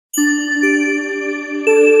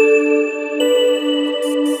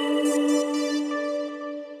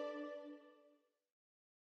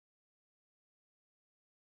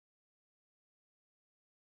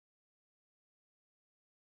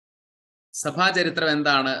സഭാചരിത്രം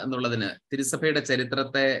എന്താണ് എന്നുള്ളതിന് തിരുസഭയുടെ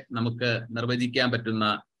ചരിത്രത്തെ നമുക്ക് നിർവചിക്കാൻ പറ്റുന്ന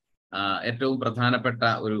ഏറ്റവും പ്രധാനപ്പെട്ട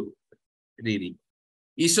ഒരു രീതി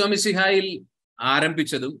ഈശോ മിശിഹായിൽ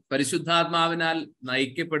ആരംഭിച്ചതും പരിശുദ്ധാത്മാവിനാൽ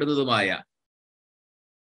നയിക്കപ്പെടുന്നതുമായ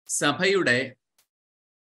സഭയുടെ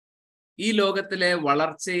ഈ ലോകത്തിലെ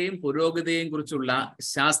വളർച്ചയും പുരോഗതിയെയും കുറിച്ചുള്ള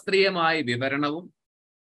ശാസ്ത്രീയമായ വിവരണവും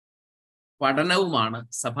പഠനവുമാണ്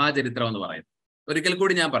സഭാചരിത്രം എന്ന് പറയുന്നത്. ഒരിക്കൽ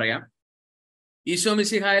കൂടി ഞാൻ പറയാം. ഈശോ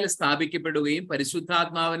മിശിഹായിൽ സ്ഥാപിക്കപ്പെടുകയും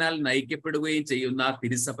പരിശുദ്ധാത്മാവിനാൽ നയിക്കപ്പെടുകയും ചെയ്യുന്ന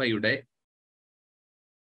തിരുസഭയുടെ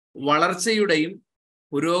വളർച്ചയുടെയും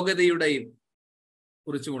പുരോഗതിയുടെയും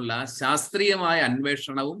കുറിച്ചുമുള്ള ശാസ്ത്രീയമായ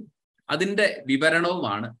അന്വേഷണവും അതിൻ്റെ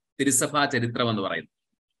വിവരണവുമാണ് തിരുസഭാ ചരിത്രം എന്ന് പറയുന്നത്.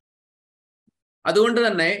 അതുകൊണ്ട്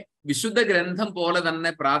തന്നെ വിശുദ്ധ ഗ്രന്ഥം പോലെ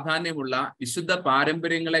തന്നെ പ്രാധാന്യമുള്ള വിശുദ്ധ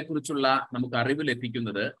പാരമ്പര്യങ്ങളെ കുറിച്ചുള്ള നമുക്ക് അറിവ്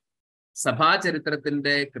ലഭിക്കുന്നത്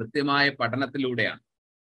സഭാചരിത്രത്തിന്റെ കൃത്യമായ പഠനത്തിലൂടെയാണ്.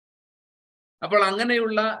 അപ്പോൾ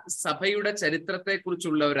അങ്ങനെയുള്ള സഭയുടെ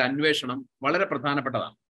ചരിത്രത്തെക്കുറിച്ചുള്ള ഒരു അന്വേഷണം വളരെ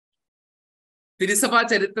പ്രധാനപ്പെട്ടതാണ്. തിരുസഭാ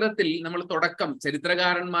ചരിത്രത്തിൽ നമ്മൾ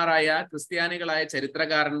ചരിത്രകാരന്മാരായ ക്രിസ്ത്യാനികളായ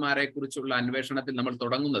ചരിത്രകാരന്മാരെ കുറിച്ചുള്ള അന്വേഷണത്തിൽ നമ്മൾ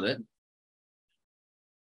തുടങ്ങുന്നത്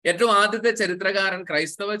ഏറ്റവും ആദ്യത്തെ ചരിത്രകാരൻ,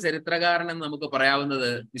 ക്രൈസ്തവ ചരിത്രകാരൻ എന്ന് നമുക്ക് പറയാവുന്നത്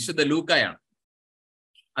വിശുദ്ധ ലൂക്കായാണ്.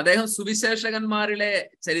 അദ്ദേഹം സുവിശേഷകന്മാരിലെ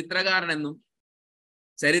ചരിത്രകാരനെന്നും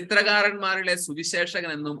ചരിത്രകാരന്മാരിലെ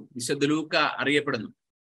സുവിശേഷകൻ എന്നും വിശുദ്ധ ലൂക്ക അറിയപ്പെടുന്നു.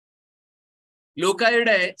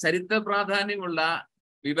 ലൂക്കായുടെ ചരിത്ര പ്രാധാന്യമുള്ള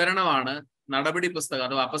വിവരണമാണ് നടപടി പുസ്തകം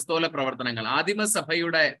അഥവാ അപ്പസ്തോല പ്രവർത്തനങ്ങൾ.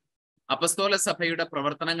 ആദിമസഭയുടെ അപ്പസ്തോല സഭയുടെ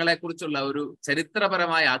പ്രവർത്തനങ്ങളെ കുറിച്ചുള്ള ഒരു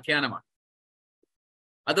ചരിത്രപരമായ ആഖ്യാനമാണ്.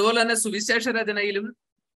 അതുപോലെ തന്നെ സുവിശേഷ രചനയിലും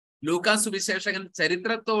ലൂക്കാ സുവിശേഷകൻ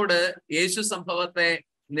ചരിത്രത്തോട് യേശു സംഭവത്തെ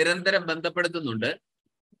നിരന്തരം ബന്ധപ്പെടുത്തുന്നുണ്ട്.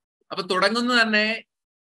 അപ്പൊ തുടങ്ങുന്നത് തന്നെ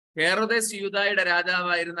ഹെറോദേസ് യൂദായുടെ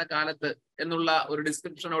രാജാവായിരുന്ന കാലത്ത് എന്നുള്ള ഒരു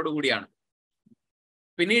ഡിസ്ക്രിപ്ഷനോടുകൂടിയാണ്.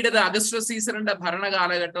 പിന്നീട് ഇത് അഗസ്റ്റസ് സീസറിന്റെ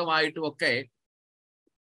ഭരണകാലഘട്ടവുമായിട്ടും ഒക്കെ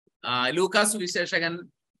ലൂക്കാ സുവിശേഷകൻ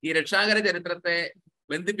ഈ രക്ഷാകര ചരിത്രത്തെ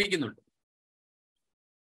ബന്ധിപ്പിക്കുന്നുണ്ട്.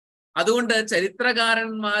 അതുകൊണ്ട്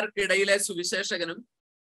ചരിത്രകാരന്മാർക്കിടയിലെ സുവിശേഷകനും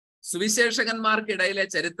സുവിശേഷകന്മാർക്കിടയിലെ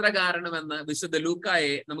ചരിത്രകാരനുമെന്ന് വിശുദ്ധ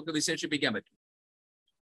ലൂക്കായെ നമുക്ക് വിശേഷിപ്പിക്കാൻ പറ്റും.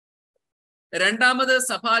 രണ്ടാമത്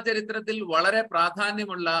സഭാചരിത്രത്തിൽ വളരെ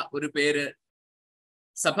പ്രാധാന്യമുള്ള ഒരു പേര്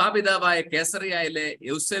സഭാപിതാവായ കേസറിയയിലെ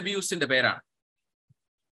യൂസേബിയൂസിന്റെ പേരാണ്.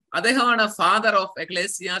 അദ്ദേഹമാണ് ഫാദർ ഓഫ്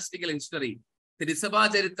എക്ലേസിയാസ്റ്റിക്കൽ ഹിസ്റ്ററി. തിരുസഭാ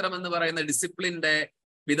ചരിത്രം എന്ന് പറയുന്ന ഡിസിപ്ലിന്റെ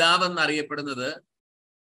പിതാവ് എന്നറിയപ്പെടുന്നത്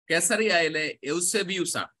കേസറിയയിലെ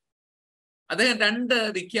യൂസേബിയൂസ് ആണ്. അദ്ദേഹം 2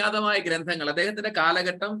 വിഖ്യാതമായ ഗ്രന്ഥങ്ങൾ, അദ്ദേഹത്തിന്റെ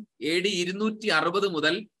കാലഘട്ടം AD 260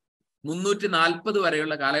 മുതൽ 340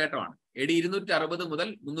 വരെയുള്ള കാലഘട്ടമാണ്. AD 260 മുതൽ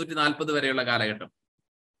 340 വരെയുള്ള കാലഘട്ടം.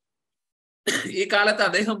 ഈ കാലത്ത്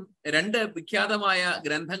അദ്ദേഹം 2 വിഖ്യാതമായ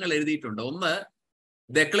ഗ്രന്ഥങ്ങൾ എഴുതിയിട്ടുണ്ട്. ഒന്ന്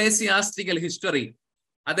ദ എക്ലേസിയാസ്റ്റിക്കൽ ഹിസ്റ്ററി,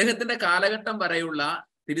 അദ്ദേഹത്തിന്റെ കാലഘട്ടം വരെയുള്ള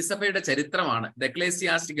തിരുസഭയുടെ ചരിത്രമാണ് ദ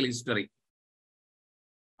എക്ലേസിയാസ്റ്റിക്കൽ ഹിസ്റ്ററി.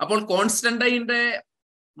 അപ്പോൾ കോൺസ്റ്റന്റൈന്റെ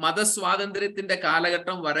മതസ്വാതന്ത്ര്യത്തിന്റെ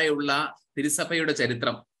കാലഘട്ടം വരെയുള്ള തിരുസഭയുടെ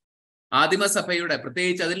ചരിത്രം, ആദിമസഭയുടെ,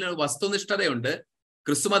 പ്രത്യേകിച്ച് അതിന് വസ്തുനിഷ്ഠതയുണ്ട്.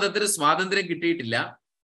 ക്രിസ്തുമതത്തിന് സ്വാതന്ത്ര്യം കിട്ടിയിട്ടില്ല.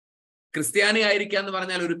 ക്രിസ്ത്യാനി ആയിരിക്കുക എന്ന്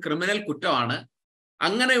പറഞ്ഞാൽ ഒരു ക്രിമിനൽ കുറ്റമാണ്.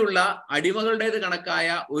 അങ്ങനെയുള്ള അടിമകളുടേത് കണക്കായ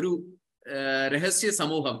ഒരു രഹസ്യ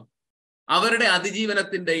സമൂഹം, അവരുടെ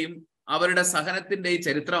അതിജീവനത്തിന്റെയും അവരുടെ സഹനത്തിന്റെയും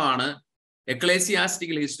ചരിത്രമാണ്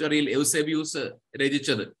എക്ലേസിയാസ്റ്റിക്കൽ ഹിസ്റ്ററിയിൽ യൂസേബിയൂസ്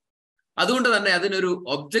രചിച്ചത്. അതുകൊണ്ട് തന്നെ അതിനൊരു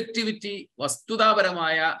ഒബ്ജക്റ്റിവിറ്റി,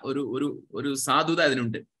 വസ്തുതാപരമായ ഒരു സാധുത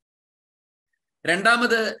അതിനുണ്ട്.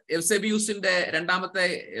 രണ്ടാമത് യൂസേബിയൂസിന്റെ രണ്ടാമത്തെ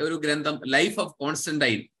ഒരു ഗ്രന്ഥം ലൈഫ് ഓഫ്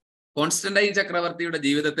കോൺസ്റ്റന്റൈൻ ചക്രവർത്തിയുടെ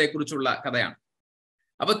ജീവിതത്തെക്കുറിച്ചുള്ള കഥയാണ്.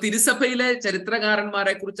 അപ്പൊ തിരുസഭയിലെ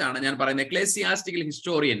ചരിത്രകാരന്മാരെ കുറിച്ചാണ് ഞാൻ പറയുന്നത്. എക്ലേസിയാസ്റ്റിക്കൽ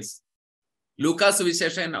ഹിസ്റ്റോറിയൻസ്, ലൂക്കാ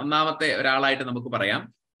സുവിശേഷൻ ഒന്നാമത്തെ ഒരാളായിട്ട് നമുക്ക് പറയാം.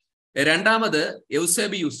 രണ്ടാമത്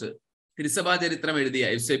യൂസേബിയൂസ്, തിരുസഭാ ചരിത്രം എഴുതിയ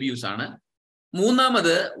യൂസേബിയൂസ് ആണ്.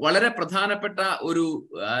 മൂന്നാമത് വളരെ പ്രധാനപ്പെട്ട ഒരു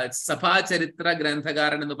സഭാചരിത്ര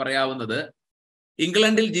ഗ്രന്ഥകാരൻ എന്ന് പറയാവുന്നത്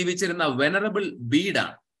ഇംഗ്ലണ്ടിൽ ജീവിച്ചിരുന്ന വെനറബിൾ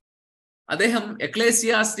ബീഡാണ്. അദ്ദേഹം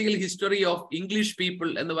ecclesiastical history of English people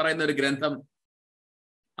എന്ന് പറയുന്ന ഒരു ഗ്രന്ഥം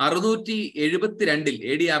 672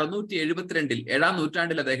 AD 672 7-ാം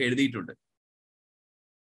നൂറ്റാണ്ടിൽ അദ്ദേഹം എഴുതിയിട്ടുണ്ട്.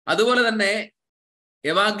 അതുപോലെ തന്നെ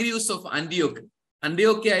എവാഗ്രിയൂസ് ഓഫ്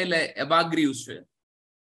അന്റിയോക്യയിലെ എവാഗ്രിയൂസ്,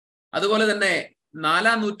 അതുപോലെ തന്നെ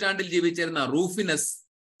 4-ാം നൂറ്റാണ്ടിൽ ജീവിച്ചിരുന്ന റൂഫിനസ്,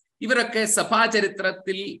 ഇവരൊക്കെ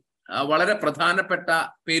സഭാചരിത്രത്തിൽ വളരെ പ്രധാനപ്പെട്ട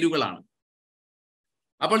പേരുകളാണ്.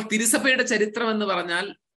 അപ്പോൾ തിരുസഭയുടെ ചരിത്രം എന്ന് പറഞ്ഞാൽ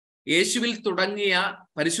യേശുവിൽ തുടങ്ങിയ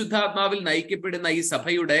പരിശുദ്ധാത്മാവിൽ നയിക്കപ്പെടുന്ന ഈ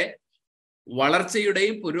സഭയുടെ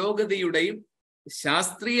വളർച്ചയുടെയും പുരോഗതിയുടെയും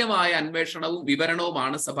ശാസ്ത്രീയമായ അന്വേഷണവും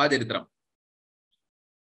വിവരണവുമാണ് സഭാചരിത്രം.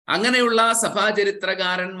 അങ്ങനെയുള്ള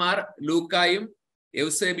സഭാചരിത്രകാരന്മാർ ലൂക്കായും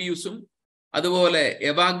യൂസേബിയൂസും അതുപോലെ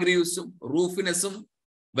എവാഗ്രിയൂസും റൂഫിനസും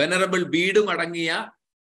വെനറബിൾ ബീഡും അടങ്ങിയ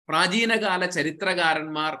പ്രാചീനകാല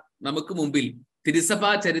ചരിത്രകാരന്മാർ നമുക്ക് മുമ്പിൽ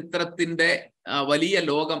തിരുസഭാ ചരിത്രത്തിന്റെ വലിയ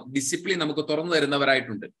ലോകം, ഡിസിപ്ലിൻ നമുക്ക് തുറന്നു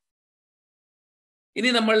തരുന്നവരായിട്ടുണ്ട്. ഇനി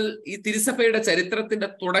നമ്മൾ ഈ തിരുസഭയുടെ ചരിത്രത്തിന്റെ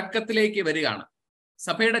തുടക്കത്തിലേക്ക് വരികയാണ്.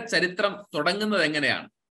 സഭയുടെ ചരിത്രം തുടങ്ങുന്നത് എങ്ങനെയാണ്?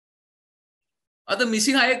 അത്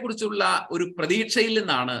മിശിഹായെ കുറിച്ചുള്ള ഒരു പ്രതീക്ഷയിൽ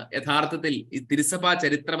നിന്നാണ് യഥാർത്ഥത്തിൽ ഈ തിരുസഭാ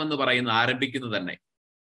ചരിത്രം എന്ന് പറയുന്നത് ആരംഭിക്കുന്നത് തന്നെ.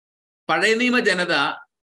 പഴയ നിയമ ജനത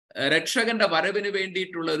രക്ഷകന്റെ വരവിന്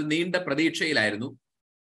വേണ്ടിയിട്ടുള്ള ഒരു നീണ്ട പ്രതീക്ഷയിലായിരുന്നു.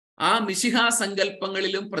 ആ മിശിഹാ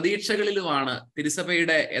സങ്കല്പങ്ങളിലും പ്രതീക്ഷകളിലുമാണ്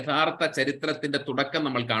തിരുസഭയുടെ യഥാർത്ഥ ചരിത്രത്തിന്റെ തുടക്കം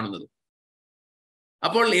നമ്മൾ കാണുന്നത്.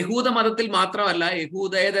 അപ്പോൾ യഹൂദ മതത്തിൽ മാത്രമല്ല,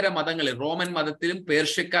 യഹൂദേതര മതങ്ങളിൽ, റോമൻ മതത്തിലും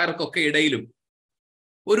പേർഷ്യക്കാർക്കൊക്കെ ഇടയിലും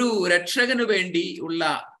ഒരു രക്ഷകനു വേണ്ടി ഉള്ള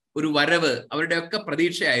ഒരു വരവ് അവരുടെയൊക്കെ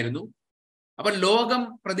പ്രതീക്ഷയായിരുന്നു. അപ്പൊ ലോകം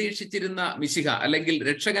പ്രതീക്ഷിച്ചിരുന്ന മിശിഹ, അല്ലെങ്കിൽ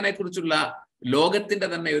രക്ഷകനെ കുറിച്ചുള്ള ലോകത്തിന്റെ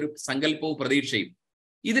തന്നെ ഒരു സങ്കല്പവും പ്രതീക്ഷയും,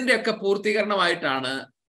 ഇതിന്റെയൊക്കെ പൂർത്തീകരണമായിട്ടാണ്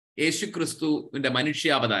യേശുക്രിസ്തുവിന്റെ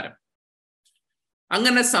മനുഷ്യാവതാരം.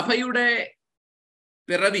 അങ്ങനെ സഭയുടെ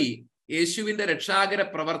പിറവി യേശുവിന്റെ രക്ഷാകര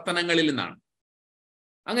പ്രവർത്തനങ്ങളിൽ നിന്നാണ്.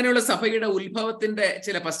 അങ്ങനെയുള്ള സഭയുടെ ഉത്ഭവത്തിന്റെ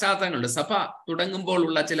ചില പശ്ചാത്തലങ്ങളുണ്ട്. സഭ തുടങ്ങുമ്പോൾ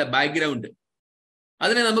ഉള്ള ചില ബാക്ക്ഗ്രൗണ്ട്,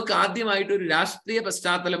 അതിനെ നമുക്ക് ആദ്യമായിട്ട് ഒരു രാഷ്ട്രീയ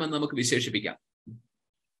പശ്ചാത്തലം എന്ന് നമുക്ക് വിശേഷിപ്പിക്കാം.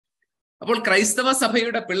 അപ്പോൾ ക്രൈസ്തവ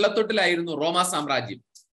സഭയുടെ പിള്ളത്തൊട്ടിലായിരുന്നു റോമാ സാമ്രാജ്യം.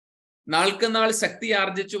 നാൾക്കുനാൾ ശക്തി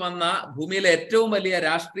ആർജിച്ചു വന്ന ഭൂമിയിലെ ഏറ്റവും വലിയ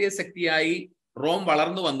രാഷ്ട്രീയ ശക്തിയായി റോം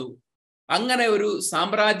വളർന്നു വന്നു. അങ്ങനെ ഒരു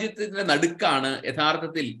സാമ്രാജ്യത്തിന്റെ നടുക്കാണ്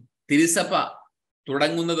യഥാർത്ഥത്തിൽ തിരുസഭ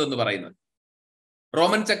തുടങ്ങുന്നതെന്ന് പറയുന്നത്.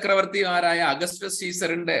 റോമൻ ചക്രവർത്തിമാരായ അഗസ്റ്റസ്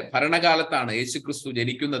സീസറിന്റെ ഭരണകാലത്താണ് യേശുക്രിസ്തു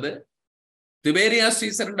ജനിക്കുന്നത്. തിബേരിയാസ്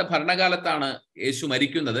സീസറിന്റെ ഭരണകാലത്താണ് യേശു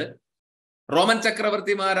മരിക്കുന്നത്. റോമൻ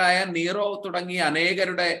ചക്രവർത്തിമാരായ നീറോ തുടങ്ങിയ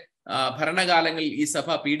അനേകരുടെ ഭരണകാലങ്ങളിൽ ഈ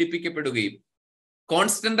സഭ പീഡിപ്പിക്കപ്പെടുകയും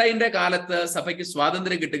കോൺസ്റ്റന്റൈന്റെ കാലത്ത് സഭയ്ക്ക്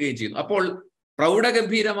സ്വാതന്ത്ര്യം കിട്ടുകയും ചെയ്യുന്നു. അപ്പോൾ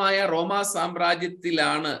പ്രൗഢഗംഭീരമായ റോമാ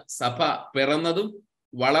സാമ്രാജ്യത്തിലാണ് സഭ പിറന്നതും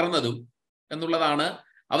വളർന്നതും എന്നുള്ളതാണ്.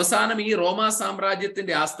 അവസാനം ഈ റോമാ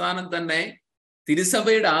സാമ്രാജ്യത്തിന്റെ ആസ്ഥാനം തന്നെ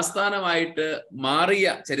തിരുസഭയുടെ ആസ്ഥാനമായിട്ട്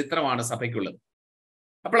മാറിയ ചരിത്രമാണ് സഭയ്ക്കുള്ളത്.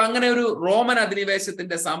 അപ്പോൾ അങ്ങനെ ഒരു റോമൻ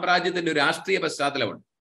അധിനിവേശത്തിന്റെ സാമ്രാജ്യത്തിന്റെ ഒരു രാഷ്ട്രീയ പശ്ചാത്തലമുണ്ട്.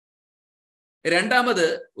 രണ്ടാമത്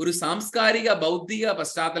ഒരു സാംസ്കാരിക ബൗദ്ധിക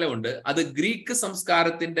പശ്ചാത്തലമുണ്ട്. അത് ഗ്രീക്ക്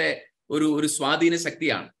സംസ്കാരത്തിന്റെ ഒരു സ്വാധീന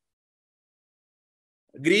ശക്തിയാണ്.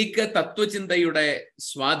 ഗ്രീക്ക് തത്വചിന്തയുടെ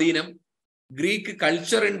സ്വാധീനം, ഗ്രീക്ക്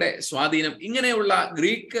കൾച്ചറിന്റെ സ്വാധീനം, ഇങ്ങനെയുള്ള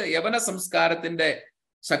ഗ്രീക്ക് യവന സംസ്കാരത്തിന്റെ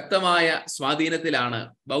ശക്തമായ സ്വാധീനത്തിലാണ്,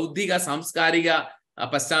 ബൗദ്ധിക സാംസ്കാരിക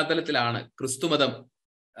പശ്ചാത്തലത്തിലാണ് ക്രിസ്തുമതം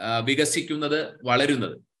വികസിക്കുന്നത്,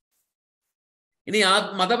 വളരുന്നത്. ഇനി ആ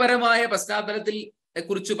മതപരമായ പശ്ചാത്തലത്തിൽ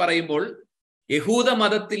കുറിച്ച് പറയുമ്പോൾ യഹൂദ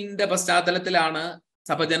മതത്തിന്റെ പശ്ചാത്തലത്തിലാണ്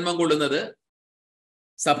സഭ ജന്മം കൊള്ളുന്നത്.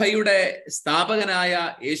 സഭയുടെ സ്ഥാപകനായ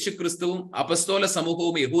യേശുക്രിസ്തുവും അപ്പസ്തോല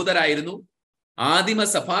സമൂഹവും യഹൂദരായിരുന്നു. ആദിമ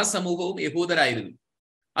സഭാ സമൂഹവും യഹൂദരായിരുന്നു.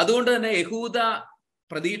 അതുകൊണ്ട് തന്നെ യഹൂദ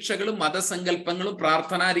പ്രതീക്ഷകളും മതസങ്കല്പങ്ങളും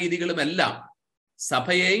പ്രാർത്ഥനാ രീതികളും എല്ലാം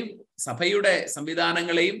സഭയെയും സഭയുടെ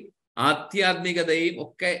സംവിധാനങ്ങളെയും ആധ്യാത്മികതയെയും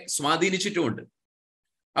ഒക്കെ സ്വാധീനിച്ചിട്ടുമുണ്ട്.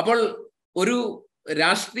 അപ്പോൾ ഒരു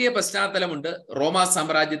രാഷ്ട്രീയ പശ്ചാത്തലമുണ്ട്, റോമാ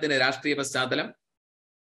സാമ്രാജ്യത്തിന്റെ രാഷ്ട്രീയ പശ്ചാത്തലം.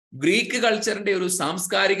 ഗ്രീക്ക് കൾച്ചറിന്റെ ഒരു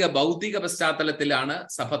സാംസ്കാരിക ബൗദ്ധിക പശ്ചാത്തലത്തിലാണ്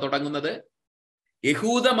സഭ തുടങ്ങുന്നത്.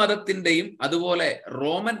 യഹൂദ മതത്തിന്റെയും അതുപോലെ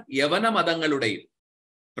റോമൻ യവന മതങ്ങളുടെയും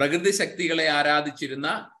പ്രകൃതി ശക്തികളെ ആരാധിച്ചിരുന്ന,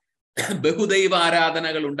 ബഹുദൈവ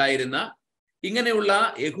ആരാധനകൾ ഉണ്ടായിരുന്ന, ഇങ്ങനെയുള്ള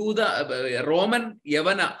റോമൻ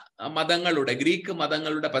യവന മതങ്ങളുടെ, ഗ്രീക്ക്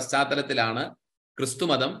മതങ്ങളുടെ പശ്ചാത്തലത്തിലാണ്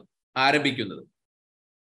ക്രിസ്തുമതം ആരംഭിക്കുന്നത്.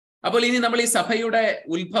 അപ്പോൾ ഇനി നമ്മൾ ഈ സഭയുടെ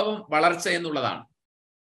ഉത്ഭവം, വളർച്ച എന്നുള്ളതാണ്.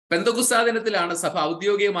 പെന്തക്കോസ്താ ദിനത്തിലാണ് സഭ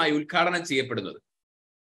ഔദ്യോഗികമായി ഉദ്ഘാടനം ചെയ്യപ്പെടുന്നത്.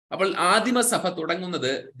 അപ്പോൾ ആദിമ സഭ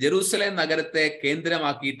തുടങ്ങുന്നത് ജെറൂസലേം നഗരത്തെ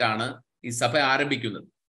കേന്ദ്രമാക്കിയിട്ടാണ് ഈ സഭ ആരംഭിക്കുന്നത്.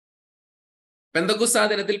 പെന്തക്കോസ്താ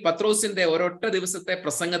ദിനത്തിൽ പത്രോസിന്റെ ഒരൊറ്റ ദിവസത്തെ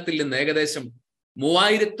പ്രസംഗത്തിൽ നിന്ന് ഏകദേശം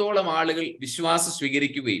 3000-ഓളം ആളുകൾ വിശ്വാസം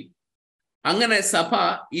സ്വീകരിക്കുകയും അങ്ങനെ സഭ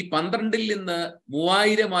ഈ 12 നിന്ന്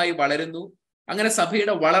 3000-ആയി വളരുന്നു. അങ്ങനെ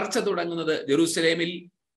സഭയുടെ വളർച്ച തുടങ്ങുന്നത് ജെറൂസലേമിൽ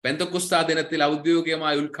പെന്തക്കോസ്താ ദിനത്തിൽ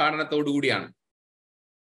ഔദ്യോഗികമായ ഉദ്ഘാടനത്തോടുകൂടിയാണ്.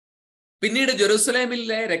 പിന്നീട്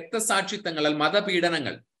ജെറൂസലേമിലെ രക്തസാക്ഷിത്വങ്ങൾ,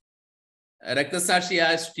 മതപീഡനങ്ങൾ,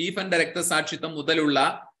 രക്തസാക്ഷിയായ സ്റ്റീഫന്റെ രക്തസാക്ഷിത്വം മുതലുള്ള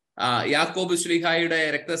യാക്കോബ് ശ്ലീഹായുടെ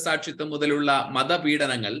രക്തസാക്ഷിത്വം മുതലുള്ള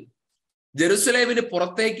മതപീഡനങ്ങൾ ജെറൂസലേമിന്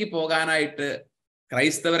പുറത്തേക്ക് പോകാനായിട്ട്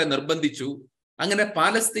ക്രൈസ്തവരെ നിർബന്ധിച്ചു. അങ്ങനെ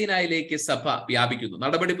പാലസ്തീനയിലേക്ക് സഭ വ്യാപിക്കുന്നു.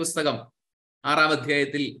 നടപടി പുസ്തകം 6-ാം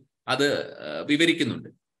അധ്യായത്തിൽ അത് വിവരിക്കുന്നുണ്ട്.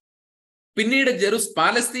 പിന്നീട്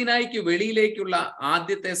പാലസ്തീനായിക്ക് വെളിയിലേക്കുള്ള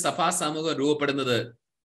ആദ്യത്തെ സഭാ സമൂഹം രൂപപ്പെടുന്നത്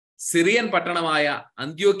സിറിയൻ പട്ടണമായ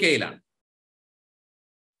അന്ത്യോക്യയിലാണ്.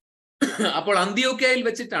 അപ്പോൾ അന്ത്യോക്യയിൽ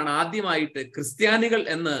വെച്ചിട്ടാണ് ആദ്യമായിട്ട് ക്രിസ്ത്യാനികൾ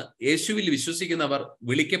എന്ന് യേശുവിൽ വിശ്വസിക്കുന്നവർ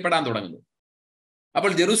വിളിക്കപ്പെടാൻ തുടങ്ങുന്നത്.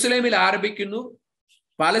 അപ്പോൾ ജെറൂസലേമിൽ ആരംഭിക്കുന്നു.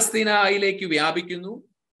 പാലസ്തീനയിലേക്ക് വ്യാപിക്കുന്നു.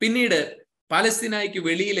 പിന്നീട് പാലസ്തീനയ്ക്ക്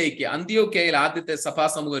വെളിയിലേക്ക് അന്ത്യോക്യയിൽ ആദ്യത്തെ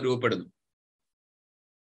സഭാസമൂഹം രൂപപ്പെടുന്നു.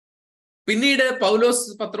 പിന്നീട് പൗലോസ്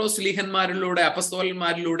പത്രോസ് ലീഹന്മാരിലൂടെ,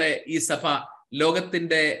 അപ്പസ്തോലന്മാരിലൂടെ ഈ സഭ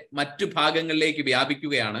ലോകത്തിന്റെ മറ്റു ഭാഗങ്ങളിലേക്ക്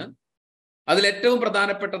വ്യാപിക്കുകയാണ്. അതിൽ ഏറ്റവും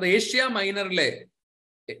പ്രധാനപ്പെട്ടത് ഏഷ്യ മൈനറിലെ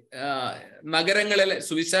നഗരങ്ങളിലെ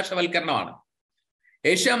സുവിശേഷവൽക്കരണമാണ്.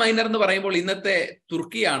 ഏഷ്യ മൈനർ എന്ന് പറയുമ്പോൾ ഇന്നത്തെ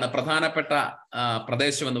തുർക്കിയാണ് പ്രധാനപ്പെട്ട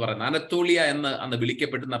പ്രദേശം എന്ന് പറയുന്നത്. അനത്തോളിയ എന്ന് അന്ന്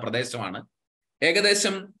വിളിക്കപ്പെടുന്ന പ്രദേശമാണ്.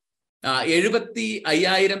 ഏകദേശം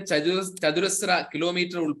 75,000 ചതുരശ്ര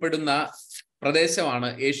കിലോമീറ്റർ ഉൾപ്പെടുന്ന പ്രദേശമാണ്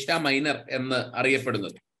ഏഷ്യ മൈനർ എന്ന്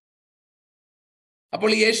അറിയപ്പെടുന്നത്. അപ്പോൾ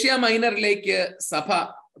ഈ ഏഷ്യ മൈനറിലേക്ക് സഭ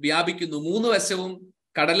വ്യാപിക്കുന്നു. 3 വശവും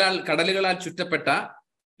കടലുകളാൽ ചുറ്റപ്പെട്ട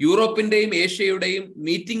യൂറോപ്പിന്റെയും ഏഷ്യയുടെയും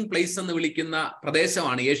മീറ്റിംഗ് പ്ലേസ് എന്ന് വിളിക്കുന്ന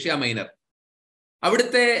പ്രദേശമാണ് ഏഷ്യ മൈനർ.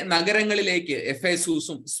 അവിടുത്തെ നഗരങ്ങളിലേക്ക്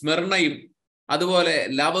എഫേസൂസും സ്മിർണയും അതുപോലെ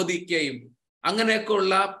ലാവോദിക്കയും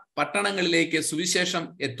അങ്ങനെയൊക്കെയുള്ള പട്ടണങ്ങളിലേക്ക് സുവിശേഷം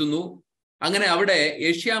എത്തുന്നു. അങ്ങനെ അവിടെ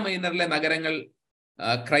ഏഷ്യ മൈനറിലെ നഗരങ്ങൾ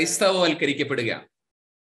ക്രൈസ്തവവൽക്കരിക്കപ്പെടുകയാണ്.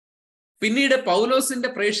 പിന്നീട് പൗലോസിന്റെ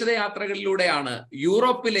പ്രേക്ഷിത യാത്രകളിലൂടെയാണ്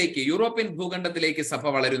യൂറോപ്യൻ ഭൂഖണ്ഡത്തിലേക്ക് സഭ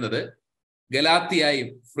വളരുന്നത്. ഗലാത്തിയായും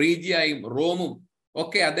ഫ്രീജിയായും റോമും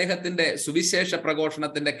ഒക്കെ അദ്ദേഹത്തിന്റെ സുവിശേഷ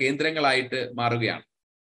പ്രഘോഷണത്തിന്റെ കേന്ദ്രങ്ങളായിട്ട് മാറുകയാണ്.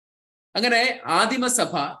 അങ്ങനെ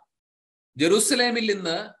ആദിമസഭ ജെറുസലേമിൽ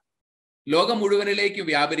നിന്ന് ലോകം മുഴുവനിലേക്ക്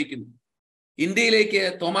വ്യാപരിക്കുന്നു. ഇന്ത്യയിലേക്ക്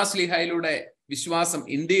തോമാസ് ലീഹായിലൂടെ വിശ്വാസം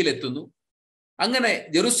ഇന്ത്യയിലെത്തുന്നു. അങ്ങനെ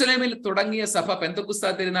ജെറുസലേമിൽ തുടങ്ങിയ സഭ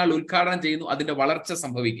പെന്തക്കോസ്ത് തിരുനാൾ ഉദ്ഘാടനം ചെയ്യുന്നു. അതിന്റെ വളർച്ച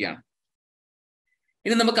സംഭവിക്കുകയാണ്.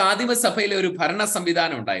 ഇനി നമുക്ക് ആദിമസഭയിലെ ഒരു ഭരണ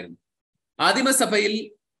സംവിധാനം ഉണ്ടായിരുന്നു. ആദിമസഭയിൽ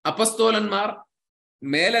അപ്പസ്തോലന്മാർ,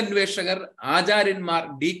 മേലന്വേഷകർ, ആചാര്യന്മാർ,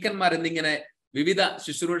 ഡീക്കന്മാർ എന്നിങ്ങനെ വിവിധ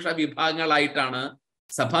ശുശ്രൂഷ വിഭാഗങ്ങളായിട്ടാണ്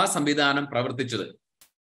സഭാ സംവിധാനം പ്രവർത്തിച്ചത്.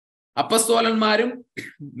 അപ്പസ്തോലന്മാരും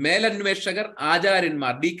മേലന്വേഷകർ,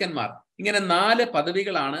 ആചാര്യന്മാർ, ഡീക്കന്മാർ ഇങ്ങനെ 4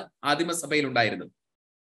 പദവികളാണ് ആദിമസഭയിൽ ഉണ്ടായിരുന്നത്.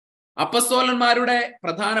 അപ്പസ്തോലന്മാരുടെ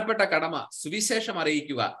പ്രധാനപ്പെട്ട കടമ സുവിശേഷം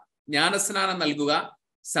അറിയിക്കുക, ജ്ഞാനസ്നാനം നൽകുക,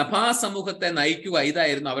 സഭാ സമൂഹത്തെ നയിക്കുക,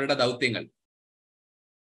 ഇതായിരുന്നു അവരുടെ ദൗത്യങ്ങൾ.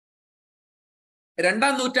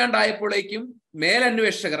 2-ാം നൂറ്റാണ്ടായപ്പോഴേക്കും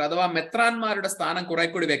മേലന്വേഷകർ അഥവാ മെത്രാന്മാരുടെ സ്ഥാനം കുറെ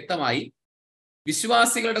കൂടി വ്യക്തമായി.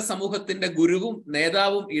 വിശ്വാസികളുടെ സമൂഹത്തിന്റെ ഗുരുവും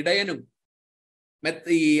നേതാവും ഇടയനും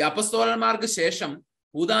ഈ അപ്പസ്തോലന്മാർക്ക് ശേഷം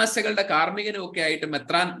കൂദാശകളുടെ കാർമ്മികനും ഒക്കെ ആയിട്ട്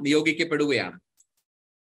മെത്രാൻ നിയോഗിക്കപ്പെടുകയാണ്.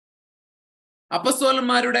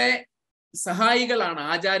 അപ്പസ്തോലന്മാരുടെ സഹായികളാണ്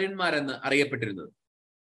ആചാര്യന്മാരെന്ന് അറിയപ്പെട്ടിരുന്നത്.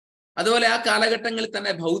 അതുപോലെ ആ കാലഘട്ടങ്ങളിൽ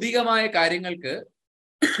തന്നെ ഭൗതികമായ കാര്യങ്ങൾക്ക്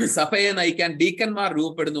സഭയെ നയിക്കാൻ ഡീക്കന്മാർ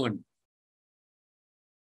രൂപപ്പെടുന്നുണ്ട്.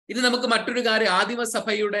 ഇനി നമുക്ക് മറ്റൊരു കാര്യം,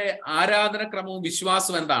 ആദിമസഭയുടെ ആരാധനക്രമവും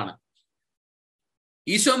വിശ്വാസവും എന്താണ്?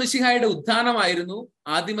 ഈശോ മിശിഹായുടെ ഉത്ഥാനമായിരുന്നു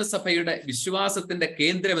ആദിമസഭയുടെ വിശ്വാസത്തിന്റെ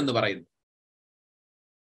കേന്ദ്രം എന്ന് പറയുന്നു.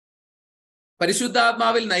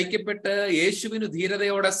 പരിശുദ്ധാത്മാവിൽ നയിക്കപ്പെട്ട് യേശുവിന്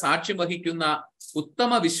ധീരതയോടെ സാക്ഷ്യം വഹിക്കുന്ന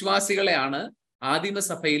ഉത്തമ വിശ്വാസികളെയാണ്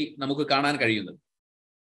ആദിമസഭയിൽ നമുക്ക് കാണാൻ കഴിയുന്നത്.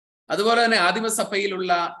 അതുപോലെ തന്നെ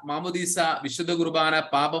ആദിമസഭയിലുള്ള മാമോദീസ, വിശുദ്ധ കുർബാന,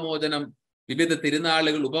 പാപമോചനം, വിവിധ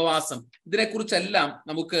തിരുനാളുകൾ, ഉപവാസം, ഇതിനെക്കുറിച്ചെല്ലാം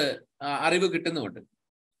നമുക്ക് അറിവ് കിട്ടുന്നുമുണ്ട്.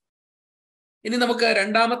 ഇനി നമുക്ക്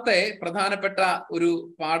രണ്ടാമത്തെ പ്രധാനപ്പെട്ട ഒരു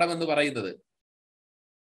പാഠം എന്ന് പറയുന്നത്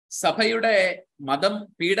സഭയുടെ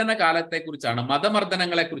പീഡന കാലത്തെക്കുറിച്ചാണ്,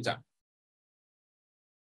 മതമർദ്ദനങ്ങളെ കുറിച്ചാണ്.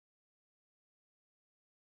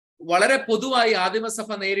 വളരെ പൊതുവായി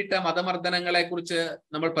ആദിമസഭ നേരിട്ട മതമർദ്ദനങ്ങളെ കുറിച്ച്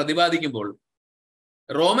നമ്മൾ പ്രതിപാദിക്കുമ്പോൾ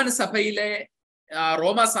റോമൻ സഭയിലെ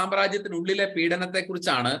റോമ സാമ്രാജ്യത്തിനുള്ളിലെ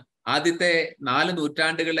പീഡനത്തെക്കുറിച്ചാണ് ആദ്യത്തെ 4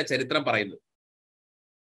 നൂറ്റാണ്ടുകളിലെ ചരിത്രം പറയുന്നത്.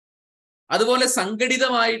 അതുപോലെ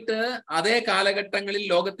സംഘടിതമായിട്ട് അതേ കാലഘട്ടങ്ങളിൽ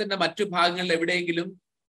ലോകത്തിന്റെ മറ്റു ഭാഗങ്ങളിൽ എവിടെയെങ്കിലും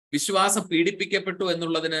വിശ്വാസം പീഡിപ്പിക്കപ്പെട്ടു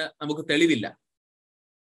എന്നുള്ളതിന് നമുക്ക് തെളിവില്ല.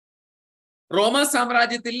 റോമ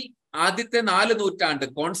സാമ്രാജ്യത്തിൽ ആദ്യത്തെ 4 നൂറ്റാണ്ട്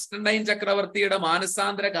കോൺസ്റ്റന്റൈൻ ചക്രവർത്തിയുടെ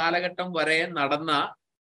മാനസാന്തര കാലഘട്ടം വരെ നടന്ന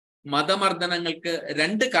മതമർദ്ദനങ്ങൾക്ക്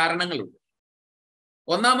 2 കാരണങ്ങളുണ്ട്.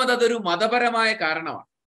 ഒന്നാമത് അതൊരു മതപരമായ കാരണമാണ്.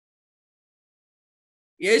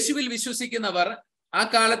 യേശുവിൽ വിശ്വസിക്കുന്നവർ ആ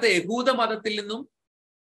കാലത്തെ യഹൂദ മതത്തിൽ നിന്നും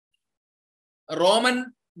റോമൻ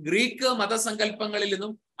ഗ്രീക്ക് മതസങ്കല്പങ്ങളിൽ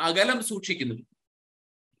നിന്നും അകലം സൂക്ഷിക്കുന്നു.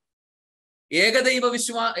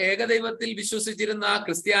 ഏകദൈവത്തിൽ വിശ്വസിച്ചിരുന്ന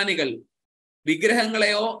ക്രിസ്ത്യാനികൾ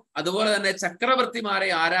വിഗ്രഹങ്ങളെയോ അതുപോലെ തന്നെ ചക്രവർത്തിമാരെ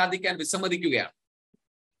ആരാധിക്കാൻ വിസമ്മതിക്കുകയാണ്.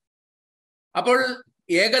 അപ്പോൾ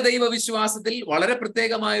ഏകദൈവ വിശ്വാസത്തിൽ വളരെ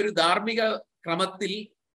പ്രത്യേകമായ ഒരു ധാർമ്മിക ക്രമത്തിൽ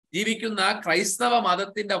ജീവിക്കുന്ന ക്രൈസ്തവ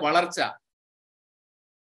മതത്തിന്റെ വളർച്ച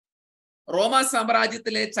റോമ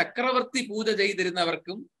സാമ്രാജ്യത്തിലെ ചക്രവർത്തി പൂജ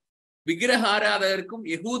ചെയ്തിരുന്നവർക്കും വിഗ്രഹാരാധകർക്കും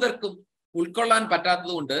യഹൂദർക്കും ഉൾക്കൊള്ളാൻ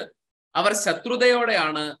പറ്റാത്തതുകൊണ്ട് അവർ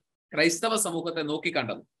ശത്രുതയോടെയാണ് ക്രൈസ്തവ സമൂഹത്തെ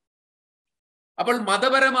നോക്കിക്കണ്ടത്. അപ്പോൾ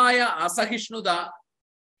മതപരമായ അസഹിഷ്ണുത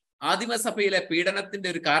ആദിമസഭയിലെ പീഡനത്തിന്റെ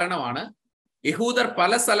ഒരു കാരണമാണ്. യഹൂദർ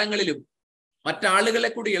പല സ്ഥലങ്ങളിലും മറ്റാളുകളെ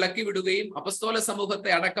കൂടി ഇളക്കി വിടുകയും അപ്പസ്തോല സമൂഹത്തെ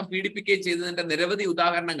അടക്കം പീഡിപ്പിക്കുകയും ചെയ്തതിന്റെ നിരവധി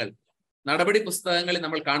ഉദാഹരണങ്ങൾ നടപടി പുസ്തകങ്ങളിൽ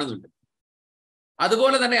നമ്മൾ കാണുന്നുണ്ട്.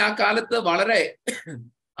 അതുപോലെ തന്നെ ആ കാലത്ത്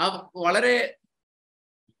വളരെ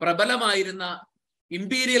പ്രബലമായിരുന്ന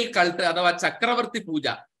ഇമ്പീരിയൽ കൾട്ട് അഥവാ ചക്രവർത്തി പൂജ,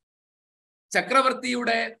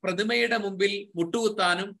 ചക്രവർത്തിയുടെ പ്രതിമയുടെ മുമ്പിൽ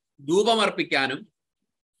മുട്ടുകുത്താനും ധൂപമർപ്പിക്കാനും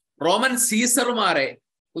റോമൻ സീസർമാരെ,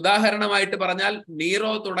 ഉദാഹരണമായിട്ട് പറഞ്ഞാൽ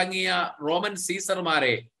നീറോ തുടങ്ങിയ റോമൻ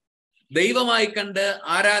സീസർമാരെ ദൈവമായി കണ്ട്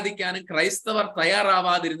ആരാധിക്കാനും ക്രൈസ്തവർ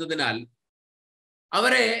തയ്യാറാവാതിരുന്നതിനാൽ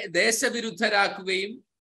അവരെ ദേശവിരുദ്ധരാക്കുകയും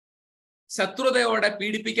ശത്രുതയോടെ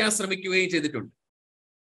പീഡിപ്പിക്കാൻ ശ്രമിക്കുകയും ചെയ്തിട്ടുണ്ട്.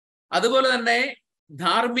 അതുപോലെ തന്നെ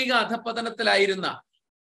ധാർമ്മിക അധപ്പതനത്തിലായിരുന്ന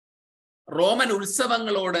റോമൻ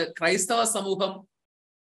ഉത്സവങ്ങളോട് ക്രൈസ്തവ സമൂഹം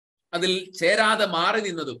അതിൽ ചേരാതെ മാറി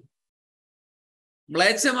നിന്നതും,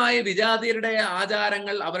 മ്ലേച്ഛമായ വിജാതിയരുടെ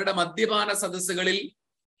ആചാരങ്ങൾ അവരുടെ മദ്യപാന സദസ്സുകളിൽ,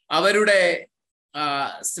 അവരുടെ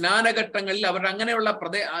സ്നാനഘട്ടങ്ങളിൽ, അങ്ങനെയുള്ള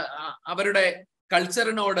അവരുടെ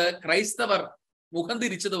കൾച്ചറിനോട് ക്രൈസ്തവർ മുഖം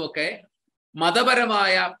തിരിച്ചതുമൊക്കെ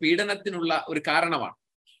മതപരമായ പീഡനത്തിനുള്ള ഒരു കാരണമാണ്.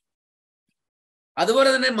 അതുപോലെ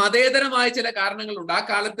തന്നെ മതേതരമായ ചില കാരണങ്ങളുണ്ട്. ആ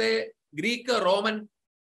കാലത്തെ ഗ്രീക്ക് റോമൻ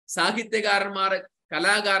സാഹിത്യകാരന്മാർ,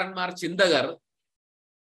 കലാകാരന്മാർ, ചിന്തകർ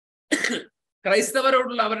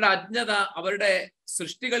ക്രൈസ്തവരോടുള്ള അവരുടെ അജ്ഞത അവരുടെ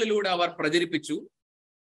സൃഷ്ടികളിലൂടെ അവർ പ്രചരിപ്പിച്ചു.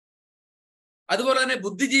 അതുപോലെ തന്നെ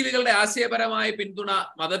ബുദ്ധിജീവികളുടെ ആശയപരമായ പിന്തുണ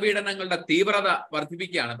മതപീഡനങ്ങളുടെ തീവ്രത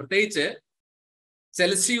വർദ്ധിപ്പിക്കുകയാണ്. പ്രത്യേകിച്ച്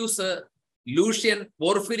സെൽസിയൂസ്, ലൂഷ്യൻ,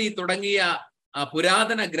 പോർഫിരി തുടങ്ങിയ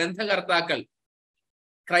പുരാതന ഗ്രന്ഥകർത്താക്കൾ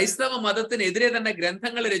ക്രൈസ്തവ മതത്തിനെതിരെ തന്നെ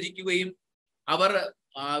ഗ്രന്ഥങ്ങൾ രചിക്കുകയും അവർ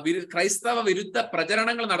ക്രൈസ്തവ വിരുദ്ധ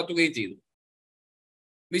പ്രചരണങ്ങൾ നടത്തുകയും ചെയ്തു.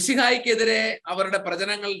 മിശിഹായിക്കെതിരെ അവരുടെ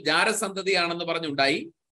പ്രചരണങ്ങൾ ജാരസന്തതിയാണെന്ന് പറഞ്ഞുണ്ടായി.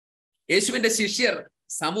 യേശുവിന്റെ ശിഷ്യർ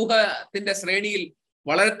സമൂഹത്തിന്റെ ശ്രേണിയിൽ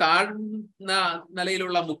വളരെ താഴ്ന്ന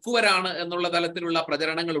നിലയിലുള്ള മുക്കുവരാണ് എന്നുള്ള തലത്തിലുള്ള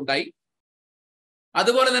പ്രചരണങ്ങൾ ഉണ്ടായി.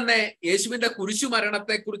 അതുപോലെ തന്നെ യേശുവിന്റെ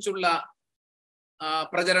കുരിശുമരണത്തെക്കുറിച്ചുള്ള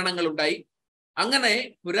പ്രചരണങ്ങൾ ഉണ്ടായി. അങ്ങനെ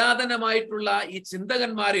പുരാതനമായിട്ടുള്ള ഈ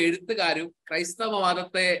ചിന്തകന്മാരും എഴുത്തുകാരും ക്രൈസ്തവ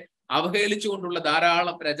മതത്തെ അവഹേളിച്ചുകൊണ്ടുള്ള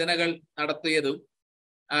ധാരാളം രചനകൾ നടത്തിയതും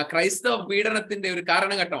ക്രൈസ്തവ പീഡനത്തിന്റെ ഒരു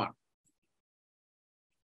കാരണഘട്ടമാണ്.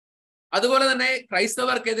 അതുപോലെ തന്നെ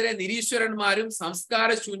ക്രൈസ്തവർക്കെതിരെ നിരീശ്വരന്മാരും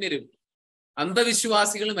സംസ്കാരശൂന്യരും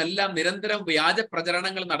അന്ധവിശ്വാസികളും എല്ലാം നിരന്തരം വ്യാജ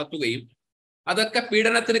പ്രചരണങ്ങൾ നടത്തുകയും അതൊക്കെ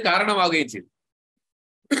പീഡനത്തിന് കാരണമാവുകയും ചെയ്തു.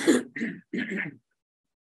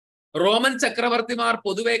 റോമൻ ചക്രവർത്തിമാർ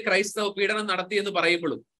പൊതുവെ ക്രൈസ്തവ പീഡനം നടത്തിയെന്ന്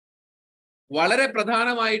പറയുമ്പോഴും വളരെ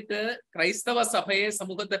പ്രധാനമായിട്ട് ക്രൈസ്തവ സഭയെ,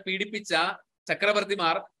 സമൂഹത്തെ പീഡിപ്പിച്ച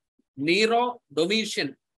ചക്രവർത്തിമാർ Nero, Domitian,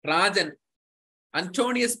 Trajan,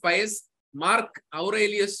 Antonio's Pius, mark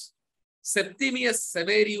Aurelius, സെപ്തിമിയസ്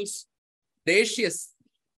സെവേരിയൂസ്, ഡേഷ്യസ്,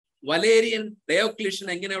 Valerian, Diocletian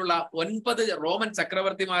ഇങ്ങനെയുള്ള 9 റോമൻ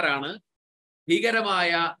ചക്രവർത്തിമാരാണ്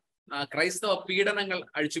ഭീകരമായ ക്രൈസ്തവ പീഡനങ്ങൾ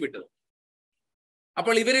അഴിച്ചുവിട്ടത്.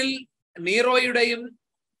 അപ്പോൾ ഇവരിൽ നീറോയുടെയും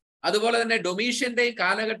അതുപോലെ തന്നെ ഡൊമീഷ്യന്റെയും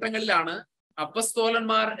കാലഘട്ടങ്ങളിലാണ്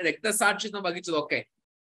അപ്പസ്തോലന്മാർ രക്തസാക്ഷിത്വം വഹിച്ചതൊക്കെ.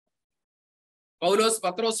 പൗലോസ്,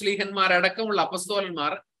 പത്രോസ് ലീഹന്മാരടക്കമുള്ള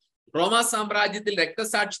അപ്പസ്തോലന്മാർ റോമാ സാമ്രാജ്യത്തിൽ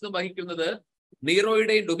രക്തസാക്ഷിത്വം വഹിക്കുന്നത്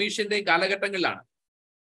നീറോയുടെയും ഡൊമീഷ്യന്റെയും കാലഘട്ടങ്ങളിലാണ്.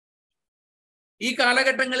 ഈ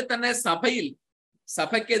കാലഘട്ടങ്ങളിൽ തന്നെ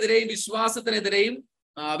സഭയ്ക്കെതിരെയും വിശ്വാസത്തിനെതിരെയും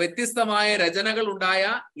വ്യത്യസ്തമായ രചനകൾ ഉണ്ടായ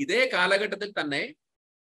ഇതേ കാലഘട്ടത്തിൽ തന്നെ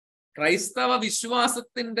ക്രൈസ്തവ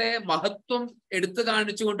വിശ്വാസത്തിന്റെ മഹത്വം എടുത്തു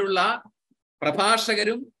കാണിച്ചുകൊണ്ടുള്ള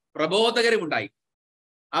പ്രഭാഷകരും പ്രബോധകരും ഉണ്ടായി.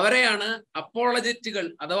 അവരെയാണ് അപ്പോളജറ്റുകൾ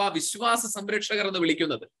അഥവാ വിശ്വാസ സംരക്ഷകർ എന്ന്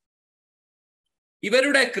വിളിക്കുന്നത്.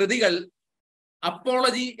 ഇവരുടെ കൃതികൾ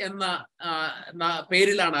അപ്പോളജി എന്ന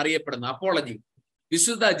പേരിലാണ് അറിയപ്പെടുന്നത്. അപ്പോളജി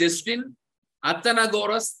വിശുദ്ധ ജസ്റ്റിൻ,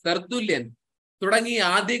 അത്തനഗോറസ്, തെർത്തുല്യൻ തുടങ്ങിയ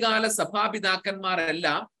ആദ്യകാല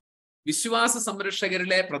സഭാപിതാക്കന്മാരെല്ലാം വിശ്വാസ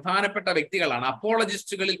സംരക്ഷകരിലെ പ്രധാനപ്പെട്ട വ്യക്തികളാണ്,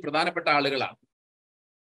 അപ്പോളജിസ്റ്റുകളിൽ പ്രധാനപ്പെട്ട ആളുകളാണ്.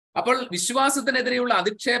 അപ്പോൾ വിശ്വാസത്തിനെതിരെയുള്ള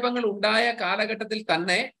അധിക്ഷേപങ്ങൾ ഉണ്ടായ കാലഘട്ടത്തിൽ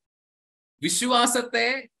തന്നെ വിശ്വാസത്തെ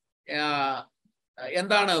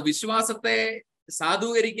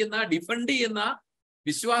സാധൂകരിക്കുന്ന, ഡിഫെൻഡ് ചെയ്യുന്ന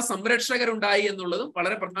വിശ്വാസ സംരക്ഷകരുണ്ടായി എന്നുള്ളതും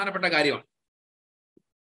വളരെ പ്രധാനപ്പെട്ട കാര്യമാണ്.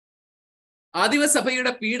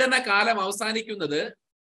 ആദിമസഭയുടെ പീഡന കാലം അവസാനിക്കുന്നത്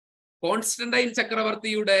കോൺസ്റ്റന്റൈൻ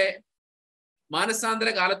ചക്രവർത്തിയുടെ മാനസാന്തര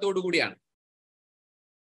കാലത്തോടുകൂടിയാണ്.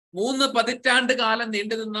 3 പതിറ്റാണ്ട് കാലം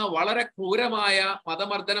നീണ്ടുനിന്ന വളരെ ക്രൂരമായ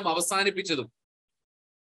മതമർദ്ദനം അവസാനിപ്പിച്ചതും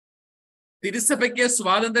തിരുസഭയ്ക്ക്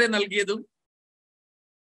സ്വാതന്ത്ര്യം നൽകിയതും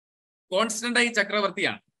കോൺസ്റ്റന്റൈൻ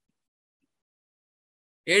ചക്രവർത്തിയാണ്.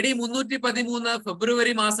 AD 313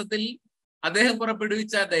 ഫെബ്രുവരി മാസത്തിൽ അദ്ദേഹം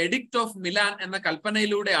പുറപ്പെടുവിച്ച ദ എഡിക്റ്റ് ഓഫ് മിലാൻ എന്ന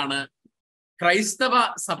കൽപ്പനയിലൂടെയാണ് ക്രൈസ്തവ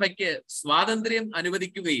സഭയ്ക്ക് സ്വാതന്ത്ര്യം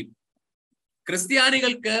അനുവദിക്കുകയും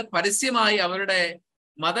ക്രിസ്ത്യാനികൾക്ക് പരസ്യമായി അവരുടെ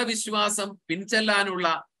മതവിശ്വാസം പിൻചെല്ലാനുള്ള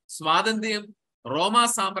സ്വാതന്ത്ര്യം റോമാ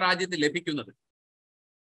സാമ്രാജ്യത്തിൽ ലഭിക്കുന്നത്.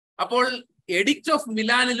 അപ്പോൾ എഡിക്റ്റ് ഓഫ്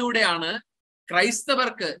മിലാനിലൂടെയാണ്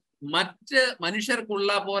ക്രൈസ്തവർക്ക് മറ്റ്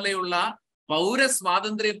മനുഷ്യർക്കുള്ള പോലെയുള്ള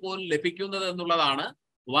പൗരസ്വാതന്ത്ര്യം പോലും ലഭിക്കുന്നത് എന്നുള്ളതാണ്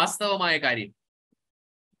വാസ്തവമായ കാര്യം.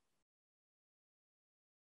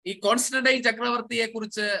 ഈ കോൺസ്റ്റന്റൈൻ ചക്രവർത്തിയെ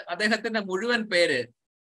കുറിച്ച് അദ്ദേഹത്തിന്റെ മുഴുവൻ പേര്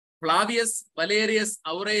ഫ്ലാവിയസ് വലേറിയസ്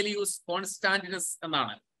ഔറേലിയൂസ് കോൺസ്റ്റാന്റിനസ്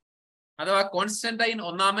എന്നാണ്, അഥവാ കോൺസ്റ്റന്റൈൻ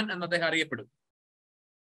ഒന്നാമൻ എന്ന് അദ്ദേഹം അറിയപ്പെടും.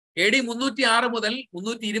 AD 306 മുതൽ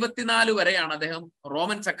 324 വരെയാണ് അദ്ദേഹം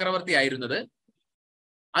റോമൻ ചക്രവർത്തി ആയിരുന്നത്.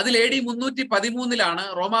 അതിൽ AD 313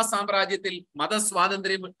 റോമാ സാമ്രാജ്യത്തിൽ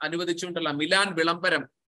മതസ്വാതന്ത്ര്യം അനുവദിച്ചുകൊണ്ടുള്ള മിലാൻ വിളംബരം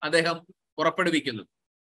അദ്ദേഹം പുറപ്പെടുവിക്കുന്നത്.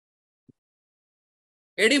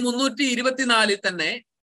 AD 324 തന്നെ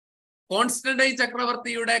കോൺസ്റ്റന്റൈൻ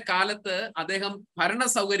ചക്രവർത്തിയുടെ കാലത്ത് അദ്ദേഹം ഭരണ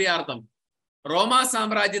സൗകര്യാർത്ഥം റോമാ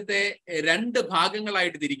സാമ്രാജ്യത്തെ 2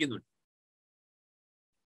 ഭാഗങ്ങളായിട്ട് തിരിക്കുന്നുണ്ട്.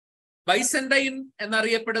 ബൈസന്റൈൻ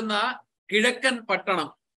എന്നറിയപ്പെടുന്ന കിഴക്കൻ പട്ടണം,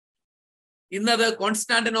 ഇന്നത്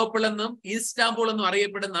കോൺസ്റ്റാന്റിനോപ്പിൾ എന്നും ഈസ്റ്റാംബൂൾ എന്നും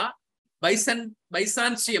അറിയപ്പെടുന്ന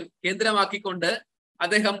ബൈസാൻഷ്യം കേന്ദ്രമാക്കിക്കൊണ്ട്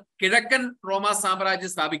അദ്ദേഹം കിഴക്കൻ റോമാ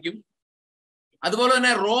സാമ്രാജ്യം സ്ഥാപിക്കും. അതുപോലെ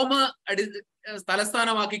തന്നെ റോമ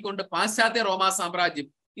തലസ്ഥാനമാക്കിക്കൊണ്ട് പാശ്ചാത്യ റോമാ സാമ്രാജ്യം,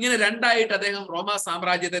 ഇങ്ങനെ 2ആയിട്ട് അദ്ദേഹം റോമാ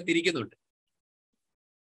സാമ്രാജ്യത്തെ തിരിക്കുന്നുണ്ട്.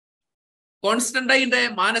 കോൺസ്റ്റന്റൈന്റെ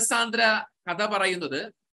മാനസാന്തര കഥ പറയുന്നത്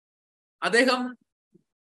അദ്ദേഹം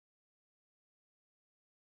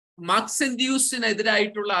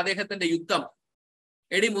മാക്സെന്റിയൂസിനെതിരായിട്ടുള്ള അദ്ദേഹത്തിന്റെ യുദ്ധം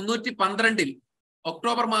AD 312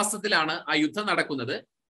 ഒക്ടോബർ മാസത്തിലാണ് ആ യുദ്ധം നടക്കുന്നത്.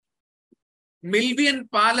 Milvian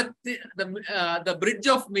Palath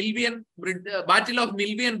bridge of Milvian battle of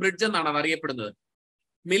Milvian bridge എന്നാണ് അത് അറിയപ്പെടുന്നത്.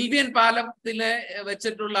 മിൽവിയൻ പാലത്തിലെ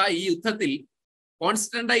വെച്ചിട്ടുള്ള ഈ യുദ്ധത്തിൽ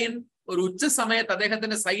കോൺസ്റ്റന്റൈൻ ഒരു ഉച്ച സമയത്ത്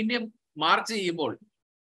അദ്ദേഹത്തിന്റെ സൈന്യം മാർച്ച് ചെയ്യുമ്പോൾ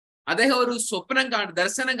അദ്ദേഹം ഒരു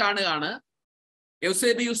ദർശനം കാണുകയാണ്.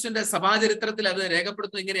 യൂസേബിയൂസിന്റെ സഭാചരിത്രത്തിൽ അത്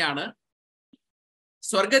രേഖപ്പെടുത്തുന്നത് ഇങ്ങനെയാണ്: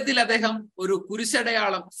 സ്വർഗത്തിൽ അദ്ദേഹം ഒരു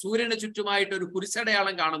കുരിശടയാളം, സൂര്യന് ചുറ്റുമായിട്ട് ഒരു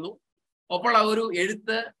കുരിശടയാളം കാണുന്നു. ഒപ്പോൾ ആ ഒരു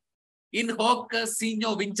എഴുത്ത് ഇൻ ഹോക്ക്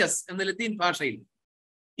സീഞ്ഞോ വിഞ്ചസ് എന്ന ലത്തീൻ ഭാഷയിൽ,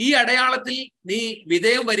 ഈ അടയാളത്തിൽ നീ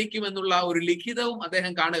വിജയം വരിക്കുമെന്നുള്ള ഒരു ലിഖിതവും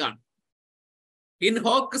അദ്ദേഹം കാണുകയാണ്. ഇൻ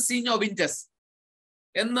ഹോക്ക് സീഞ്ഞോ വിഞ്ചസ്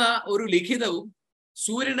എന്ന ഒരു ലിഖിതവും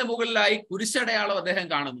സൂര്യന് മുകളിലായി കുരിശടയാളം അദ്ദേഹം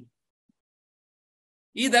കാണുന്നു.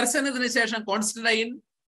 ഈ ദർശനത്തിന് ശേഷം കോൺസ്റ്റന്റൈൻ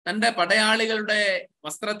തന്റെ പടയാളികളുടെ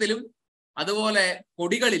വസ്ത്രത്തിലും അതുപോലെ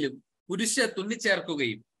കൊടികളിലും കുരിശ്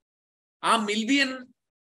തുന്നിച്ചേർക്കുകയും ആ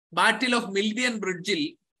ബാറ്റിൽ ഓഫ് മിൽവിയൻ ബ്രിഡ്ജിൽ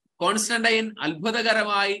കോൺസ്റ്റന്റൈൻ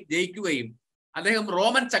അത്ഭുതകരമായി ജയിക്കുകയും അദ്ദേഹം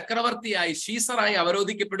റോമൻ ചക്രവർത്തിയായി സീസറായി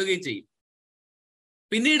അവരോധിക്കപ്പെടുകയും ചെയ്യും.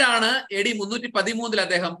 പിന്നീടാണ് AD 313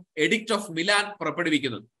 അദ്ദേഹം എഡിക്റ്റ് ഓഫ് മിലാൻ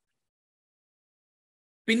പുറപ്പെടുവിക്കുന്നത്.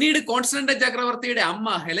 പിന്നീട് കോൺസ്റ്റന്റൈൻ ചക്രവർത്തിയുടെ അമ്മ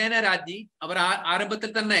ഹെലേന രാജ്ഞി, അവർ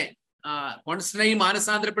ആരംഭത്തിൽ തന്നെ കോൺസ്റ്റന്റൈൻ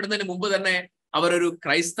മാനസാന്തരപ്പെടുന്നതിന് മുമ്പ് തന്നെ അവരൊരു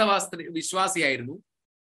ക്രൈസ്തവ വിശ്വാസിയായിരുന്നു.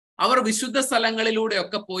 അവർ വിശുദ്ധ സ്ഥലങ്ങളിലൂടെ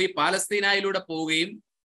ഒക്കെ പോയി പാലസ്തീനായിലൂടെ പോവുകയും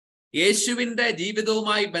യേശുവിന്റെ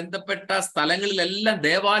ജീവിതവുമായി ബന്ധപ്പെട്ട സ്ഥലങ്ങളിലെല്ലാം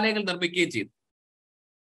ദേവാലയങ്ങൾ നിർമ്മിക്കുകയും ചെയ്തു.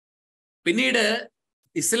 പിന്നീട്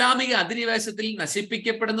ഇസ്ലാമിക അധിനിവേശത്തിൽ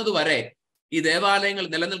നശിപ്പിക്കപ്പെടുന്നത് വരെ ഈ ദേവാലയങ്ങൾ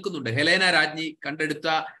നിലനിൽക്കുന്നുണ്ട്. ഹെലേന രാജ്ഞി കണ്ടെടുത്ത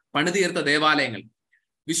പണിതീർത്ത ദേവാലയങ്ങൾ,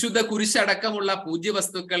 വിശുദ്ധ കുരിശടക്കമുള്ള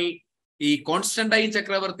പൂജ്യവസ്തുക്കൾ ഈ കോൺസ്റ്റന്റൈൻ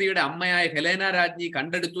ചക്രവർത്തിയുടെ അമ്മയായ ഹെലേന രാജ്ഞി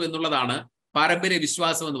കണ്ടെടുത്തു എന്നുള്ളതാണ് പാരമ്പര്യ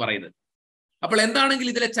വിശ്വാസം എന്ന് പറയുന്നത്. അപ്പോൾ എന്താണെങ്കിൽ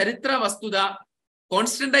ഇതിലെ ചരിത്ര വസ്തുത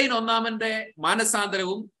കോൺസ്റ്റന്റൈൻ ഒന്നാമന്റെ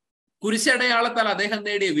മാനസാന്തരവും കുരിശടയാളത്താൽ അദ്ദേഹം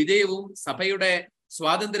നേടിയ വിജയവും സഭയുടെ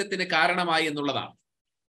സ്വാതന്ത്ര്യത്തിന് കാരണമായി എന്നുള്ളതാണ്.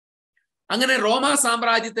 അങ്ങനെ റോമാ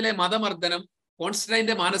സാമ്രാജ്യത്തിലെ മതമർദ്ദനം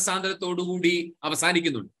കോൺസ്റ്റന്റൈന്റെ മാനസാന്തരത്തോടുകൂടി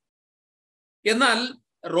അവസാനിക്കുന്നുണ്ട്. എന്നാൽ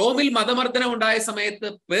റോമിൽ മതമർദ്ദനം ഉണ്ടായ സമയത്ത്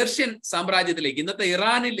പേർഷ്യൻ സാമ്രാജ്യത്തിലേക്ക്, ഇന്നത്തെ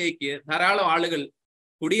ഇറാനിലേക്ക് ധാരാളം ആളുകൾ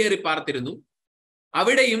കുടിയേറി പാർത്തിരുന്നു.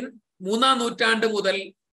 അവിടെയും 3-ാം നൂറ്റാണ്ട് മുതൽ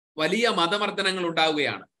വലിയ മതമർദ്ദനങ്ങൾ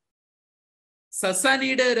ഉണ്ടാവുകയാണ്.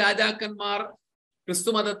 സസാനീഡ് രാജാക്കന്മാർ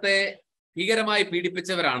ക്രിസ്തുമതത്തെ ഭീകരമായി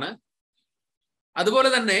പീഡിപ്പിച്ചവരാണ്. അതുപോലെ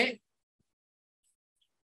തന്നെ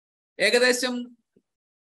ഏകദേശം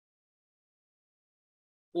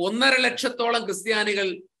 1.5 ലക്ഷത്തോളം ക്രിസ്ത്യാനികൾ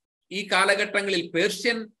ഈ കാലഘട്ടങ്ങളിൽ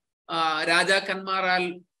പേർഷ്യൻ രാജാക്കന്മാരാൽ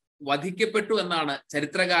വധിക്കപ്പെട്ടു എന്നാണ്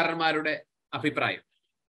ചരിത്രകാരന്മാരുടെ അഭിപ്രായം.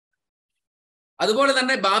 അതുപോലെ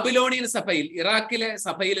തന്നെ ബാബിലോണിയൻ സഭയിൽ, ഇറാഖിലെ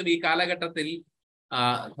സഭയിലും ഈ കാലഘട്ടത്തിൽ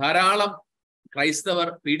ധാരാളം ക്രൈസ്തവർ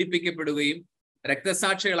പീഡിപ്പിക്കപ്പെടുകയും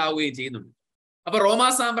രക്തസാക്ഷികളാവുകയും ചെയ്യുന്നുണ്ട്. അപ്പൊ റോമാ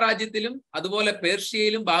സാമ്രാജ്യത്തിലും അതുപോലെ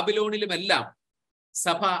പേർഷ്യയിലും ബാബിലോണിലും എല്ലാം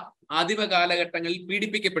സഭ ആദിമ കാലഘട്ടങ്ങളിൽ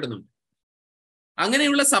പീഡിപ്പിക്കപ്പെടുന്നുണ്ട്.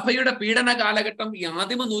 അങ്ങനെയുള്ള സഭയുടെ പീഡന കാലഘട്ടം ഈ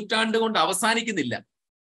ആദിമ നൂറ്റാണ്ട് കൊണ്ട് അവസാനിക്കുന്നില്ല.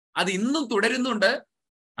 അത് ഇന്നും തുടരുന്നുണ്ട്.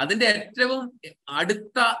 അതിന്റെ ഏറ്റവും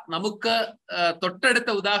അടുത്ത നമുക്ക് തൊട്ടടുത്ത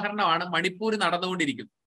ഉദാഹരണമാണ് മണിപ്പൂർ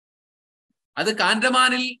നടന്നുകൊണ്ടിരിക്കുന്നത്. അത്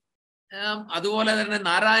കാൻഡമാനിൽ അതുപോലെ തന്നെ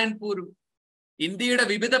നാരായൺപൂരും ഇന്ത്യയുടെ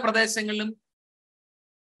വിവിധ പ്രദേശങ്ങളിലും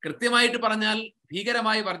കൃത്യമായിട്ട് പറഞ്ഞാൽ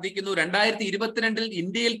ഭീകരമായി വർദ്ധിക്കുന്നു. 2022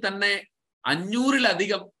 ഇന്ത്യയിൽ തന്നെ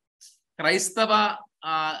 500-ലധികം ക്രൈസ്തവ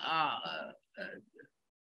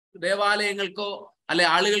ദേവാലയങ്ങൾക്കോ അല്ലെ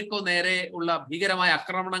ആളുകൾക്കോ നേരെ ഉള്ള ഭീകരമായ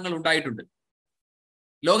ആക്രമണങ്ങൾ ഉണ്ടായിട്ടുണ്ട്.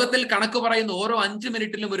 ലോകത്തിൽ കണക്ക് പറയുന്ന ഓരോ 5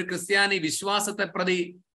 മിനിറ്റിലും ഒരു ക്രിസ്ത്യാനി വിശ്വാസത്തെ പ്രതി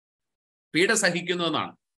പീഡ സഹിക്കുന്നു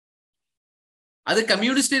എന്നാണ്. അത്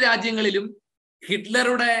കമ്മ്യൂണിസ്റ്റ് രാജ്യങ്ങളിലും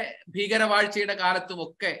ഹിറ്റ്ലറുടെ ഭീകരവാഴ്ചയുടെ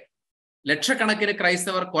കാലത്തുമൊക്കെ ലക്ഷക്കണക്കിന്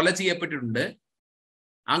ക്രൈസ്തവർ കൊല ചെയ്യപ്പെട്ടിട്ടുണ്ട്.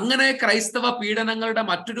 അങ്ങനെ ക്രൈസ്തവ പീഡനങ്ങളുടെ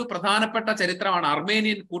മറ്റൊരു പ്രധാനപ്പെട്ട ചരിത്രമാണ്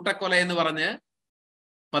അർമേനിയൻ കൂട്ടക്കൊല എന്ന് പറഞ്ഞ്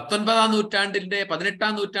 19-ാം നൂറ്റാണ്ടിന്റെ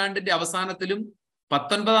 18-ാം നൂറ്റാണ്ടിന്റെ അവസാനത്തിലും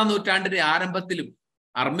 19-ാം നൂറ്റാണ്ടിന്റെ ആരംഭത്തിലും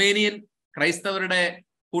അർമേനിയൻ ക്രൈസ്തവരുടെ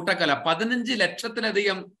കൂട്ടക്കൊല 15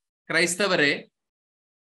 ലക്ഷത്തിലധികം ക്രൈസ്തവരെ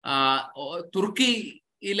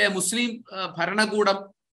തുർക്കിയിലെ മുസ്ലിം ഭരണകൂടം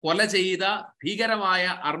കൊല ചെയ്ത ഭീകരമായ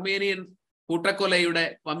അർമേനിയൻ കൂട്ടക്കൊലയുടെ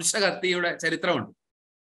വംശഹത്യയുടെ ചരിത്രമുണ്ട്.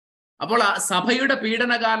 അപ്പോൾ സഭയുടെ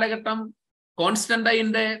പീഡന കാലഘട്ടം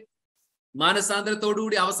കോൺസ്റ്റന്റൈന്റെ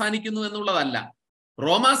മാനസാന്തരത്തോടുകൂടി അവസാനിക്കുന്നു എന്നുള്ളതല്ല.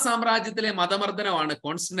 റോമാ സാമ്രാജ്യത്തിലെ മതമർദ്ദനമാണ്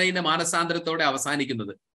കോൺസ്റ്റന്റൈന്റെ മാനസാന്തരത്തോടെ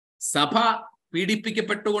അവസാനിക്കുന്നത്. സഭ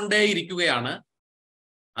പീഡിപ്പിക്കപ്പെട്ടുകൊണ്ടേയിരിക്കുകയാണ്.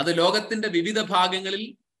 അത് ലോകത്തിന്റെ വിവിധ ഭാഗങ്ങളിൽ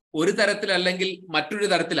ഒരു തരത്തിലല്ലെങ്കിൽ മറ്റൊരു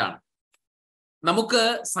തരത്തിലാണ്. നമുക്ക്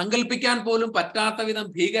സങ്കല്പിക്കാൻ പോലും പറ്റാത്ത വിധം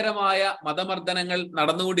ഭീകരമായ മതമർദ്ദനങ്ങൾ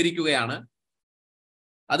നടന്നുകൊണ്ടിരിക്കുകയാണ്.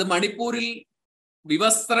 അത് മണിപ്പൂരിൽ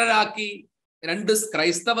വിവസ്ത്രരാക്കി 2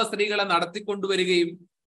 ക്രൈസ്തവ സ്ത്രീകളെ നടത്തിക്കൊണ്ടുവരികയും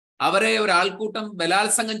അവരെ ഒരാൾക്കൂട്ടം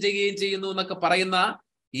ബലാത്സംഗം ചെയ്യുകയും ചെയ്യുന്നു എന്നൊക്കെ പറയുന്ന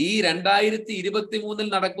ഈ 2023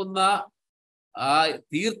 നടക്കുന്ന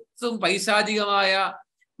തീർത്തും പൈശാചികമായ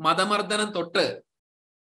മതമർദ്ദനം തൊട്ട്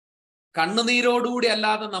കണ്ണുനീരോടുകൂടി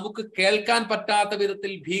അല്ലാതെ നമുക്ക് കേൾക്കാൻ പറ്റാത്ത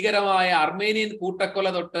വിധത്തിൽ ഭീകരമായ അർമേനിയൻ കൂട്ടക്കൊല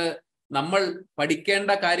തൊട്ട് നമ്മൾ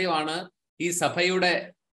പഠിക്കേണ്ട കാര്യമാണ് ഈ സഭയുടെ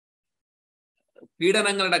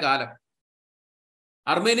പീഡനങ്ങളുടെ കാലം.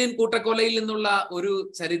 അർമേനിയൻ കൂട്ടക്കൊലയിൽ നിന്നുള്ള ഒരു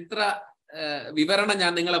ചരിത്ര വിവരണം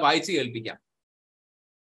ഞാൻ നിങ്ങളെ വായിച്ചു കേൾപ്പിക്കാം.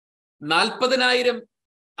 40,000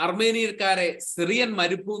 അർമേനിയക്കാരെ സിറിയൻ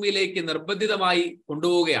മരുഭൂമിയിലേക്ക് നിർബന്ധിതമായി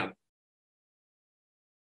കൊണ്ടുപോവുകയാണ്.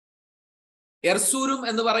 എർസൂരും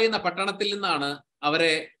എന്ന് പറയുന്ന പട്ടണത്തിൽ നിന്നാണ്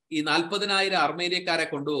അവരെ ഈ 40,000 അർമേനിയക്കാരെ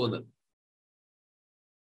കൊണ്ടുപോകുന്നത്.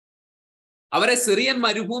 അവരെ സിറിയൻ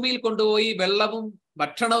മരുഭൂമിയിൽ കൊണ്ടുപോയി വെള്ളവും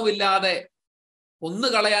ഭക്ഷണവും ഇല്ലാതെ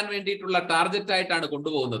കൊന്നുകളയാൻ വേണ്ടിയിട്ടുള്ള ടാർഗറ്റ് ആയിട്ടാണ്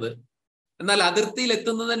കൊണ്ടുപോകുന്നത്. എന്നാൽ അതിർത്തിയിൽ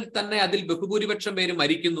എത്തുന്നതിൽ തന്നെ അതിൽ ബഹുഭൂരിപക്ഷം പേര്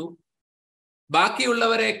മരിക്കുന്നു.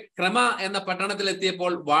 ബാക്കിയുള്ളവരെ ക്രമ എന്ന പട്ടണത്തിൽ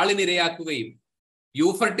എത്തിയപ്പോൾ വാളിനിരയാക്കുകയും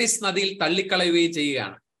യൂഫ്രട്ടീസ് നദിയിൽ തള്ളിക്കളയുകയും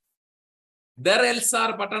ചെയ്യുകയാണ്. ദർ എൽസാർ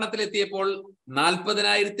പട്ടണത്തിലെത്തിയപ്പോൾ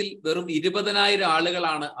 40,000-ൽ വെറും 20,000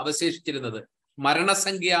 ആളുകളാണ് അവശേഷിച്ചിരുന്നത്.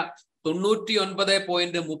 മരണസംഖ്യ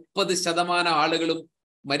 99.30% ആളുകളും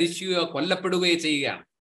മരിക്കുകയോ കൊല്ലപ്പെടുകയോ ചെയ്യുകയാണ്.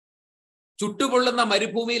 ചുട്ടുപൊള്ളുന്ന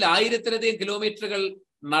മരുഭൂമിയിൽ 1000-ലധികം കിലോമീറ്ററുകൾ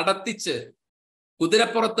നടത്തിച്ച്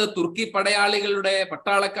കുതിരപ്പുറത്ത് തുർക്കി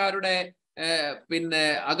പട്ടാളക്കാരുടെ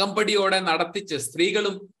അകമ്പടിയോടെ നടത്തിച്ച്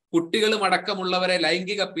സ്ത്രീകളും കുട്ടികളും അടക്കമുള്ളവരെ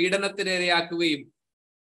ലൈംഗിക പീഡനത്തിനിരയാക്കുകയും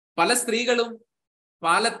പല സ്ത്രീകളും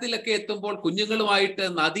പാലത്തിലൊക്കെ എത്തുമ്പോൾ കുഞ്ഞുങ്ങളുമായിട്ട്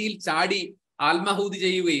നദിയിൽ ചാടി ആത്മാഹൂതി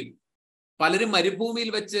ചെയ്യുകയും പലരും മരുഭൂമിയിൽ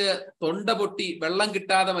വെച്ച് തൊണ്ട പൊട്ടി വെള്ളം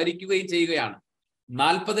കിട്ടാതെ മരിക്കുകയും ചെയ്യുകയാണ്.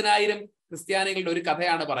 40,000 ക്രിസ്ത്യാനികളുടെ ഒരു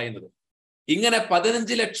കഥയാണ് പറയുന്നത്. ഇങ്ങനെ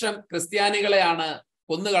 15 ലക്ഷം ക്രിസ്ത്യാനികളെയാണ്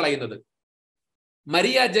കൊന്നുകളയുന്നത്.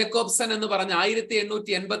 മരിയ ജേക്കോബ്സൺ എന്ന് പറഞ്ഞ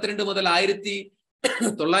 1882 മുതൽ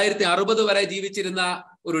 1960 വരെ ജീവിച്ചിരുന്ന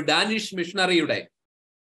ഒരു Danish മിഷണറിയുടെ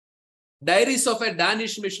diaries of A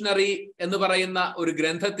Danish missionary എന്ന് പറയുന്ന ഒരു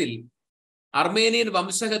ഗ്രന്ഥത്തിൽ അർമേനിയൻ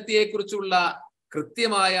വംശഹത്യയെക്കുറിച്ചുള്ള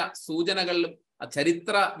കൃത്യമായ സൂചനകളും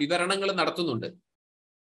ചരിത്ര വിവരണങ്ങളും നടത്തുന്നുണ്ട്.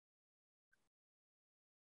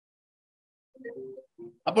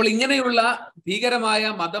 അപ്പോൾ ഇങ്ങനെയുള്ള ഭീകരമായ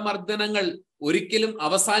മതമർദ്ദനങ്ങൾ ഒരിക്കലും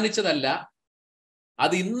അവസാനിച്ചതല്ല.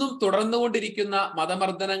 അത് ഇന്നും തുടർന്നുകൊണ്ടിരിക്കുന്ന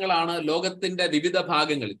മതമർദ്ദനങ്ങളാണ് ലോകത്തിന്റെ വിവിധ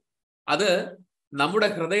ഭാഗങ്ങളിൽ. അത് നമ്മുടെ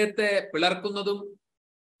ഹൃദയത്തെ പിളർക്കുന്നതും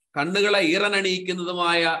കണ്ണുകളെ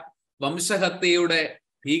ഈറനണിയിക്കുന്നതുമായ വംശഹത്യയുടെ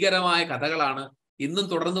ഭീകരമായ കഥകളാണ് ഇന്നും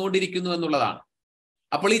തുടർന്നുകൊണ്ടിരിക്കുന്നു എന്നുള്ളതാണ്.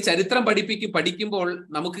 അപ്പോൾ ഈ ചരിത്രം പഠിക്കുമ്പോൾ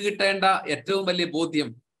നമുക്ക് കിട്ടേണ്ട ഏറ്റവും വലിയ ബോധ്യം,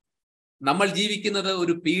 നമ്മൾ ജീവിക്കുന്നത്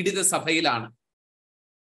ഒരു പീഡിത സഭയിലാണ്.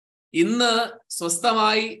 ഇന്ന്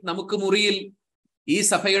സ്വസ്ഥമായി നമുക്ക് മുറിയിൽ ഈ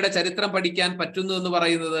സഭയുടെ ചരിത്രം പഠിക്കാൻ പറ്റുന്നു എന്ന്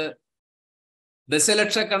പറയുന്നത്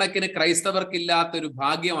ദശലക്ഷക്കണക്കിന് ക്രൈസ്തവർക്കില്ലാത്തൊരു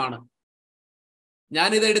ഭാഗ്യമാണ്.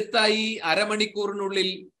 ഞാനിതെടുത്ത ഈ അരമണിക്കൂറിനുള്ളിൽ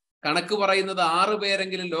കണക്ക് പറയുന്നത് 6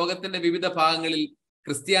 പേരെങ്കിലും ലോകത്തിന്റെ വിവിധ ഭാഗങ്ങളിൽ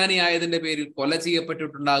ക്രിസ്ത്യാനിയായതിന്റെ പേരിൽ കൊല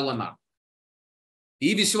ചെയ്യപ്പെട്ടിട്ടുണ്ടാകുമെന്നാണ്. ഈ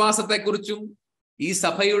വിശ്വാസത്തെക്കുറിച്ചും ഈ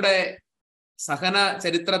സഭയുടെ സഹന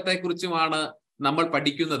ചരിത്രത്തെക്കുറിച്ചുമാണ് നമ്മൾ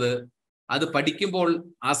പഠിക്കുന്നത്. അത് പഠിക്കുമ്പോൾ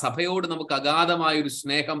ആ സഭയോട് നമുക്ക് അഗാധമായ ഒരു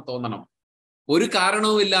സ്നേഹം തോന്നണം. ഒരു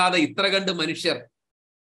കാരണവുമില്ലാതെ ഇത്ര കണ്ട് മനുഷ്യർ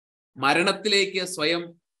മരണത്തിലേക്ക് സ്വയം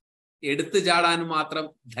എടുത്തു ചാടാനും മാത്രം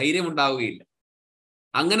ധൈര്യമുണ്ടാവുകയില്ല.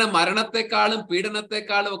 അങ്ങനെ മരണത്തെക്കാളും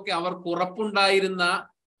പീഡനത്തെക്കാളും ഒക്കെ അവർക്ക് ഉറപ്പുണ്ടായിരുന്ന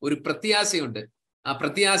ഒരു പ്രത്യാശയുണ്ട്. ആ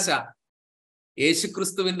പ്രത്യാശ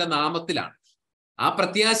യേശുക്രിസ്തുവിന്റെ നാമത്തിലാണ്. ആ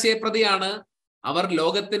പ്രത്യാശയെ പ്രതിയാണ് അവർ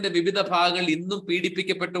ലോകത്തിന്റെ വിവിധ ഭാഗങ്ങളിൽ ഇന്നും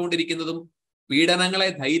പീഡിപ്പിക്കപ്പെട്ടുകൊണ്ടിരിക്കുന്നതും പീഡനങ്ങളെ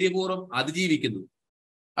ധൈര്യപൂർവ്വം അതിജീവിക്കുന്നു.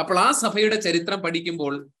 അപ്പോൾ ആ സഭയുടെ ചരിത്രം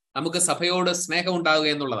പഠിക്കുമ്പോൾ നമുക്ക് സഭയോട് സ്നേഹം ഉണ്ടാവുക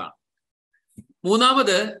എന്നുള്ളതാണ്.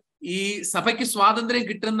 മൂന്നാമത്, ഈ സഭയ്ക്ക് സ്വാതന്ത്ര്യം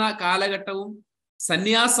കിട്ടുന്ന കാലഘട്ടവും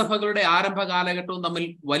സന്യാസഭകളുടെ ആരംഭ കാലഘട്ടവും തമ്മിൽ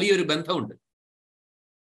വലിയൊരു ബന്ധമുണ്ട്.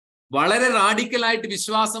 വളരെ റാഡിക്കലായിട്ട്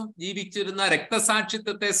വിശ്വാസം ജീവിച്ചിരുന്ന,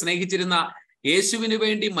 രക്തസാക്ഷിത്വത്തെ സ്നേഹിച്ചിരുന്ന, യേശുവിന്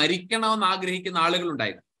വേണ്ടി മരിക്കണമെന്ന് ആഗ്രഹിക്കുന്ന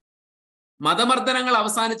ആളുകളുണ്ടായിരുന്നു. മതമർദ്ദനങ്ങൾ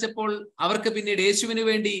അവസാനിച്ചപ്പോൾ അവർക്ക് പിന്നീട് യേശുവിന്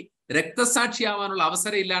വേണ്ടി രക്തസാക്ഷിയാവാനുള്ള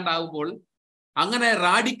അവസരം ഇല്ലാണ്ടാവുമ്പോൾ അങ്ങനെ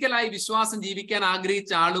റാഡിക്കലായി വിശ്വാസം ജീവിക്കാൻ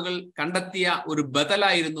ആഗ്രഹിച്ച ആളുകൾ കണ്ടെത്തിയ ഒരു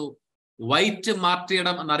ബദലായിരുന്നു വൈറ്റ്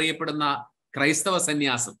മാർട്ടിയഡം എന്നറിയപ്പെടുന്ന ക്രൈസ്തവ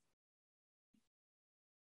സന്യാസം.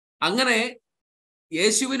 അങ്ങനെ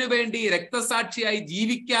യേശുവിന് വേണ്ടി രക്തസാക്ഷിയായി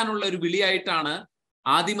ജീവിക്കാനുള്ള ഒരു വിളിയായിട്ടാണ്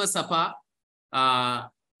ആദിമസഭ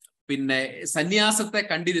സന്യാസത്തെ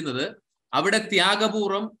കണ്ടിരുന്നത്. അവിടെ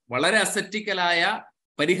ത്യാഗപൂർവം വളരെ അസറ്റിക്കലായ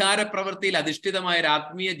പരിഹാര പ്രവൃത്തിയിൽ അധിഷ്ഠിതമായ ഒരു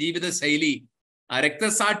ആത്മീയ ജീവിത ശൈലി,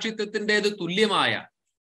 രക്തസാക്ഷിത്വത്തിൻ്റെത് തുല്യമായ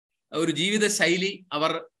ഒരു ജീവിത ശൈലി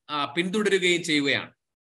അവർ പിന്തുടരുകയും ചെയ്യുകയാണ്.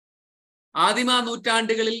 ആദിമ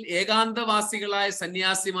നൂറ്റാണ്ടുകളിൽ ഏകാന്തവാസികളായ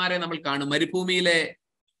സന്യാസിമാരെ നമ്മൾ കാണും. മരുഭൂമിയിലെ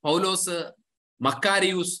പൗലോസ്,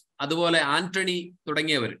 മക്കാരിയൂസ്, അതുപോലെ ആന്റണി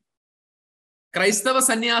തുടങ്ങിയവർ. ക്രൈസ്തവ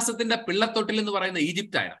സന്യാസത്തിന്റെ പിള്ളത്തൊട്ടിൽ എന്ന് പറയുന്ന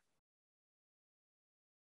ഈജിപ്റ്റായിരുന്നു.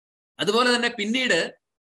 അതുപോലെ തന്നെ പിന്നീട്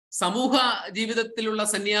സമൂഹ ജീവിതത്തിലുള്ള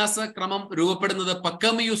സന്യാസ ക്രമം രൂപപ്പെടുന്നത്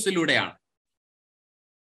പക്കമിയൂസിലൂടെയാണ്.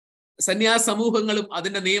 സന്യാസ സമൂഹങ്ങളും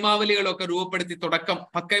അതിന്റെ നിയമാവലികളും ഒക്കെ രൂപപ്പെടുത്തി തുടക്കം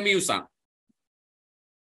പക്കമിയൂസ് ആണ്.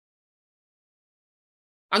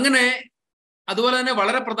 അങ്ങനെ അതുപോലെ തന്നെ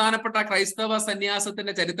വളരെ പ്രധാനപ്പെട്ട ക്രൈസ്തവ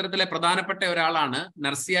സന്യാസത്തിന്റെ ചരിത്രത്തിലെ പ്രധാനപ്പെട്ട ഒരാളാണ്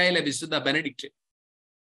നർസിയയിലെ വിശുദ്ധ ബെനഡിക്റ്റ്.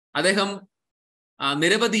 അദ്ദേഹം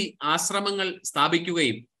നിരവധി ആശ്രമങ്ങൾ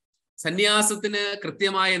സ്ഥാപിക്കുകയും സന്യാസത്തിന്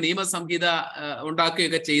കൃത്യമായ നിയമസംഹിത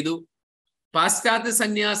ഉണ്ടാക്കുകയൊക്കെ ചെയ്തു. പാശ്ചാത്യ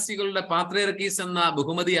സന്യാസികളുടെ പാത്രിയർക്കീസ് എന്ന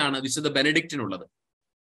ബഹുമതിയാണ് വിശുദ്ധ ബെനഡിക്റ്റിനുള്ളത്.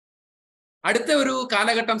 അടുത്ത ഒരു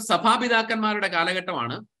കാലഘട്ടം സഭാപിതാക്കന്മാരുടെ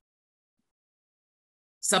കാലഘട്ടമാണ്.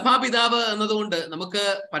 സഭാപിതാവ് എന്നതുകൊണ്ട് നമുക്ക്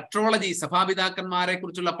പട്രോളജി, സഭാപിതാക്കന്മാരെ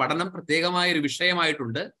കുറിച്ചുള്ള പഠനം പ്രത്യേകമായ ഒരു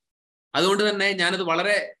വിഷയമായിട്ടുണ്ട്. അതുകൊണ്ട് തന്നെ ഞാനത്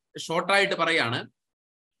വളരെ ഷോർട്ടായിട്ട് പറയാണ്.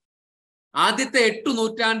 ആദ്യത്തെ 8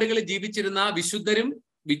 നൂറ്റാണ്ടുകളിൽ ജീവിച്ചിരുന്ന വിശുദ്ധരും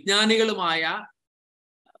വിജ്ഞാനികളുമായ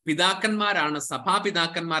പിതാക്കന്മാരാണ്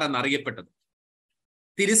സഭാപിതാക്കന്മാർ എന്നറിയപ്പെട്ടത്.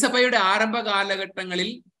 തിരുസഭയുടെ ആരംഭ കാലഘട്ടങ്ങളിൽ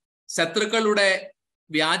ശത്രുക്കളുടെ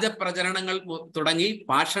വ്യാജ പ്രചരണങ്ങൾ തുടങ്ങി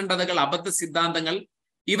പാഷണ്ഡതകൾ, അബദ്ധ സിദ്ധാന്തങ്ങൾ,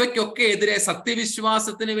 ഇവയ്ക്കൊക്കെ എതിരെ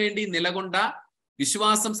സത്യവിശ്വാസത്തിന് വേണ്ടി നിലകൊണ്ട,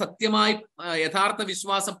 വിശ്വാസം സത്യമായി യഥാർത്ഥ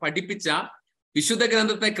വിശ്വാസം പഠിപ്പിച്ച, വിശുദ്ധ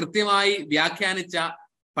ഗ്രന്ഥത്തെ കൃത്യമായി വ്യാഖ്യാനിച്ച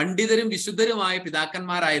പണ്ഡിതരും വിശുദ്ധരുമായ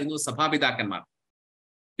പിതാക്കന്മാരായിരുന്നു സഭാപിതാക്കന്മാർ.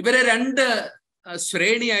 ഇവരെ 2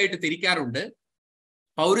 ശ്രേണിയായിട്ട് തിരിക്കാറുണ്ട്.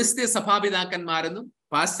 പൗരസ്ത്യ സഭാപിതാക്കന്മാരെന്നും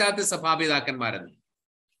പാശ്ചാത്യ സഭാപിതാക്കന്മാരെന്നും.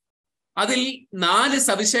 അതിൽ 4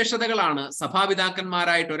 സവിശേഷതകളാണ്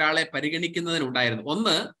സഭാപിതാക്കന്മാരായിട്ട് ഒരാളെ പരിഗണിക്കുന്നതിനുണ്ടായിരുന്നു.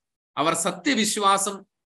 1, അവർ സത്യവിശ്വാസം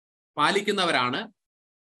പാലിക്കുന്നവരാണ്.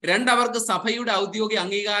 2, അവർക്ക് സഭയുടെ ഔദ്യോഗിക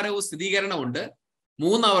അംഗീകാരവും സ്ഥിരീകരണവും ഉണ്ട്.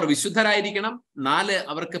 3, അവർ വിശുദ്ധരായിരിക്കണം. 4,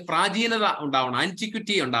 അവർക്ക് പ്രാചീനത ഉണ്ടാവണം,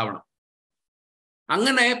 ആന്റിക്വിറ്റി ഉണ്ടാവണം.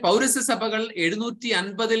 അങ്ങനെ പൗരസ്ത്യ സഭകൾ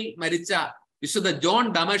 750 മരിച്ച വിശുദ്ധ ജോൺ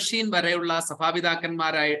ഡമഷീൻ വരെയുള്ള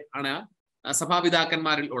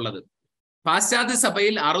സഭാപിതാക്കന്മാരിൽ ഉള്ളത്. പാശ്ചാത്യ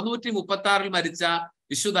സഭയിൽ 636 മരിച്ച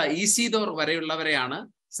വിശുദ്ധ ഈസീദോർ വരെയുള്ളവരെയാണ്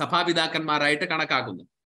സഭാപിതാക്കന്മാരായിട്ട് കണക്കാക്കുന്നത്.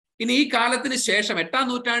 ഇനി ഈ കാലത്തിന് ശേഷം 8-ാം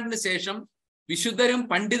നൂറ്റാണ്ടിന് ശേഷം വിശുദ്ധരും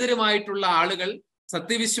പണ്ഡിതരുമായിട്ടുള്ള ആളുകൾ,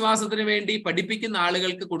 സത്യവിശ്വാസത്തിന് വേണ്ടി പഠിപ്പിക്കുന്ന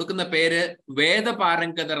ആളുകൾക്ക് കൊടുക്കുന്ന പേര്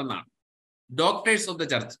വേദപാരംഗതർ എന്നാണ്, ഡോക്ടേഴ്സ് ഓഫ് ദ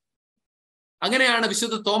ചർച്ച്. അങ്ങനെയാണ്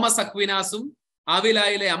വിശുദ്ധ തോമസ് അക്വിനാസും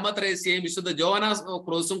ആവിലായിലെ അമ്മ ത്രേസ്യയും വിശുദ്ധ ജോനാസ്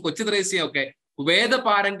ക്രോസും കൊച്ചു ത്രേസ്യയും ഒക്കെ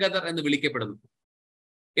വേദപാരംഗതർ എന്ന് വിളിക്കപ്പെടുന്നു.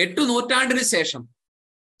 8 നൂറ്റാണ്ടിന് ശേഷം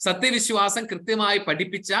സത്യവിശ്വാസം കൃത്യമായി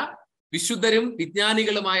പഠിപ്പിച്ച വിശുദ്ധരും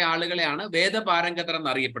വിജ്ഞാനികളുമായ ആളുകളെയാണ് വേദപാരംഗതർ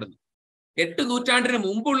എന്നറിയപ്പെടുന്നത്. 8 നൂറ്റാണ്ടിന്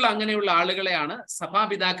മുമ്പുള്ള അങ്ങനെയുള്ള ആളുകളെയാണ്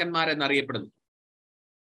സഭാപിതാക്കന്മാർ എന്നറിയപ്പെടുന്നത്.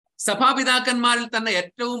 സഭാപിതാക്കന്മാരിൽ തന്നെ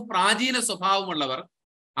ഏറ്റവും പ്രാചീന സ്വഭാവമുള്ളവർ,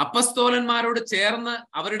 അപ്പസ്തോലന്മാരോട് ചേർന്ന്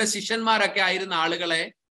അവരുടെ ശിഷ്യന്മാരൊക്കെ ആയിരുന്ന ആളുകളെ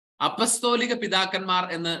അപ്പസ്തോലിക പിതാക്കന്മാർ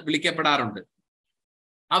എന്ന് വിളിക്കപ്പെടാറുണ്ട്.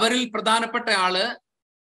 അവരിൽ പ്രധാനപ്പെട്ട ആള്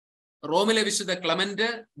റോമിലെ വിശുദ്ധ ക്ലെമന്റ്,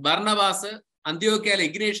 ബർണബാസ്, അന്ത്യോക്യയിലെ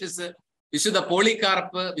ഇഗ്നേഷ്യസ്, വിശുദ്ധ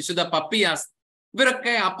പോളികാർപ്പ്, വിശുദ്ധ പപ്പിയാസ്.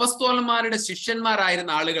 ഇവരൊക്കെ അപ്പസ്തോലന്മാരുടെ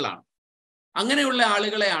ശിഷ്യന്മാരായിരുന്ന ആളുകളാണ്. അങ്ങനെയുള്ള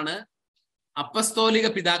ആളുകളെയാണ് അപ്പസ്തോലിക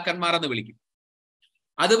പിതാക്കന്മാർ എന്ന് വിളിക്കും.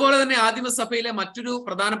 അതുപോലെ തന്നെ ആദിമസഭയിലെ മറ്റൊരു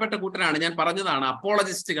പ്രധാനപ്പെട്ട കൂട്ടരാണ്, ഞാൻ പറഞ്ഞതാണ്,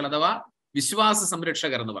 അപ്പോളജിസ്റ്റുകൾ അഥവാ വിശ്വാസ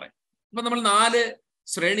സംരക്ഷകർ എന്ന് പറയും. അപ്പൊ നമ്മൾ 4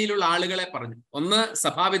 ശ്രേണിയിലുള്ള ആളുകളെ പറഞ്ഞു. ഒന്ന്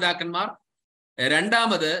സഭാപിതാക്കന്മാർ,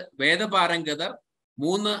 രണ്ടാമത് വേദപാരംഗതർ,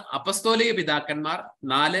 3 അപ്പസ്തോലിക പിതാക്കന്മാർ,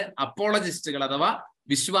 4 അപ്പോളജിസ്റ്റുകൾ അഥവാ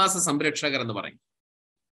വിശ്വാസ സംരക്ഷകർ എന്ന് പറയും.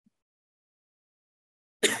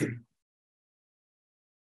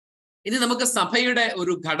 ഇനി നമുക്ക് സഭയുടെ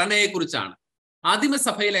ഒരു ഘടനയെ കുറിച്ചാണ്.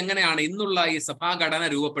 ആദിമസഭയിൽ എങ്ങനെയാണ് ഇന്നുള്ള ഈ സഭാഘടന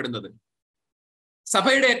രൂപപ്പെടുന്നത്?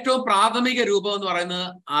 സഭയുടെ ഏറ്റവും പ്രാഥമിക രൂപം എന്ന് പറയുന്നത്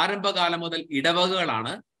ആരംഭകാലം മുതൽ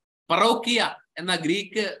ഇടവകകളാണ്. പറോക്കിയ എന്ന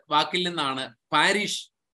ഗ്രീക്ക് വാക്കിൽ നിന്നാണ് പാരിഷ്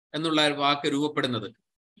എന്നുള്ള വാക്ക് രൂപപ്പെടുന്നത്.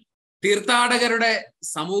 തീർത്ഥാടകരുടെ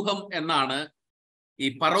സമൂഹം എന്നാണ് ഈ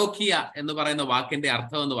പറോക്കിയ എന്ന് പറയുന്ന വാക്കിന്റെ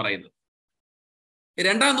അർത്ഥം എന്ന് പറയുന്നത്.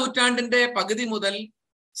 2-ാം നൂറ്റാണ്ടിന്റെ പകുതി മുതൽ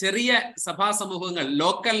ചെറിയ സഭാ സമൂഹങ്ങൾ,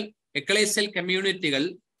 ലോക്കൽ എക്ലേഷ്യൽ കമ്മ്യൂണിറ്റികൾ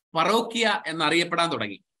പറോക്കിയ എന്നറിയപ്പെടാൻ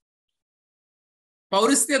തുടങ്ങി.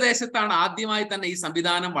 പൗരസ്ത്യ ദേശത്താണ് ആദ്യമായി തന്നെ ഈ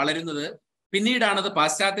സംവിധാനം വളരുന്നത്. പിന്നീടാണത്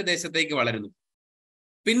പാശ്ചാത്യ ദേശത്തേക്ക് വളരുന്നത്.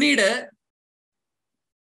 പിന്നീട്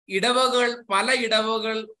പല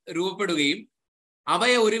ഇടവകൾ രൂപപ്പെടുകയും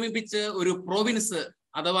അവയെ ഒരുമിപ്പിച്ച് ഒരു പ്രൊവിൻസ്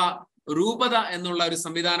അഥവാ രൂപത എന്നുള്ള ഒരു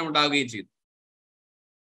സംവിധാനം ഉണ്ടാവുകയും ചെയ്തു.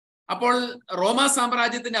 അപ്പോൾ റോമാ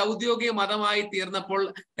സാമ്രാജ്യത്തിന്റെ ഔദ്യോഗിക മതമായി തീർന്നപ്പോൾ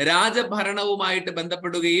രാജഭരണവുമായിട്ട്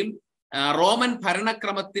ബന്ധപ്പെടുകയും റോമൻ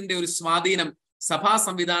ഭരണക്രമത്തിന്റെ ഒരു സ്വാധീനം സഭാ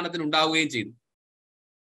സംവിധാനത്തിന് ഉണ്ടാവുകയും ചെയ്തു.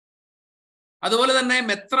 അതുപോലെ തന്നെ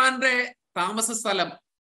മെത്രാന്റെ താമസ സ്ഥലം,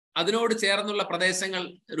 അതിനോട് ചേർന്നുള്ള പ്രദേശങ്ങൾ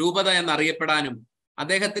രൂപത എന്നറിയപ്പെടാനും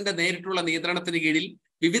അദ്ദേഹത്തിന്റെ നേരിട്ടുള്ള നിയന്ത്രണത്തിന് കീഴിൽ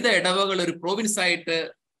വിവിധ ഇടവകൾ ഒരു പ്രോവിൻസ് ആയിട്ട്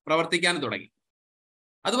പ്രവർത്തിക്കാനും തുടങ്ങി.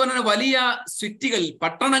 അതുപോലെ തന്നെ വലിയ സിറ്റികൾ,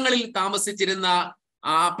 പട്ടണങ്ങളിൽ താമസിച്ചിരുന്ന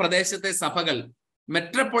ആ പ്രദേശത്തെ സഭകൾ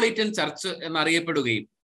മെട്രോപൊളിറ്റൻ ചർച്ച് എന്നറിയപ്പെടുകയും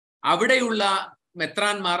അവിടെയുള്ള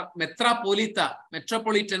മെത്രാന്മാർ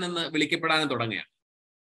മെട്രോപൊളിറ്റൻ എന്ന് വിളിക്കപ്പെടാനും തുടങ്ങുകയാണ്.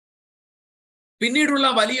 പിന്നീടുള്ള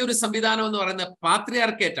വലിയൊരു സംവിധാനം എന്ന് പറയുന്നത്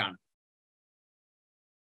പാത്രിയാർക്കേറ്റ് ആണ്.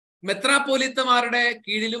 മെത്രാപോലിത്തമാരുടെ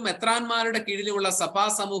കീഴിലും മെത്രാന്മാരുടെ കീഴിലുമുള്ള സഭാ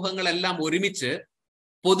സമൂഹങ്ങളെല്ലാം ഒരുമിച്ച്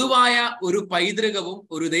പൊതുവായ ഒരു പൈതൃകവും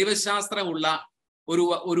ഒരു ദൈവശാസ്ത്രമുള്ള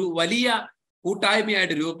ഒരു വലിയ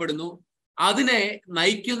കൂട്ടായ്മയായിട്ട് രൂപപ്പെടുന്നു. അതിനെ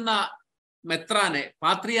നയിക്കുന്ന മെത്രാനെ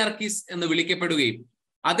പാത്രിയാർക്കീസ് എന്ന് വിളിക്കപ്പെടുകയും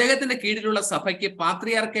അദ്ദേഹത്തിന്റെ കീഴിലുള്ള സഭയ്ക്ക്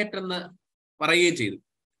പാത്രിയാർക്കേറ്റ് എന്ന് പറയുകയും ചെയ്തു.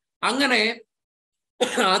 അങ്ങനെ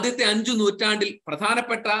ആദ്യത്തെ 5 നൂറ്റാണ്ടിൽ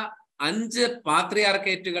പ്രധാനപ്പെട്ട 5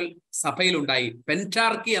 പാത്രിയാർക്കേറ്റുകൾ സഭയിലുണ്ടായി.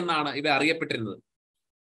 പെൻറ്റാർക്കി എന്നാണ് ഇവ അറിയപ്പെട്ടിരുന്നത്.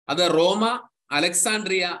 അത് റോമ,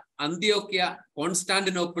 അലക്സാണ്ട്രിയ, അന്ത്യോക്യ,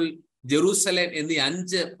 കോൺസ്റ്റാന്റിനോപ്പിൾ, ജെറൂസലേം എന്നീ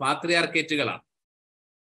 5 പാത്രിയാർക്കേറ്റുകളാണ്.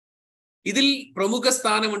 ഇതിൽ പ്രമുഖ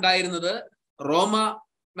സ്ഥാനമുണ്ടായിരുന്നത് റോമ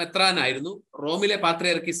മെത്രാനായിരുന്നു, റോമിലെ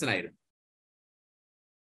പാത്രിയാർക്കീസിനായിരുന്നു.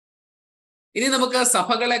 ഇനി നമുക്ക്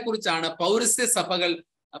സഭകളെ കുറിച്ചാണ്. പൗരസ്ത്യ സഭകൾ,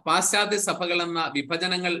 പാശ്ചാത്യ സഭകൾ എന്ന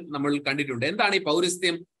വിഭജനങ്ങൾ നമ്മൾ കണ്ടിട്ടുണ്ട്. എന്താണ് ഈ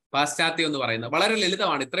പൗരസ്ത്യം, പാശ്ചാത്യം എന്ന് പറയുന്നത്? വളരെ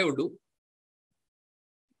ലളിതമാണ്, ഇത്രയേ ഉള്ളൂ.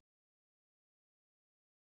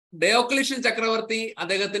 ഡയോക്ലീഷ്യൻ ചക്രവർത്തി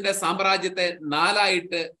അദ്ദേഹത്തിന്റെ സാമ്രാജ്യത്തെ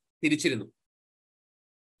 4ആയിട്ട് തിരിച്ചിരുന്നു.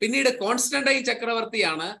 പിന്നീട് കോൺസ്റ്റന്റൈൻ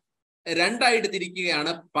ചക്രവർത്തിയാണ് 2ആയിട്ട്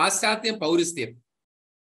തിരിക്കുകയാണ് പാശ്ചാത്യം, പൗരസ്ത്യം.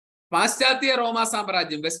 പാശ്ചാത്യ റോമാ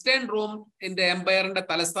സാമ്രാജ്യം, വെസ്റ്റേൺ റോമിന്റെ എംപയറിന്റെ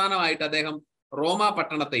തലസ്ഥാനമായിട്ട് അദ്ദേഹം റോമ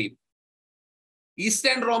പട്ടണത്തെയും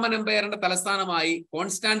ഈസ്റ്റേൺ റോമൻ എംപയറിന്റെ തലസ്ഥാനമായി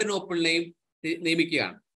കോൺസ്റ്റാന്റിനോപ്പിളിനെയും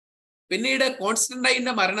നിയമിക്കുകയാണ്. പിന്നീട്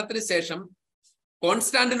കോൺസ്റ്റന്റൈന്റെ മരണത്തിന് ശേഷം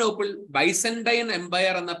കോൺസ്റ്റാന്റിനോപ്പിൾ ബൈസന്റൈൻ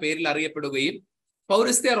എംപയർ എന്ന പേരിൽ അറിയപ്പെടുകയും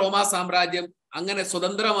പൗരസ്ത്യ റോമാ സാമ്രാജ്യം അങ്ങനെ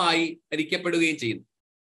സ്വതന്ത്രമായി ഭരിക്കപ്പെടുകയും ചെയ്യുന്നു.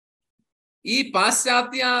 ഈ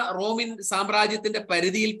പാശ്ചാത്യ റോമിൻ സാമ്രാജ്യത്തിന്റെ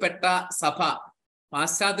പരിധിയിൽപ്പെട്ട സഭ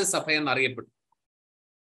പാശ്ചാത്യ സഭ എന്നറിയപ്പെടും.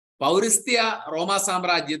 പൗരസ്ത്യ റോമാ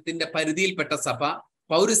സാമ്രാജ്യത്തിന്റെ പരിധിയിൽപ്പെട്ട സഭ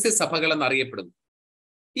പൗരസ്ത്യ സഭകൾ എന്നറിയപ്പെടുന്നു.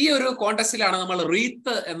 ഈ ഒരു കോണ്ടക്സ്റ്റിലാണ് നമ്മൾ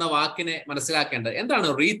റീത്ത് എന്ന വാക്കിനെ മനസ്സിലാക്കേണ്ടത്. എന്താണ്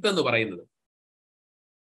റീത്ത് എന്ന് പറയുന്നത്?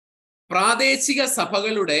 പ്രാദേശിക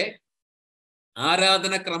സഭകളുടെ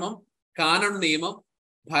ആരാധനക്രമം, കാനൺ നിയമം,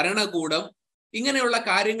 ഭരണകൂടം, ഇങ്ങനെയുള്ള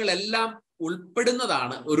കാര്യങ്ങളെല്ലാം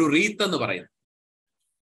ഉൾപ്പെടുന്നതാണ് ഒരു റീത്ത് എന്ന് പറയുന്നത്.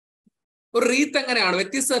 ഒരു റീത്ത് എങ്ങനെയാണ്,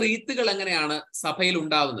 വ്യത്യസ്ത റീത്തുകൾ എങ്ങനെയാണ് സഭയിൽ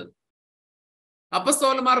ഉണ്ടാവുന്നത്?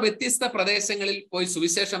 അപ്പസ്തോലന്മാർ വ്യത്യസ്ത പ്രദേശങ്ങളിൽ പോയി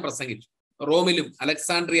സുവിശേഷം പ്രസംഗിച്ചു. റോമിലും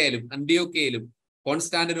അലക്സാണ്ട്രിയയിലും അന്ത്യോക്യയിലും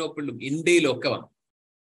കോൺസ്റ്റാന്റിനോപ്പിളിലും ഇന്ത്യയിലും ഒക്കെ വന്നു.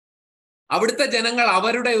 അവിടുത്തെ ജനങ്ങൾ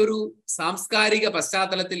അവരുടെ ഒരു സാംസ്കാരിക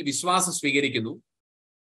പശ്ചാത്തലത്തിൽ വിശ്വാസം സ്വീകരിക്കുന്നു.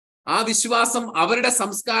 ആ വിശ്വാസം അവരുടെ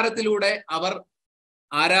സംസ്കാരത്തിലൂടെ അവർ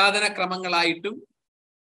ആരാധനാക്രമങ്ങളായിട്ടും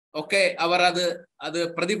ഒക്കെ അവർ അത്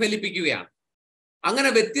പ്രതിഫലിപ്പിക്കുകയാണ്. അങ്ങനെ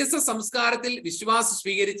വ്യത്യസ്ത സംസ്കാരത്തിൽ വിശ്വാസം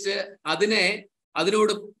സ്വീകരിച്ച്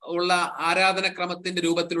അതിനോട് ഉള്ള ആരാധനക്രമത്തിന്റെ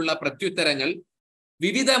രൂപത്തിലുള്ള പ്രത്യുത്തരങ്ങൾ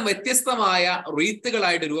വിവിധ വ്യത്യസ്തമായ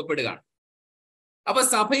റീത്തുകളായിട്ട് രൂപപ്പെടുകയാണ്. അപ്പൊ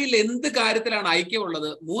സഭയിൽ എന്ത് കാര്യത്തിലാണ് ഐക്യമുള്ളത്?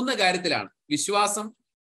 3 കാര്യത്തിലാണ്: വിശ്വാസം,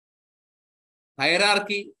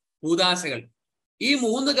 ഹയരാർക്കി, കൂദാശകൾ. ഈ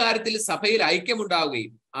 3 കാര്യത്തിൽ സഭയിൽ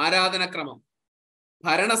ഐക്യമുണ്ടാവുകയും ആരാധനക്രമം,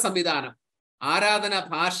 ഭരണ സംവിധാനം, ആരാധന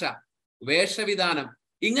ഭാഷ, വേഷവിധാനം,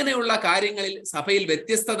 ഇങ്ങനെയുള്ള കാര്യങ്ങളിൽ സഭയിൽ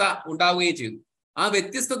വ്യത്യസ്തത ഉണ്ടാവുകയും ചെയ്തു. ആ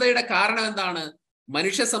വ്യത്യസ്തതയുടെ കാരണം എന്താണ്?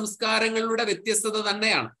 മനുഷ്യ സംസ്കാരങ്ങളുടെ വ്യത്യസ്തത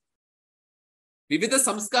തന്നെയാണ്. വിവിധ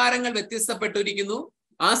സംസ്കാരങ്ങൾ വ്യത്യസ്തപ്പെട്ടിരിക്കുന്നു.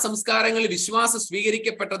 ആ സംസ്കാരങ്ങൾ വിശ്വാസം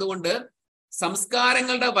സ്വീകരിക്കപ്പെട്ടതുകൊണ്ട്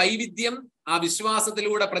സംസ്കാരങ്ങളുടെ വൈവിധ്യം ആ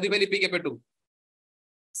വിശ്വാസത്തിലൂടെ പ്രതിഫലിപ്പിക്കപ്പെട്ടു.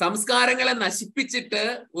 സംസ്കാരങ്ങളെ നശിപ്പിച്ചിട്ട്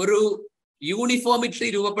ഒരു യൂണിഫോമിറ്റി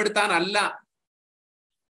രൂപപ്പെടുത്താനല്ല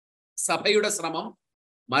സഭയുടെ ശ്രമം,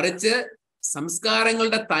 മറിച്ച്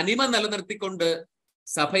സംസ്കാരങ്ങളുടെ തനിമ നിലനിർത്തിക്കൊണ്ട്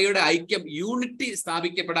സഭയുടെ ഐക്യം, യൂണിറ്റി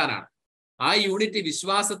സ്ഥാപിക്കപ്പെടാനാണ്. ആ യൂണിറ്റി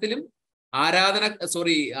വിശ്വാസത്തിലും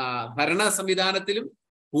ഭരണ സംവിധാനത്തിലും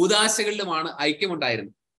കൂദാശകളിലുമാണ്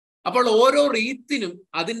ഐക്യമുണ്ടായിരുന്നത്. അപ്പോൾ ഓരോ റീത്തിനും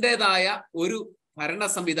അതിൻ്റെതായ ഒരു ഭരണ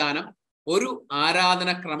സംവിധാനം, ഒരു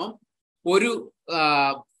ആരാധനക്രമം, ഒരു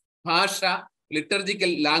ഭാഷ,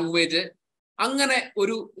 ലിറ്റർജിക്കൽ ലാംഗ്വേജ്, അങ്ങനെ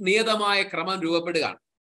ഒരു നിയതമായ ക്രമം രൂപപ്പെടുകയാണ്.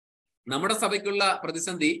 നമ്മുടെ സഭയ്ക്കുള്ള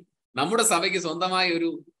പ്രതിസന്ധി, നമ്മുടെ സഭയ്ക്ക് സ്വന്തമായ ഒരു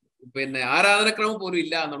ആരാധനക്രമം പോലും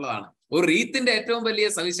ഇല്ല എന്നുള്ളതാണ്. ഒരു റീത്തിന്റെ ഏറ്റവും വലിയ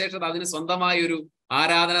സവിശേഷത അതിന് സ്വന്തമായ ഒരു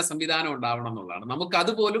ആരാധന സംവിധാനം ഉണ്ടാവണം എന്നുള്ളതാണ്. നമുക്ക്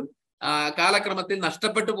അതുപോലും കാലക്രമത്തിൽ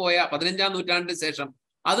നഷ്ടപ്പെട്ടു പോയ 15-ാം നൂറ്റാണ്ടിന് ശേഷം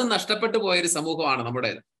അത് നഷ്ടപ്പെട്ടു പോയ ഒരു സമൂഹമാണ്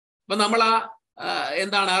നമ്മുടേത്. അപ്പൊ നമ്മൾ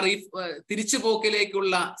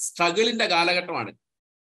തിരിച്ചുപോക്കിലേക്കുള്ള സ്ട്രഗിളിന്റെ കാലഘട്ടമാണ്,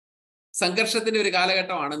 സംഘർഷത്തിന്റെ ഒരു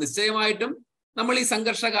കാലഘട്ടമാണ്. നിശ്ചയമായിട്ടും നമ്മൾ ഈ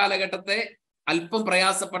സംഘർഷ കാലഘട്ടത്തെ അല്പം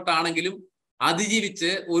പ്രയാസപ്പെട്ടാണെങ്കിലും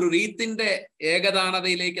അതിജീവിച്ച് ഒരു റീത്തിന്റെ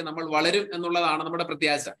ഏകദാനതയിലേക്ക് നമ്മൾ വളരും എന്നുള്ളതാണ് നമ്മുടെ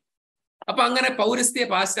പ്രത്യാശ. അപ്പൊ അങ്ങനെ പൗരസ്ത്യ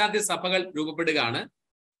പാശ്ചാത്യ സഭകൾ രൂപപ്പെടുകയാണ്.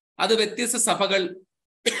 അത് വ്യത്യസ്ത സഭകൾ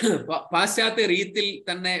പാശ്ചാത്യ റീത്തിൽ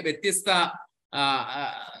തന്നെ വ്യത്യസ്ത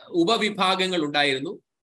ഉപവിഭാഗങ്ങൾ ഉണ്ടായിരുന്നു.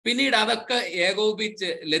 പിന്നീട് അതൊക്കെ ഏകോപിച്ച്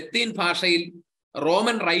ലത്തീൻ ഭാഷയിൽ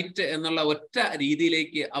റോമൻ റൈറ്റ് എന്നുള്ള ഒറ്റ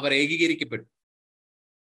രീതിയിലേക്ക് അവർ ഏകീകരിക്കപ്പെട്ടു.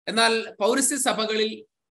 എന്നാൽ പൗരസ്ത്യ സഭകളിൽ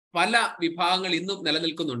പല വിഭാഗങ്ങൾ ഇന്നും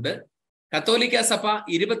നിലനിൽക്കുന്നുണ്ട്. കത്തോലിക്ക സഭ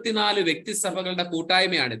 24 വ്യക്തിസഭകളുടെ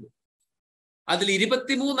കൂട്ടായ്മയാണിത്. അതിൽ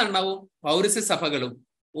 23 എണ്ണവും പൗരസ്ത്യ സഭകളും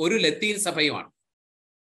ഒരു ലത്തീൻ സഭയുമാണ്.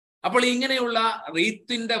 അപ്പോൾ ഇങ്ങനെയുള്ള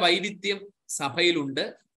റീത്തിന്റെ വൈവിധ്യം സഭയിലുണ്ട്.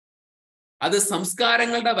 അത്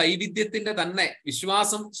സംസ്കാരങ്ങളുടെ വൈവിധ്യത്തിന്റെ തന്നെ,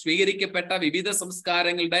 വിശ്വാസം സ്വീകരിക്കപ്പെട്ട വിവിധ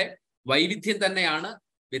സംസ്കാരങ്ങളുടെ വൈവിധ്യം തന്നെയാണ്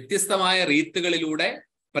വ്യത്യസ്തമായ റീത്തുകളിലൂടെ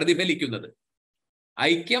പ്രതിഫലിക്കുന്നത്.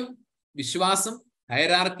 ഐക്യം, വിശ്വാസം,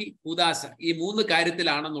 ഹയരാർക്കി, കൂദാശ, ഈ 3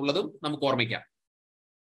 കാര്യത്തിലാണെന്നുള്ളതും നമുക്ക് ഓർമ്മിക്കാം.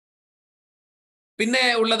 പിന്നെ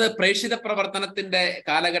ഉള്ളത് പ്രേക്ഷിത പ്രവർത്തനത്തിന്റെ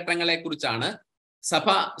കാലഘട്ടങ്ങളെ കുറിച്ചാണ്. സഭ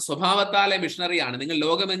സ്വഭാവത്താലെ മിഷണറിയാണ്. നിങ്ങൾ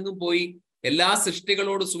ലോകമെങ്ങും പോയി എല്ലാ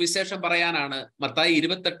സൃഷ്ടികളോട് സുവിശേഷം പറയാനാണ് മത്തായി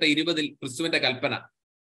 28:20 ക്രിസ്തുവിന്റെ കൽപ്പന.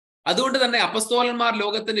 അതുകൊണ്ട് തന്നെ അപ്പസ്തോലന്മാർ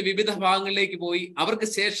ലോകത്തിന്റെ വിവിധ ഭാഗങ്ങളിലേക്ക് പോയി അവർക്ക്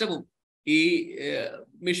ശേഷവും ഈ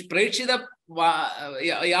പ്രേക്ഷിത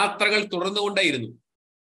യാത്രകൾ തുടർന്നുകൊണ്ടേയിരുന്നു.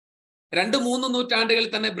 2-3 നൂറ്റാണ്ടുകളിൽ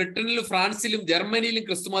തന്നെ ബ്രിട്ടനിലും ഫ്രാൻസിലും ജർമ്മനിയിലും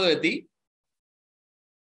ക്രിസ്തുമതം എത്തി.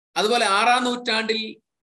 അതുപോലെ 6-ാം നൂറ്റാണ്ടിൽ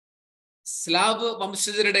സ്ലാവ്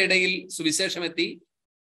വംശജരുടെ ഇടയിൽ സുവിശേഷം എത്തി.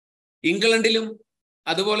 ഇംഗ്ലണ്ടിലും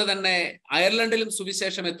അതുപോലെ തന്നെ അയർലൻഡിലും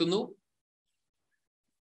സുവിശേഷം എത്തുന്നു.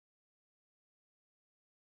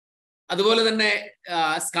 അതുപോലെ തന്നെ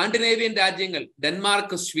സ്കാൻഡിനേവിയൻ രാജ്യങ്ങൾ,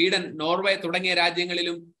 ഡെൻമാർക്ക്, സ്വീഡൻ, നോർവേ തുടങ്ങിയ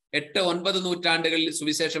രാജ്യങ്ങളിലും 8-9 നൂറ്റാണ്ടുകളിൽ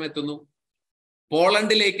സുവിശേഷം എത്തുന്നു.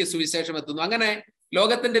 പോളണ്ടിലേക്ക് സുവിശേഷം എത്തുന്നു. അങ്ങനെ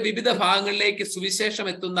ലോകത്തിന്റെ വിവിധ ഭാഗങ്ങളിലേക്ക് സുവിശേഷം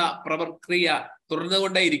എത്തുന്ന പ്രക്രിയ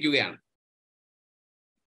തുടർന്നുകൊണ്ടേയിരിക്കുകയാണ്.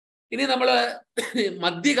 ഇനി നമ്മൾ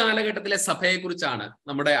മധ്യകാലഘട്ടത്തിലെ സഭയെക്കുറിച്ചാണ്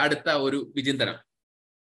നമ്മുടെ അടുത്ത ഒരു വിചിന്തനം.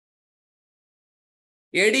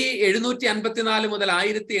 AD 754 മുതൽ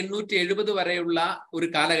 1870 വരെയുള്ള ഒരു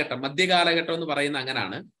കാലഘട്ടം, മധ്യകാലഘട്ടം എന്ന് പറയുന്ന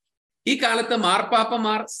അങ്ങനാണ്. ഈ കാലത്ത്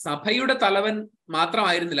മാർപ്പാപ്പമാർ സഭയുടെ തലവൻ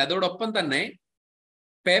മാത്രമായിരുന്നില്ല, അതോടൊപ്പം തന്നെ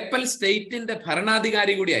പേപ്പൽ സ്റ്റേറ്റിന്റെ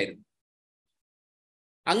ഭരണാധികാരി കൂടിയായിരുന്നു.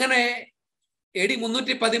 അങ്ങനെ AD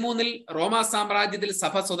 313 റോമാ സാമ്രാജ്യത്തിൽ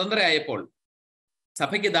സഭ സ്വതന്ത്രയായപ്പോൾ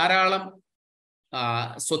സഭയ്ക്ക് ധാരാളം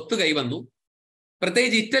സ്വത്ത് കൈവന്നു.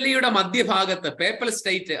 പ്രത്യേകിച്ച് ഇറ്റലിയുടെ മധ്യഭാഗത്ത് പേപ്പൽ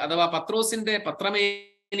സ്റ്റേറ്റ് അഥവാ പത്രോസിന്റെ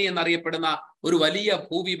പത്രമേനി എന്നറിയപ്പെടുന്ന ഒരു വലിയ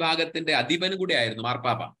ഭൂവിഭാഗത്തിന്റെ അധിപനും കൂടി ആയിരുന്നു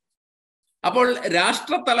മാർപ്പാപ്പ. അപ്പോൾ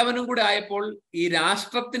രാഷ്ട്രത്തലവനും കൂടി ആയപ്പോൾ ഈ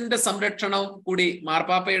രാഷ്ട്രത്തിന്റെ സംരക്ഷണവും കൂടി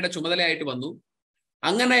മാർപ്പാപ്പയുടെ ചുമതലയായിട്ട് വന്നു.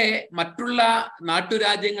 അങ്ങനെ മറ്റുള്ള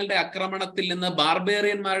നാട്ടുരാജ്യങ്ങളുടെ ആക്രമണത്തിൽ നിന്ന്,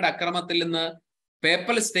 ബാർബേറിയന്മാരുടെ ആക്രമണത്തിൽ നിന്ന്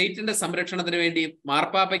പേപ്പൽ സ്റ്റേറ്റിന്റെ സംരക്ഷണത്തിന് വേണ്ടി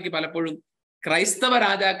മാർപ്പാപ്പയ്ക്ക് പലപ്പോഴും ക്രൈസ്തവ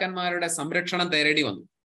രാജാക്കന്മാരുടെ സംരക്ഷണം തേടേണ്ടി വന്നു.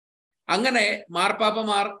 അങ്ങനെ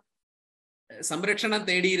മാർപ്പാപ്പമാർ സംരക്ഷണം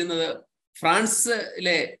തേടിയിരുന്നത്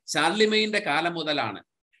ഫ്രാൻസിലെ ചാർലിമെയിന്റെ കാലം മുതലാണ്.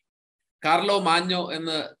 കാർലോ മാഞ്ഞോ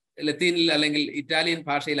എന്ന് ലത്തീനിൽ അല്ലെങ്കിൽ ഇറ്റാലിയൻ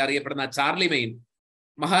ഭാഷയിൽ അറിയപ്പെടുന്ന ചാർലിമെയിൻ,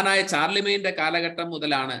 മഹാനായ ചാർലിമെയിന്റെ കാലഘട്ടം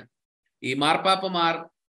മുതലാണ് ഈ മാർപ്പാപ്പമാർ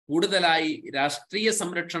കൂടുതലായി രാഷ്ട്രീയ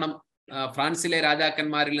സംരക്ഷണം ഫ്രാൻസിലെ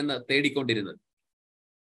രാജാക്കന്മാരിൽ നിന്ന് തേടിക്കൊണ്ടിരുന്നത്.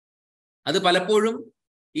 അത് പലപ്പോഴും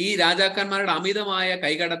ഈ രാജാക്കന്മാരുടെ അമിതമായ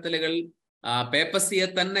കൈകടത്തലുകൾ പേപ്പസിയെ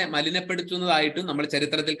തന്നെ മലിനപ്പെടുത്തുന്നതായിട്ടും നമ്മൾ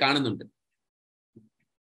ചരിത്രത്തിൽ കാണുന്നുണ്ട്.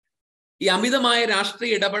 ഈ അമിതമായ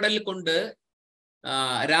രാഷ്ട്രീയ ഇടപെടൽ കൊണ്ട്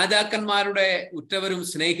രാജാക്കന്മാരുടെ ഉറ്റവരും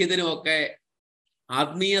സ്നേഹിതരും ഒക്കെ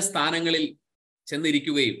ആത്മീയ സ്ഥാനങ്ങളിൽ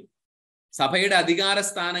ചെന്നിരിക്കുകയും സഭയുടെ അധികാര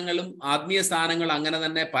സ്ഥാനങ്ങളും ആത്മീയ സ്ഥാനങ്ങളും അങ്ങനെ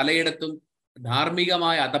തന്നെ പലയിടത്തും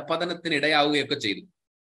ധാർമ്മികമായ അധപ്പതനത്തിന് ഇടയാവുകയൊക്കെ ചെയ്തു.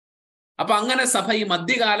 അപ്പൊ അങ്ങനെ സഭ ഈ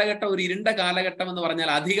മധ്യകാലഘട്ടം, ഒരു ഇരുണ്ട കാലഘട്ടം എന്ന് പറഞ്ഞാൽ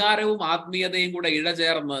അധികാരവും ആത്മീയതയും കൂടെ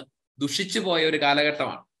ഇഴചേർന്ന് ദുഷിച്ചു പോയ ഒരു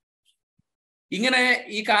കാലഘട്ടമാണ്. ഇങ്ങനെ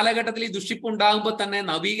ഈ കാലഘട്ടത്തിൽ ഈ ദുഷിപ്പ് ഉണ്ടാകുമ്പോൾ തന്നെ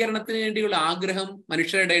നവീകരണത്തിന് വേണ്ടിയുള്ള ആഗ്രഹം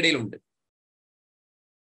മനുഷ്യരുടെ ഇടയിലുണ്ട്.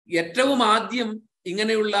 ഏറ്റവും ആദ്യം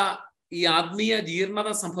ഇങ്ങനെയുള്ള ഈ ആത്മീയ ജീർണത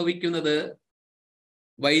സംഭവിക്കുന്നത്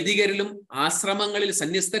വൈദികരിലും ആശ്രമങ്ങളിൽ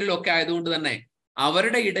സന്യസ്തരിലും ഒക്കെ ആയതുകൊണ്ട് തന്നെ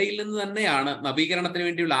അവരുടെ ഇടയിൽ നിന്ന് തന്നെയാണ് നവീകരണത്തിന്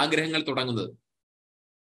വേണ്ടിയുള്ള ആഗ്രഹങ്ങൾ തുടങ്ങുന്നത്.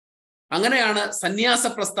 അങ്ങനെയാണ് സന്യാസ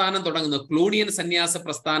പ്രസ്ഥാനം തുടങ്ങുന്നത്. ക്ലൂണിയൻ സന്യാസ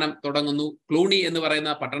പ്രസ്ഥാനം തുടങ്ങുന്നു. ക്ലൂണി എന്ന്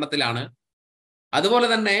പറയുന്ന പട്ടണത്തിലാണ്. അതുപോലെ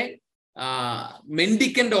തന്നെ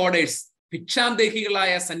മെൻഡിക്കന്റ് ഓർഡേഴ്സ്,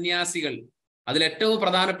 ഭിക്ഷാന്തേഹികളായ സന്യാസികൾ, അതിലേറ്റവും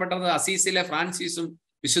പ്രധാനപ്പെട്ടത് അസീസിലെ ഫ്രാൻസിസും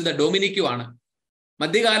വിശുദ്ധ ഡൊമിനിക്കുമാണ്.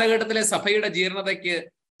 മധ്യകാലഘട്ടത്തിലെ സഭയുടെ ജീർണതയ്ക്ക്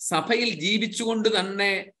സഭയിൽ ജീവിച്ചുകൊണ്ട്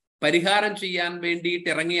തന്നെ പരിഹാരം ചെയ്യാൻ വേണ്ടിയിട്ട്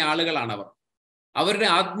ഇറങ്ങിയ ആളുകളാണ് അവർ. അവരുടെ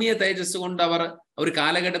ആത്മീയ തേജസ് കൊണ്ട് അവർ ഒരു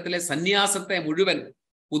കാലഘട്ടത്തിലെ സന്യാസത്തെ മുഴുവൻ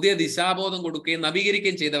പുതിയ ദിശാബോധം കൊടുക്കുകയും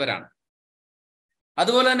നവീകരിക്കുകയും ചെയ്തവരാണ്.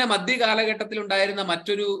 അതുപോലെ തന്നെ മധ്യകാലഘട്ടത്തിൽ ഉണ്ടായിരുന്ന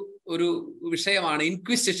മറ്റൊരു വിഷയമാണ്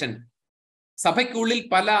ഇൻക്വിസിഷൻ. സഭയ്ക്കുള്ളിൽ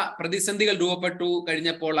പല പ്രതിസന്ധികൾ രൂപപ്പെട്ടു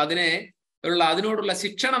കഴിഞ്ഞപ്പോൾ അതിനോടുള്ള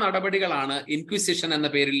ശിക്ഷണ നടപടികളാണ് ഇൻക്വിസിഷൻ എന്ന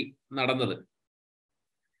പേരിൽ നടന്നത്.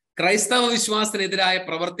 ക്രൈസ്തവ വിശ്വാസത്തിനെതിരായ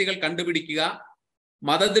പ്രവർത്തികൾ കണ്ടുപിടിക്കുക,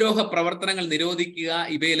 മതദ്രോഹ പ്രവർത്തനങ്ങൾ നിരോധിക്കുക,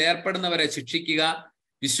 ഇവയിൽ ഏർപ്പെടുന്നവരെ ശിക്ഷിക്കുക,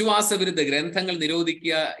 വിശ്വാസവിരുദ്ധ ഗ്രന്ഥങ്ങൾ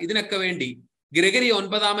നിരോധിക്കുക. ഇതിനൊക്കെ വേണ്ടി ഗ്രെഗറി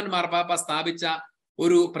 9 മാർപ്പാപ്പ സ്ഥാപിച്ച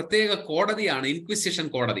ഒരു പ്രത്യേക കോടതിയാണ് ഇൻക്വിസിഷൻ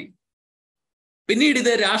കോടതി. പിന്നീട്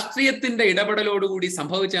ഇത് രാഷ്ട്രീയത്തിന്റെ ഇടപെടലോടുകൂടി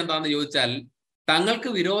സംഭവിച്ച എന്താണെന്ന് ചോദിച്ചാൽ, തങ്ങൾക്ക്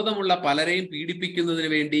വിരോധമുള്ള പലരെയും പീഡിപ്പിക്കുന്നതിന്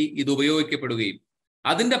വേണ്ടി ഇത് ഉപയോഗിക്കപ്പെടുകയും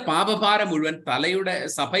അതിന്റെ പാപഭാരം മുഴുവൻ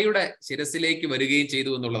സഭയുടെ ശിരസിലേക്ക് വരികയും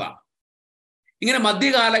ചെയ്തു എന്നുള്ളതാണ്. ഇങ്ങനെ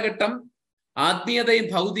മധ്യകാലഘട്ടം ആത്മീയതയും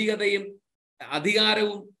ഭൗതികതയും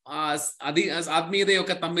അധികാരവും ആത്മീയതയും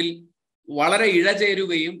ഒക്കെ തമ്മിൽ വളരെ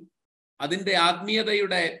ഇഴചേരുകയും അതിന്റെ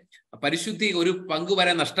ആത്മീയതയുടെ പരിശുദ്ധി ഒരു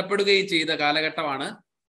പങ്കുവരെ നഷ്ടപ്പെടുകയും ചെയ്ത കാലഘട്ടമാണ്.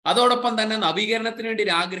 അതോടൊപ്പം തന്നെ നവീകരണത്തിന് വേണ്ടി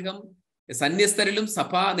ഒരു ആഗ്രഹം സന്യസ്തരിലും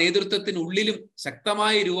സഭാ നേതൃത്വത്തിനുള്ളിലും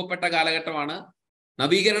ശക്തമായി രൂപപ്പെട്ട കാലഘട്ടമാണ്.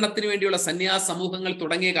 നവീകരണത്തിന് വേണ്ടിയുള്ള സന്യാസ സമൂഹങ്ങൾ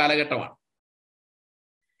തുടങ്ങിയ കാലഘട്ടമാണ്.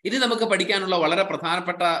 ഇനി നമുക്ക് പഠിക്കാനുള്ള വളരെ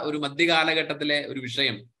പ്രധാനപ്പെട്ട ഒരു മധ്യകാലഘട്ടത്തിലെ ഒരു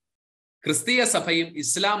വിഷയം ക്രിസ്തീയ സഭയും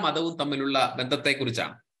ഇസ്ലാം മതവും തമ്മിലുള്ള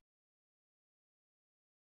ബന്ധത്തെക്കുറിച്ചാണ്.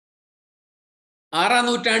 6-ാം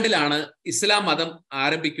നൂറ്റാണ്ടിലാണ് ഇസ്ലാം മതം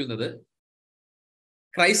ആരംഭിക്കുന്നത്.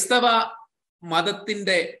 ക്രൈസ്തവ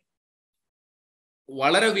മതത്തിന്റെ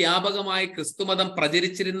വളരെ വ്യാപകമായി ക്രിസ്തുമതം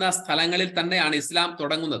പ്രചരിച്ചിരുന്ന സ്ഥലങ്ങളിൽ തന്നെയാണ് ഇസ്ലാം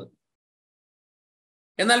തുടങ്ങുന്നത്.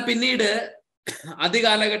 എന്നാൽ പിന്നീട്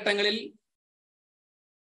ആദ്യകാലഘട്ടങ്ങളിൽ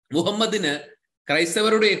മുഹമ്മദിന്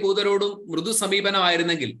ക്രൈസ്തവരോടും യഹൂദരോടും മൃദു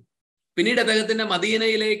സമീപനമായിരുന്നെങ്കിൽ പിന്നീട് അദ്ദേഹത്തിന്റെ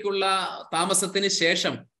മദീനയിലേക്കുള്ള താമസത്തിന്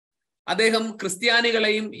ശേഷം അദ്ദേഹം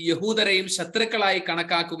ക്രിസ്ത്യാനികളെയും യഹൂദരെയും ശത്രുക്കളായി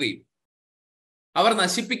കണക്കാക്കുകയും അവർ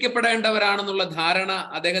നശിപ്പിക്കപ്പെടേണ്ടവരാണെന്നുള്ള ധാരണ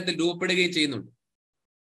അദ്ദേഹത്തിൽ രൂപപ്പെടുകയും ചെയ്യുന്നുണ്ട്.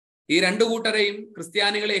 ഈ രണ്ടു കൂട്ടരെയും,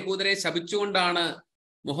 ക്രിസ്ത്യാനികളെ യഹൂദരെ ശപിച്ചുകൊണ്ടാണ്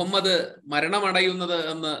മുഹമ്മദ് മരണമടയുന്നത്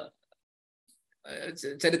എന്ന്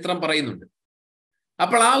ചരിത്രം പറയുന്നുണ്ട്.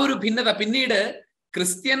 അപ്പോൾ ആ ഒരു ഭിന്നത പിന്നീട്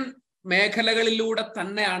ക്രിസ്ത്യൻ മേഖലകളിലൂടെ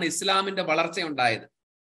തന്നെയാണ് ഇസ്ലാമിന്റെ വളർച്ച ഉണ്ടായത്.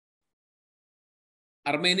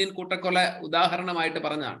 അർമേനിയൻ കൂട്ടക്കൊല ഉദാഹരണമായിട്ട്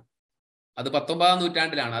പറഞ്ഞാണ്. അത് 19-ാം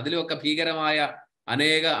നൂറ്റാണ്ടിലാണ്. അതിലുമൊക്കെ ഭീകരമായ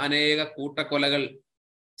അനേക കൂട്ടക്കൊലകൾ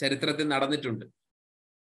ചരിത്രത്തിൽ നടന്നിട്ടുണ്ട്.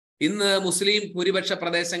 ഇന്ന് മുസ്ലിം ഭൂരിപക്ഷ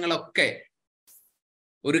പ്രദേശങ്ങളൊക്കെ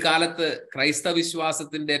ഒരു കാലത്ത് ക്രൈസ്തവ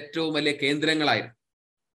വിശ്വാസത്തിന്റെ ഏറ്റവും വലിയ കേന്ദ്രങ്ങളായിരുന്നു.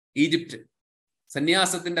 ഈജിപ്റ്റ്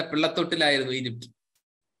സന്യാസത്തിന്റെ പിള്ളത്തൊട്ടിലായിരുന്നു. ഈജിപ്റ്റ്,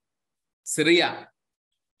 സിറിയ,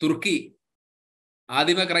 തുർക്കി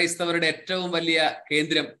ആദിമ ക്രൈസ്തവരുടെ ഏറ്റവും വലിയ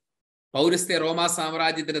കേന്ദ്രം. പൗരസ്ത്യ റോമാ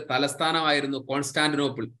സാമ്രാജ്യത്തിന്റെ തലസ്ഥാനമായിരുന്നു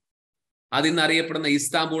കോൺസ്റ്റാന്റിനോപ്പിൾ. അതിന്ന് അറിയപ്പെടുന്ന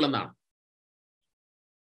ഇസ്താംബൂൾ എന്നാണ്.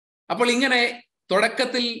 അപ്പോൾ ഇങ്ങനെ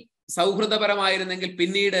തുടക്കത്തിൽ സൗഹൃദപരമായിരുന്നെങ്കിൽ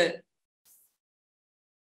പിന്നീട്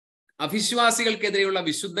അവിശ്വാസികൾക്കെതിരെയുള്ള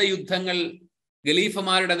വിശുദ്ധ യുദ്ധങ്ങൾ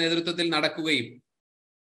ഖലീഫമാരുടെ നേതൃത്വത്തിൽ നടക്കുകയും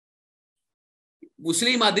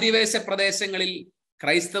മുസ്ലിം അധിനിവേശ പ്രദേശങ്ങളിൽ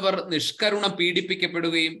ക്രൈസ്തവർ നിഷ്കരുണം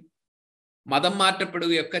പീഡിപ്പിക്കപ്പെടുകയും മതം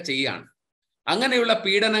മാറ്റപ്പെടുകയും ഒക്കെ ചെയ്യുകയാണ്. അങ്ങനെയുള്ള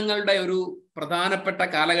പീഡനങ്ങളുടെ ഒരു പ്രധാനപ്പെട്ട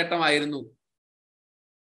കാലഘട്ടമായിരുന്നു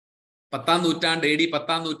 10-ാം നൂറ്റാണ്ട്, AD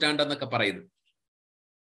 10-ാം നൂറ്റാണ്ട് എന്നൊക്കെ പറയുന്നു.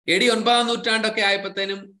 AD 9-ാം നൂറ്റാണ്ടൊക്കെ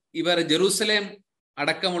ആയപ്പോഴത്തേനും ഇവർ ജെറൂസലേം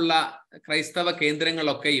അടക്കമുള്ള ക്രൈസ്തവ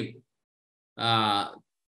കേന്ദ്രങ്ങളൊക്കെയും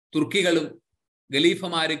തുർക്കികളും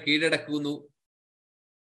ഖലീഫമാരും കീഴടക്കുന്നു.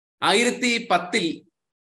 1010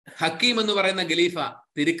 ഹക്കീം എന്ന് പറയുന്ന ഖലീഫ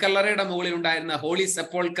തിരുക്കല്ലറയുടെ മുകളിൽ ഉണ്ടായിരുന്ന ഹോളി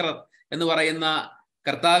സെപ്പോൾക്കർ എന്ന് പറയുന്ന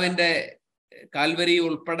കർത്താവിന്റെ കാൽവരി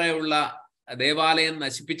ഉൾപ്പെടെയുള്ള ദേവാലയം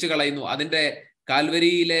നശിപ്പിച്ചു കളയുന്നു. അതിന്റെ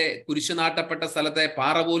കാൽവരിയിലെ കുരിശു നാട്ടപ്പെട്ട സ്ഥലത്തെ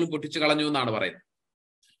പാറ പോലും പൊട്ടിച്ചു കളഞ്ഞു എന്നാണ് പറയുന്നത്.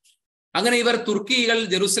 അങ്ങനെ ഇവർ തുർക്കികൾ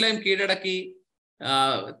ജെറുസലേം കീഴടക്കി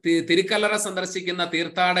തിരുക്കല്ലറ സന്ദർശിക്കുന്ന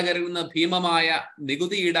തീർത്ഥാടകരിൽ നിന്ന് ഭീമമായ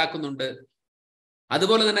നികുതി ഈടാക്കുന്നുണ്ട്.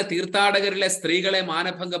 അതുപോലെ തന്നെ തീർത്ഥാടകരിലെ സ്ത്രീകളെ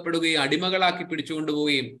മാനഭംഗപ്പെടുകയും അടിമകളാക്കി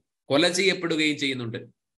പിടിച്ചുകൊണ്ടുപോവുകയും കൊല ചെയ്യപ്പെടുകയും ചെയ്യുന്നുണ്ട്.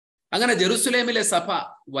 അങ്ങനെ ജെറുസലേമിലെ സഭ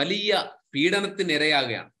വലിയ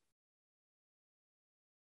പീഡനത്തിനിരയാകുകയാണ്.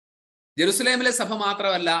 ജെറുസലേമിലെ സഭ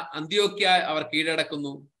മാത്രമല്ല, അന്ത്യോക്യ അവർ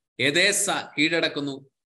കീഴടക്കുന്നു, എദേസ കീഴടക്കുന്നു.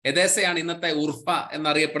 എദേസയാണ് ഇന്നത്തെ ഉർഫ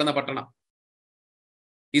എന്നറിയപ്പെടുന്ന പട്ടണം.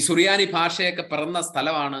 ഈ സുറിയാനി ഭാഷയൊക്കെ പിറന്ന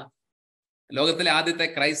സ്ഥലമാണ്. ലോകത്തിലെ ആദ്യത്തെ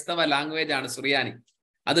ക്രൈസ്തവ ലാംഗ്വേജ് ആണ് സുറിയാനി.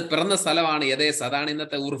 അത് പിറന്ന സ്ഥലമാണ് എദേസ. അതാണ്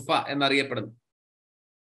ഇന്നത്തെ ഉർഫ എന്നറിയപ്പെടുന്നത്.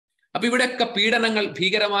 അപ്പൊ ഇവിടെയൊക്കെ പീഡനങ്ങൾ,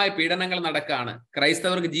 ഭീകരമായ പീഡനങ്ങൾ നടക്കുകയാണ്.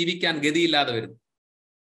 ക്രൈസ്തവർക്ക് ജീവിക്കാൻ ഗതിയില്ലാതെ വരുന്നു.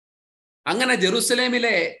 അങ്ങനെ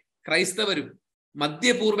ജെറുസലേമിലെ ക്രൈസ്തവരും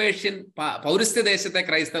മധ്യപൂർവേഷ്യൻ പൗരസ്ത്യ ദേശത്തെ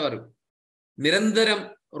ക്രൈസ്തവരും നിരന്തരം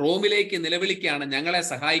റോമിലേക്ക് നിലവിളിക്കുകയാണ്, ഞങ്ങളെ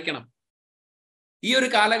സഹായിക്കണം. ഈ ഒരു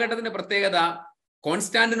കാലഘട്ടത്തിന്റെ പ്രത്യേകത,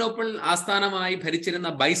 കോൺസ്റ്റാന്റിനോപ്പിൾ ആസ്ഥാനമായി ഭരിച്ചിരുന്ന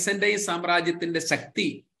ബൈസന്റൈൻ സാമ്രാജ്യത്തിന്റെ ശക്തി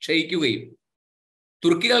ക്ഷയിക്കുകയും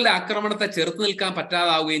തുർക്കികളുടെ ആക്രമണത്തെ ചെറുത്തു നിൽക്കാൻ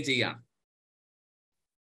പറ്റാതാവുകയും ചെയ്യാണ്.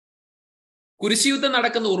 കുരിശുയുദ്ധം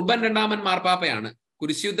നടക്കുന്ന ഉർബൻ 2-ാമൻ മാർപ്പാപ്പയാണ്.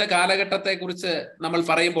 കുരിശുയുദ്ധ കാലഘട്ടത്തെ കുറിച്ച് നമ്മൾ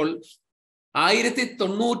പറയുമ്പോൾ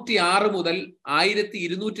 1096 മുതൽ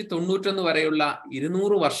 1291 വരെയുള്ള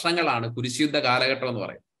 200 വർഷങ്ങളാണ് കുരിശുയുദ്ധ കാലഘട്ടം എന്ന്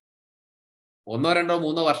പറയുന്നത്. 1, 2,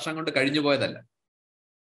 3 വർഷം കൊണ്ട് കഴിഞ്ഞു പോയതല്ല.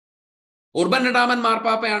 ഉർബൻ 2-ാമൻ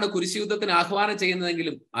മാർപ്പാപ്പയാണ് കുരിശുയുദ്ധത്തിന് ആഹ്വാനം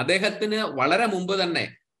ചെയ്യുന്നതെങ്കിലും അദ്ദേഹത്തിന് വളരെ മുമ്പ് തന്നെ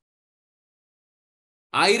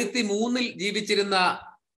 1003 ജീവിച്ചിരുന്ന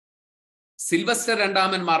സിൽവസ്റ്റർ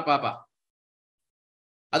 2-ാമൻ മാർപ്പാപ്പ,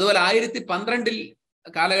 അതുപോലെ 1012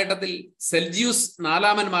 കാലഘട്ടത്തിൽ സെൽജിയൂസ്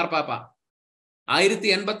 4-ാമൻ മാർപ്പാപ്പ,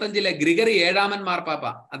 1085 ഗ്രിഗറി 7-ാമൻ മാർപ്പാപ്പ,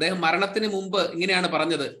 അദ്ദേഹം മരണത്തിന് മുമ്പ് ഇങ്ങനെയാണ്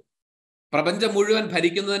പറഞ്ഞത്: പ്രപഞ്ചം മുഴുവൻ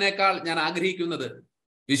ഭരിക്കുന്നതിനേക്കാൾ ഞാൻ ആഗ്രഹിക്കുന്നത്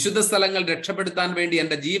വിശുദ്ധ സ്ഥലങ്ങൾ രക്ഷപ്പെടുത്താൻ വേണ്ടി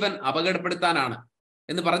എൻ്റെ ജീവൻ അപകടപ്പെടുത്താനാണ്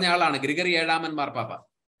എന്ന് പറഞ്ഞ ആളാണ് ഗ്രിഗറി 7-ാമൻ മാർപ്പാപ്പ.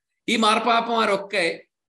 ഈ മാർപ്പാപ്പമാരൊക്കെ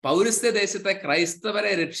പൗരസ്ത്യ ദേശത്തെ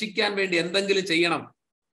ക്രൈസ്തവരെ രക്ഷിക്കാൻ വേണ്ടി എന്തെങ്കിലും ചെയ്യണം,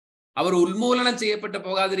 അവർ ഉന്മൂലനം ചെയ്യപ്പെട്ട്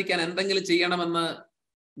പോകാതിരിക്കാൻ എന്തെങ്കിലും ചെയ്യണമെന്ന്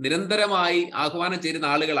നിരന്തരമായി ആഹ്വാനം ചെയ്യുന്ന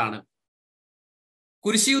ആളുകളാണ്.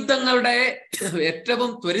 കുരിശുയുദ്ധങ്ങളുടെ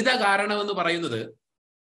ഏറ്റവും ത്വരിത കാരണമെന്ന് പറയുന്നത്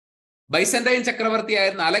ബൈസന്റൈൻ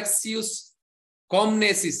ചക്രവർത്തിയായിരുന്ന അലക്സിയൂസ്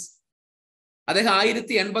കോംനേസിസ്. അദ്ദേഹം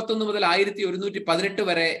 1081 മുതൽ 1118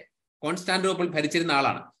 വരെ കോൺസ്റ്റാന്റിനോപ്പിൾ ഭരിച്ചിരുന്ന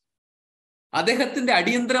ആളാണ്. അദ്ദേഹത്തിന്റെ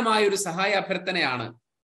അടിയന്തരമായ ഒരു സഹായ അഭ്യർത്ഥനയാണ്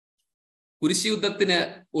കുരിശുയുദ്ധത്തിന്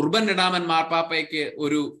ഉർബൻ 2-ാമൻ മാർപ്പാപ്പയ്ക്ക്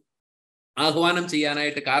ഒരു ആഹ്വാനം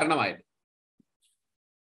ചെയ്യാനായിട്ട് കാരണമായത്.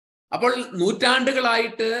 അപ്പോൾ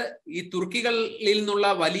നൂറ്റാണ്ടുകളായിട്ട് ഈ തുർക്കികളിൽ നിന്നുള്ള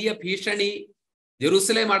വലിയ ഭീഷണി,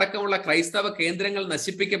 ജെറൂസലേം അടക്കമുള്ള ക്രൈസ്തവ കേന്ദ്രങ്ങൾ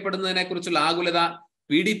നശിപ്പിക്കപ്പെടുന്നതിനെ കുറിച്ചുള്ള ആകുലത,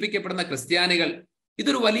 പീഡിപ്പിക്കപ്പെടുന്ന ക്രിസ്ത്യാനികൾ,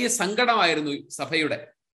 ഇതൊരു വലിയ സങ്കടമായിരുന്നു സഭയുടെ.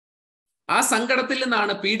 ആ സങ്കടത്തിൽ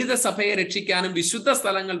നിന്നാണ് പീഡിത സഭയെ രക്ഷിക്കാനും വിശുദ്ധ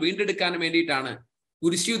സ്ഥലങ്ങൾ വീണ്ടെടുക്കാനും വേണ്ടിയിട്ടാണ്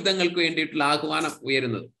കുരിശുയുദ്ധങ്ങൾക്ക് വേണ്ടിയിട്ടുള്ള ആഹ്വാനം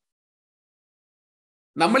ഉയരുന്നത്.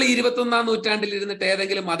 നമ്മൾ ഈ 21-ാം നൂറ്റാണ്ടിൽ ഇരുന്നിട്ട്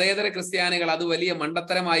ഏതെങ്കിലും മതേതര ക്രിസ്ത്യാനികൾ അത് വലിയ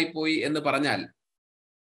മണ്ടത്തരമായി പോയി എന്ന് പറഞ്ഞാൽ,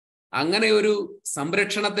 അങ്ങനെ ഒരു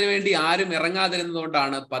സംരക്ഷണത്തിന് വേണ്ടി ആരും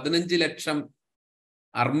ഇറങ്ങാതിരുന്നതുകൊണ്ടാണ് 15 ലക്ഷം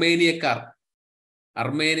അർമേനിയക്കാർ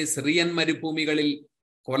സിറിയൻ മരുഭൂമികളിൽ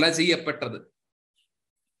കൊല ചെയ്യപ്പെട്ടത്.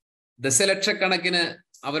 ദശലക്ഷക്കണക്കിന്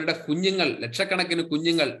അവരുടെ കുഞ്ഞുങ്ങൾ, ലക്ഷക്കണക്കിന്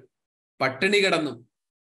കുഞ്ഞുങ്ങൾ പട്ടിണി കിടന്നും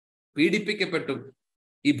പീഡിപ്പിക്കപ്പെട്ടും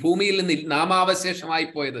ഈ ഭൂമിയിൽ നിന്ന് നാമാവശേഷമായി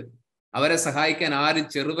പോയത് അവരെ സഹായിക്കാൻ ആരും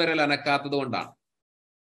ചെറുവിരൽ അനക്കാത്തത് കൊണ്ടാണ്.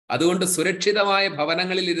 അതുകൊണ്ട് സുരക്ഷിതമായ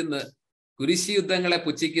ഭവനങ്ങളിൽ ഇരുന്ന് കുരിശുയുദ്ധങ്ങളെ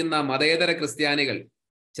പുച്ഛിക്കുന്ന മതേതര ക്രിസ്ത്യാനികൾ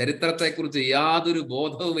ചരിത്രത്തെക്കുറിച്ച് യാതൊരു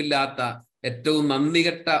ബോധവുമില്ലാത്ത ഏറ്റവും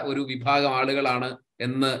നന്ദികെട്ട ഒരു വിഭാഗം ആളുകളാണ്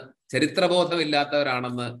എന്ന്,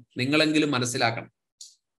 ചരിത്രബോധമില്ലാത്തവരാണെന്ന് നിങ്ങളെങ്കിലും മനസ്സിലാക്കണം.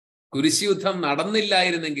 കുരിശുയുദ്ധം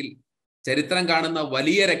നടന്നില്ലായിരുന്നെങ്കിൽ ചരിത്രം കാണുന്ന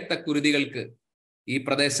വലിയ രക്തക്കുരുതികൾക്ക് ഈ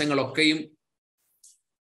പ്രദേശങ്ങളൊക്കെയും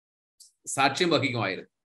സാക്ഷ്യം വഹിക്കുമായിരുന്നു.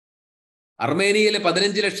 അർമേനിയയിലെ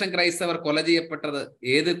 15 ലക്ഷം ക്രൈസ്തവർ കൊല ചെയ്യപ്പെട്ടത്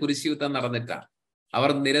ഏത് കുരിശുയുദ്ധം നടന്നിട്ടാണ്? അവർ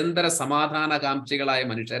നിരന്തര സമാധാനകാംക്ഷികളായ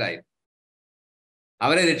മനുഷ്യരായിരുന്നു.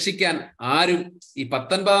 അവരെ രക്ഷിക്കാൻ ആരും ഈ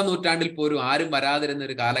 19-ാം നൂറ്റാണ്ടിൽ പോലും ആരും വരാതിരുന്ന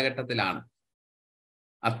ഒരു കാലഘട്ടത്തിലാണ്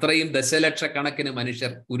അത്രയും ദശലക്ഷക്കണക്കിന്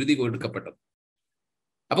മനുഷ്യർ കുരുതി കൊടുക്കപ്പെട്ടത്.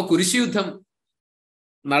 അപ്പൊ കുരിശുയുദ്ധം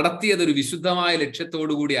നടത്തിയത് ഒരു വിശുദ്ധമായ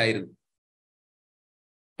ലക്ഷ്യത്തോടു കൂടിയായിരുന്നു.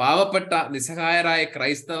 പാവപ്പെട്ട നിസ്സഹായരായ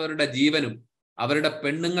ക്രൈസ്തവരുടെ ജീവനും അവരുടെ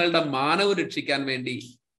പെണ്ണുങ്ങളുടെ മാനവും രക്ഷിക്കാൻ വേണ്ടി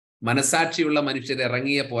മനസാക്ഷിയുള്ള മനുഷ്യർ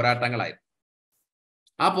ഇറങ്ങിയ പോരാട്ടങ്ങളായിരുന്നു.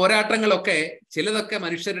 ആ പോരാട്ടങ്ങളൊക്കെ ചിലതൊക്കെ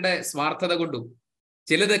മനുഷ്യരുടെ സ്വാർത്ഥത കൊണ്ടും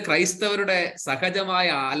ചിലത് ക്രൈസ്തവരുടെ സഹജമായ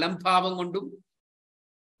അലംഭാവം കൊണ്ടും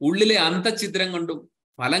ഉള്ളിലെ അന്തഛിദ്രം കൊണ്ടും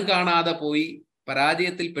ഫലം കാണാതെ പോയി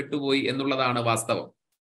പരാജയത്തിൽ പെട്ടുപോയി എന്നുള്ളതാണ് വാസ്തവം.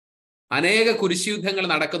 അനേക കുരിശുയുദ്ധങ്ങൾ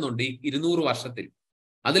നടക്കുന്നുണ്ട് ഈ 200 വർഷത്തിൽ.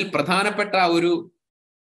 അതിൽ പ്രധാനപ്പെട്ട ഒരു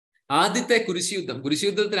ആദ്യത്തെ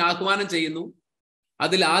കുരിശുയുദ്ധത്തിന് ആഹ്വാനം ചെയ്യുന്നു.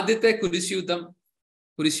 അതിൽ ആദ്യത്തെ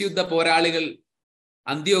കുരിശുയുദ്ധ പോരാളികൾ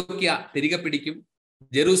അന്ത്യോക്യ തിരികെ പിടിക്കും,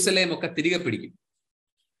 ജെറൂസലേം ഒക്കെ തിരികെ പിടിക്കും.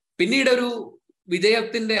 പിന്നീട് ഒരു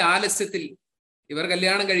വിജയത്തിന്റെ ആലസ്യത്തിൽ ഇവർ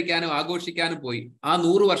കല്യാണം കഴിക്കാനും ആഘോഷിക്കാനും പോയി. ആ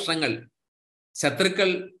 100 വർഷങ്ങൾ ശത്രുക്കൾ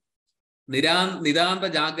നിതാന്ത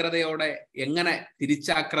ജാഗ്രതയോടെ എങ്ങനെ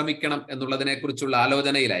തിരിച്ചാക്രമിക്കണം എന്നുള്ളതിനെ കുറിച്ചുള്ള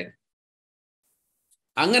ആലോചനയിലായിരുന്നു.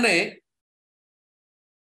 അങ്ങനെ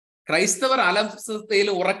ക്രൈസ്തവർ അലസതയിൽ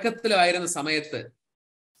ഉറക്കത്തിലായിരുന്ന സമയത്ത്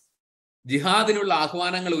ജിഹാദിനുള്ള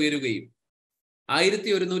ആഹ്വാനങ്ങൾ ഉയരുകയും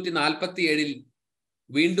 1147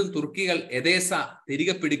 വീണ്ടും തുർക്കികൾ എദേസ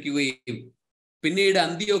തിരികെ പിടിക്കുകയും പിന്നീട്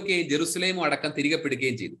അന്ത്യോക്യയും ജെറുസലേമും അടക്കം തിരികെ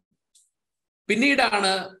പിടിക്കുകയും ചെയ്തു.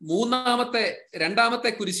 പിന്നീടാണ്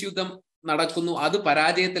രണ്ടാമത്തെ കുരിശുയുദ്ധം നടക്കുന്നു. അത്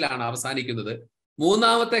പരാജയത്തിലാണ് അവസാനിക്കുന്നത്.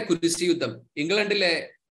 മൂന്നാമത്തെ കുരിശുയുദ്ധം ഇംഗ്ലണ്ടിലെ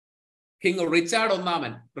king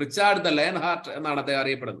Richard the lion heart എന്നാണ് അദ്ദേഹം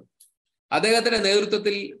അറിയപ്പെടുന്നത്. അദ്ദേഹത്തിന്റെ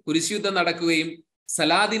നേതൃത്വത്തിൽ കുരിശുയുദ്ധം നടക്കുകയും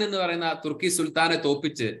സലാദിൻ എന്ന് പറയുന്ന തുർക്കി സുൽത്താനെ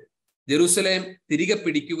തോപ്പിച്ച് ജെറൂസലേം തിരികെ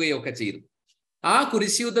പിടിക്കുകയും ഒക്കെ ചെയ്തു. ആ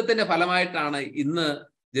കുരിശുയുദ്ധത്തിന്റെ ഫലമായിട്ടാണ് ഇന്ന്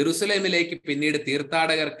ജെറൂസലേമിലേക്ക് പിന്നീട്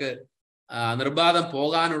തീർത്ഥാടകർക്ക് നിർബാധം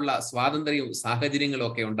പോകാനുള്ള സ്വാതന്ത്ര്യവും സാഹചര്യങ്ങളും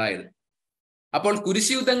ഒക്കെ ഉണ്ടായത്. അപ്പോൾ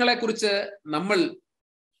കുരിശുയുദ്ധങ്ങളെ കുറിച്ച് നമ്മൾ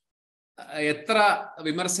എത്ര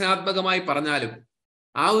വിമർശനാത്മകമായി പറഞ്ഞാലും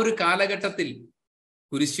ആ ഒരു കാലഘട്ടത്തിൽ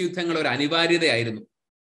കുരിശുയുദ്ധങ്ങൾ ഒരു അനിവാര്യതയായിരുന്നു.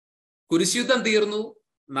 കുരിശുയുദ്ധം തീർന്നു,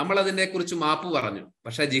 നമ്മൾ അതിനെ കുറിച്ച് മാപ്പ് പറഞ്ഞു,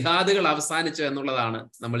 പക്ഷെ ജിഹാദുകൾ അവസാനിച്ചു എന്നുള്ളതാണ്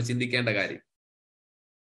നമ്മൾ ചിന്തിക്കേണ്ട കാര്യം.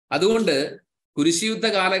 അതുകൊണ്ട് കുരിശുയുദ്ധ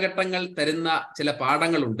കാലഘട്ടങ്ങൾ തരുന്ന ചില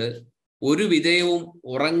പാഠങ്ങളുണ്ട്. ഒരു വിജയവും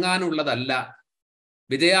ഉറങ്ങാനുള്ളതല്ല.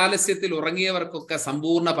 വിജയാലസ്യത്തിൽ ഉറങ്ങിയവർക്കൊക്കെ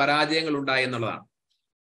സമ്പൂർണ്ണ പരാജയങ്ങൾ ഉണ്ടായി എന്നുള്ളതാണ്.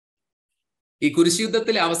 ഈ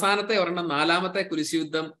കുരിശുയുദ്ധത്തിലെ അവസാനത്തെ ഒരെണ്ണം 4-ാമത്തെ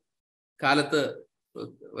കുരിശുയുദ്ധം കാലത്ത്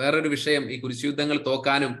വേറൊരു വിഷയം, ഈ കുരിശുയുദ്ധങ്ങൾ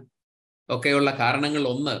തോക്കാനും ഒക്കെയുള്ള കാരണങ്ങൾ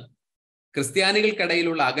ഒന്ന്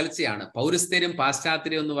ക്രിസ്ത്യാനികൾക്കിടയിലുള്ള അകൽച്ചയാണ്. പൗരസ്ത്യരും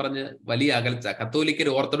പാശ്ചാത്യരും എന്ന് പറഞ്ഞ് വലിയ അകൽച്ച.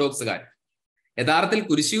 കത്തോലിക്കരും ഓർത്തഡോക്സുകാർ. യഥാർത്ഥത്തിൽ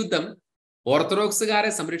കുരിശുയുദ്ധം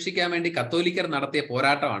ഓർത്തഡോക്സുകാരെ സംരക്ഷിക്കാൻ വേണ്ടി കത്തോലിക്കർ നടത്തിയ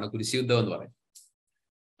പോരാട്ടമാണ് കുരിശുയുദ്ധം എന്ന് പറയുന്നത്.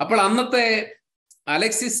 അപ്പോൾ അന്നത്തെ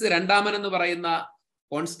അലക്സിസ് രണ്ടാമൻ എന്ന് പറയുന്ന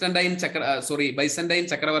ബൈസന്റൈൻ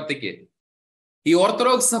ചക്രവർത്തിക്ക് ഈ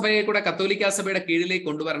ഓർത്തഡോക്സ് സഭയെ കൂടെ കത്തോലിക്ക സഭയുടെ കീഴിലേക്ക്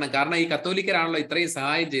കൊണ്ടുവരണം. കാരണം ഈ കത്തോലിക്കരാണല്ലോ ഇത്രയും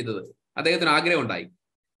സഹായം ചെയ്തത്. അദ്ദേഹത്തിന് ആഗ്രഹം ഉണ്ടായി.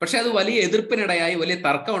 പക്ഷെ അത് വലിയ എതിർപ്പിനിടയായി, വലിയ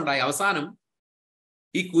തർക്കം ഉണ്ടായി. അവസാനം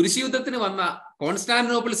ഈ കുരിശുയുദ്ധത്തിന് വന്ന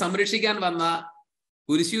കോൺസ്റ്റാന്റിനോപ്പിൾ സംരക്ഷിക്കാൻ വന്ന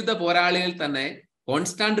കുരിശുയുദ്ധ പോരാളികൾ തന്നെ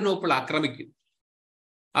കോൺസ്റ്റാന്റിനോപ്പിൾ ആക്രമിക്കും.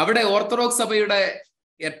 അവിടെ ഓർത്തഡോക്സ് സഭയുടെ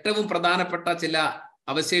ഏറ്റവും പ്രധാനപ്പെട്ട ചില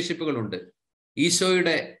അവശേഷിപ്പുകളുണ്ട്.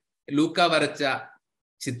 ഈശോയുടെ ലൂക്ക വരച്ച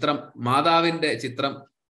ചിത്രം, മാതാവിന്റെ ചിത്രം,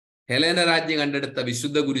 ഹെലേന രാജ്ഞി കണ്ടെടുത്ത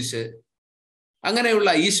വിശുദ്ധ കുരിശ്, അങ്ങനെയുള്ള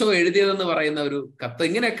ഈശോ എഴുതിയതെന്ന് പറയുന്ന ഒരു കത്ത്,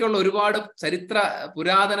 ഇങ്ങനെയൊക്കെയുള്ള ഒരുപാട് ചരിത്ര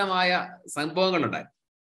പുരാതനമായ സംഭവങ്ങളുണ്ടായി.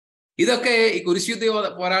 ഇതൊക്കെ ഈ കുരിശുയുദ്ധ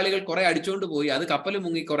പോരാളികൾ കുറെ അടിച്ചുകൊണ്ട് പോയി. അത് കപ്പൽ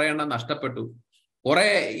മുങ്ങി കുറെ എണ്ണം നഷ്ടപ്പെട്ടു.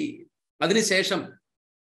 അതിനുശേഷം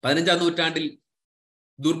 15-ാം നൂറ്റാണ്ടിൽ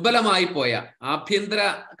ദുർബലമായി പോയ, ആഭ്യന്തര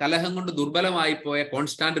കലഹം കൊണ്ട് ദുർബലമായി പോയ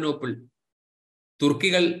കോൺസ്റ്റാന്റിനോപ്പിൾ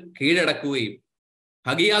തുർക്കികൾ കീഴടക്കുകയും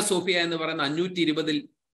ഹഗിയ സോഫിയ എന്ന് പറയുന്ന 520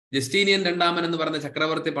 ജസ്റ്റീനിയൻ രണ്ടാമൻ എന്ന് പറയുന്ന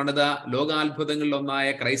ചക്രവർത്തി പണിത ലോകാത്ഭുതങ്ങളിലൊന്നായ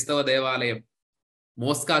ക്രൈസ്തവ ദേവാലയം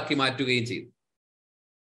മോസ്കാക്കി മാറ്റുകയും ചെയ്തു.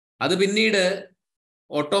 അത് പിന്നീട്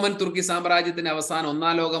ഓട്ടോമൻ തുർക്കി സാമ്രാജ്യത്തിന്റെ അവസാനം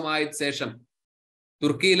 1-ാം ലോകമായ ശേഷം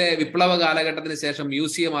തുർക്കിയിലെ വിപ്ലവ കാലഘട്ടത്തിന് ശേഷം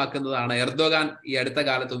മ്യൂസിയം ആക്കുന്നതാണ് എർദോഗാൻ ഈ അടുത്ത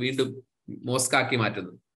കാലത്ത് വീണ്ടും മോസ്കാക്കി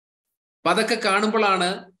മാറ്റുന്നത്. അപ്പൊ അതൊക്കെ കാണുമ്പോഴാണ്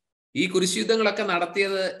ഈ കുരിശുയുദ്ധങ്ങളൊക്കെ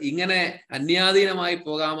നടത്തിയത് ഇങ്ങനെ അന്യാധീനമായി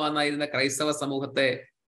പോകാമെന്നായിരുന്ന ക്രൈസ്തവ സമൂഹത്തെ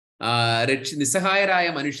നിസ്സഹായരായ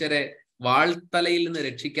മനുഷ്യരെ വാൾത്തലയിൽ നിന്ന്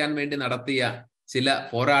രക്ഷിക്കാൻ വേണ്ടി നടത്തിയ ചില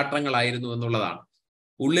പോരാട്ടങ്ങളായിരുന്നു എന്നുള്ളതാണ്.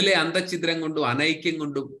 ഉള്ളിലെ അന്തഛിദ്രം കൊണ്ടും അനൈക്യം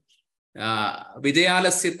കൊണ്ടും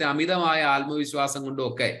വിജയാലസ്യത്തെ, അമിതമായ ആത്മവിശ്വാസം കൊണ്ടും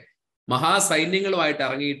ഒക്കെ മഹാസൈന്യങ്ങളുമായിട്ട്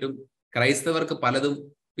ഇറങ്ങിയിട്ടും ക്രൈസ്തവർക്ക് പലതും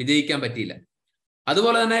വിജയിക്കാൻ പറ്റിയില്ല.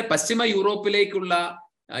 അതുപോലെ തന്നെ പശ്ചിമ യൂറോപ്പിലേക്കുള്ള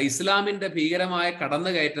ഇസ്ലാമിന്റെ ഭീകരമായ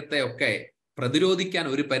കടന്നുകയറ്റത്തെ ഒക്കെ പ്രതിരോധിക്കാൻ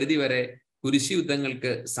ഒരു പരിധിവരെ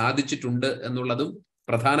കുരിശുയുദ്ധങ്ങൾക്ക് സാധിച്ചിട്ടുണ്ട് എന്നുള്ളതും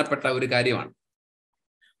പ്രധാനപ്പെട്ട ഒരു കാര്യമാണ്.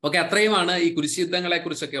 ഓക്കെ, അത്രയുമാണ് ഈ കുരിശുയുദ്ധങ്ങളെ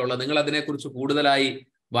കുറിച്ചൊക്കെ ഉള്ളത്. നിങ്ങൾ അതിനെക്കുറിച്ച് കൂടുതലായി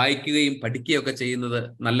വായിക്കുകയും പഠിക്കുകയൊക്കെ ചെയ്യുന്നത്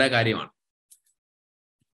നല്ല കാര്യമാണ്.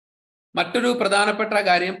 മറ്റൊരു പ്രധാനപ്പെട്ട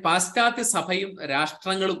കാര്യം പാശ്ചാത്യ സഭയും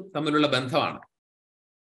രാഷ്ട്രങ്ങളും തമ്മിലുള്ള ബന്ധമാണ്.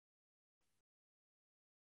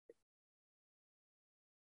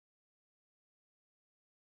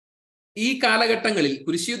 ഈ കാലഘട്ടങ്ങളിൽ,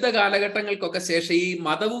 കുരിശുയുദ്ധ കാലഘട്ടങ്ങൾക്കൊക്കെ ശേഷം ഈ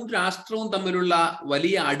മതവും രാഷ്ട്രവും തമ്മിലുള്ള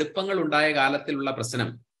വലിയ അടുപ്പങ്ങൾ ഉണ്ടായ കാലത്തിലുള്ള പ്രശ്നം,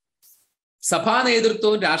 സഭാ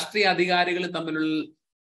നേതൃത്വവും രാഷ്ട്രീയ അധികാരികളും തമ്മിലുള്ള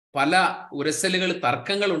പല ഉരസലുകൾ,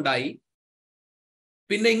 തർക്കങ്ങൾ ഉണ്ടായി.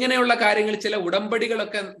 പിന്നെ ഇങ്ങനെയുള്ള കാര്യങ്ങൾ, ചില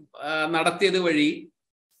ഉടമ്പടികളൊക്കെ നടത്തിയത് വഴി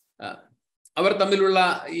അവർ തമ്മിലുള്ള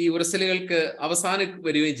ഈ ഉരസലുകൾക്ക് അവസാനം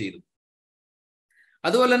വരികയും ചെയ്തു.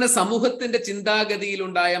 അതുപോലെ തന്നെ സമൂഹത്തിന്റെ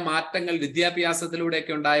ചിന്താഗതിയിലുണ്ടായ മാറ്റങ്ങൾ,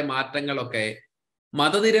 വിദ്യാഭ്യാസത്തിലൂടെയൊക്കെ ഉണ്ടായ മാറ്റങ്ങളൊക്കെ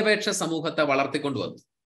മതനിരപേക്ഷ സമൂഹത്തെ വളർത്തിക്കൊണ്ടുവന്നു.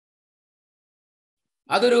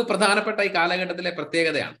 അതൊരു പ്രധാനപ്പെട്ട ഈ കാലഘട്ടത്തിലെ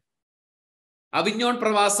പ്രത്യേകതയാണ്. അവിഞ്ഞോൺ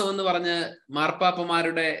പ്രവാസം എന്ന് പറഞ്ഞ്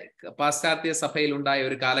മാർപ്പാപ്പമാരുടെ പാശ്ചാത്യ സഭയിൽ ഉണ്ടായ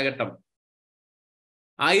ഒരു കാലഘട്ടം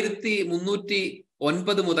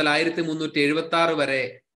 1309 മുതൽ 1376 വരെ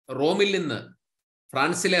റോമിൽ നിന്ന്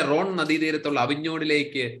ഫ്രാൻസിലെ റോൺ നദീതീരത്തുള്ള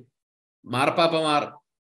അവിഞ്ഞോണിലേക്ക് മാർപ്പാപ്പമാർ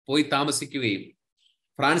പോയി താമസിക്കുകയും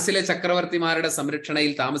ഫ്രാൻസിലെ ചക്രവർത്തിമാരുടെ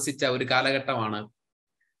സംരക്ഷണയിൽ താമസിച്ച ഒരു കാലഘട്ടമാണ്.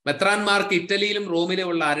 മെത്രാന്മാർക്ക് ഇറ്റലിയിലും റോമിലും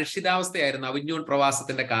ഉള്ള അരക്ഷിതാവസ്ഥയായിരുന്നു അവിഞ്ഞോൺ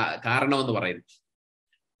പ്രവാസത്തിന്റെ കാരണമെന്ന് പറയുന്നത്.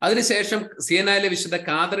 അതിനുശേഷം സിയനായിലെ വിശുദ്ധ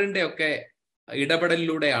കാതറിന്റെ ഒക്കെ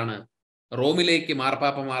ഇടപെടലിലൂടെയാണ് റോമിലേക്ക്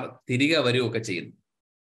മാർപ്പാപ്പമാർ തിരികെ വരികയൊക്കെ ചെയ്യുന്നത്.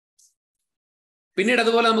 പിന്നീട്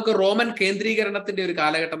അതുപോലെ നമുക്ക് റോമൻ കേന്ദ്രീകരണത്തിന്റെ ഒരു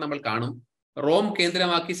കാലഘട്ടം നമ്മൾ കാണും. റോം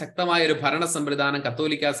കേന്ദ്രമാക്കി ശക്തമായ ഒരു ഭരണ സംവിധാനം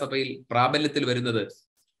കത്തോലിക്ക സഭയിൽ പ്രാബല്യത്തിൽ വരുന്നത്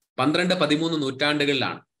 12-13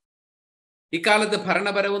 നൂറ്റാണ്ടുകളിലാണ്. ഇക്കാലത്ത്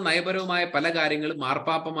ഭരണപരവും നയപരവുമായ പല കാര്യങ്ങളും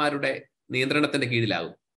മാർപ്പാപ്പമാരുടെ നിയന്ത്രണത്തിന്റെ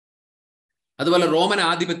കീഴിലാകും. അതുപോലെ റോമൻ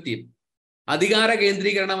ആധിപത്യം, അധികാര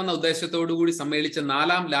കേന്ദ്രീകരണം എന്ന ഉദ്ദേശത്തോടുകൂടി സമ്മേളിച്ച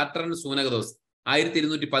 4ാം ലാറ്ററൻ സൂനകദോസ്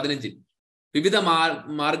 1215 വിവിധ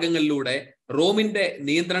മാർഗങ്ങളിലൂടെ റോമിന്റെ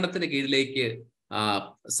നിയന്ത്രണത്തിന് കീഴിലേക്ക്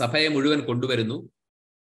സഭയെ മുഴുവൻ കൊണ്ടുവരുന്നു.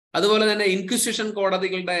 അതുപോലെ തന്നെ ഇൻക്വിസിഷൻ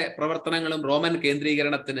കോടതികളുടെ പ്രവർത്തനങ്ങളും റോമൻ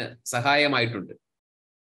കേന്ദ്രീകരണത്തിന് സഹായമായിട്ടുണ്ട്.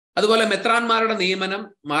 അതുപോലെ മെത്രാന്മാരുടെ നിയമനം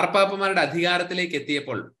മാർപ്പാപ്പമാരുടെ അധികാരത്തിലേക്ക്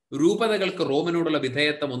എത്തിയപ്പോൾ രൂപതകൾക്ക് റോമിനോടുള്ള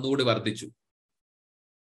വിധേയത്വം ഒന്നുകൂടി വർദ്ധിച്ചു.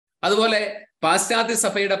 അതുപോലെ പാശ്ചാത്യ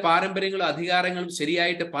സഭയുടെ പാരമ്പര്യങ്ങളും അധികാരങ്ങളും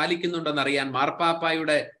ശരിയായിട്ട് പാലിക്കുന്നുണ്ടെന്നറിയാൻ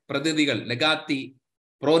മാർപ്പാപ്പായുടെ പ്രതിനിധികൾ, ലെഗാത്തി,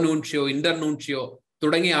 പ്രോനൂൻഷ്യോ, ഇന്റർനൂൻഷ്യോ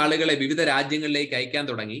തുടങ്ങിയ ആളുകളെ വിവിധ രാജ്യങ്ങളിലേക്ക് അയക്കാൻ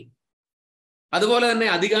തുടങ്ങി. അതുപോലെ തന്നെ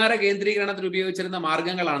അധികാര കേന്ദ്രീകരണത്തിന് ഉപയോഗിച്ചിരുന്ന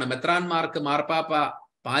മാർഗങ്ങളാണ് മെത്രാന്മാർക്ക് മാർപ്പാപ്പ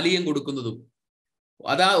പാലിയം കൊടുക്കുന്നതും.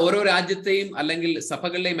 ഓരോ രാജ്യത്തെയും അല്ലെങ്കിൽ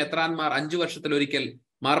സഭകളിലെയും മെത്രാന്മാർ 5 വർഷത്തിലൊരിക്കൽ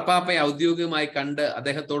മാർപ്പാപ്പയെ ഔദ്യോഗികമായി കണ്ട്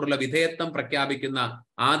അദ്ദേഹത്തോടുള്ള വിധേയത്വം പ്രഖ്യാപിക്കുന്ന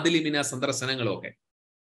ആദിലിമിന സന്ദർശനങ്ങളും ഒക്കെ.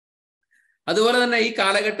 അതുപോലെ തന്നെ ഈ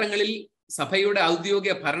കാലഘട്ടങ്ങളിൽ സഭയുടെ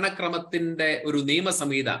ഔദ്യോഗിക ഭരണക്രമത്തിന്റെ ഒരു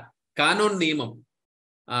നിയമസംഹിത, കാനോൻ നിയമം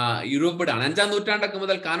യൂറോപ്പിലാണ്. 5ാം നൂറ്റാണ്ടൊക്കെ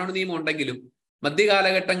മുതൽ കാനോൻ നിയമം ഉണ്ടെങ്കിലും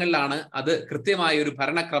മധ്യകാലഘട്ടങ്ങളിലാണ് അത് കൃത്യമായ ഒരു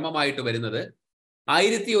ഭരണക്രമമായിട്ട് വരുന്നത്.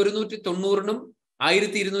 1190-നും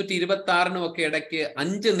 1226-നും ഒക്കെ ഇടയ്ക്ക്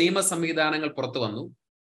 5 നിയമ സംവിധാനങ്ങൾ പുറത്തു വന്നു.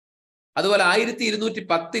 അതുപോലെ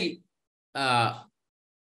 1210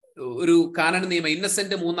 ഒരു കാനൻ നിയമം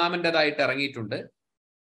ഇന്നസെന്റ് മൂന്നാമൻ്റെതായിട്ട് ഇറങ്ങിയിട്ടുണ്ട്.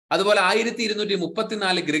 അതുപോലെ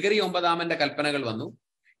 1234 ഗ്രിഗറി 9ാമന്റെ കൽപ്പനകൾ വന്നു.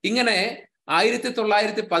 ഇങ്ങനെ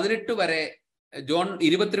 1918 വരെ ജോൺ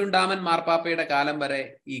 22ാമൻ മാർപ്പാപ്പയുടെ കാലം വരെ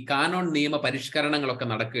ഈ കാനോൺ നിയമ പരിഷ്കരണങ്ങളൊക്കെ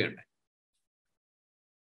നടക്കുകയുണ്ട്.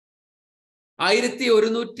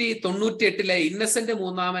 1198 ഇന്നസെന്റ്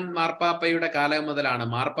മൂന്നാമൻ മാർപ്പാപ്പയുടെ കാലം മുതലാണ്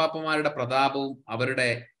മാർപ്പാപ്പമാരുടെ പ്രതാപവും അവരുടെ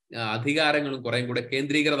അധികാരങ്ങളും കുറേയും കൂടെ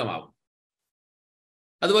കേന്ദ്രീകൃതമാവും.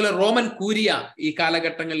 അതുപോലെ റോമൻ കൂരിയ ഈ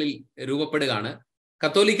കാലഘട്ടങ്ങളിൽ രൂപപ്പെടുകയാണ്.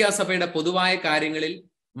 കത്തോലിക്ക സഭയുടെ പൊതുവായ കാര്യങ്ങളിൽ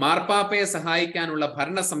മാർപ്പാപ്പയെ സഹായിക്കാനുള്ള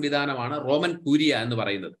ഭരണ സംവിധാനമാണ് റോമൻ കൂരിയ എന്ന്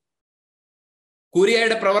പറയുന്നത്.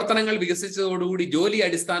 കൂരിയയുടെ പ്രവർത്തനങ്ങൾ വികസിച്ചതോടുകൂടി ജോലി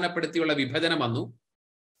അടിസ്ഥാനപ്പെടുത്തിയുള്ള വിഭജനം വന്നു.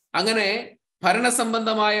 അങ്ങനെ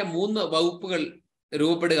ഭരണസംബന്ധമായ 3 വകുപ്പുകൾ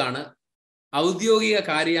രൂപപ്പെടുകയാണ്. ഔദ്യോഗിക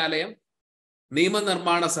കാര്യാലയം,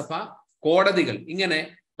 നിയമനിർമ്മാണ സഭ, കോടതികൾ. ഇങ്ങനെ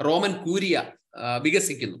റോമൻ കൂരിയ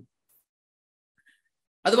വികസിക്കുന്നു.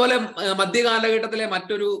 അതുപോലെ മധ്യകാലഘട്ടത്തിലെ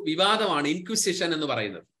മറ്റൊരു വിവാദമാണ് ഇൻക്വിസിഷൻ എന്ന്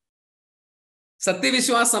പറയുന്നത്.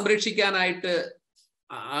 സത്യവിശ്വാസം സംരക്ഷിക്കാനായിട്ട്,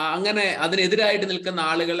 അങ്ങനെ അതിനെതിരായിട്ട് നിൽക്കുന്ന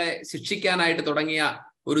ആളുകളെ ശിക്ഷിക്കാനായിട്ട് തുടങ്ങിയ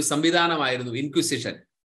ഒരു സംവിധാനമായിരുന്നു ഇൻക്വിസിഷൻ.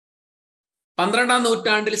 12ാം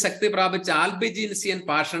നൂറ്റാണ്ടിൽ ശക്തി പ്രാപിച്ച ആൽബിജീൻസിയൻ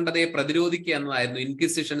പാഷണ്ഡതയെ പ്രതിരോധിക്കുക എന്നതായിരുന്നു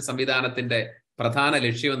ഇൻക്വിസിഷൻ സംവിധാനത്തിന്റെ പ്രധാന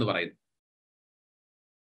ലക്ഷ്യം എന്ന് പറയുന്നു.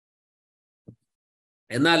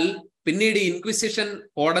 എന്നാൽ പിന്നീട് ഈ ഇൻക്വിസിഷൻ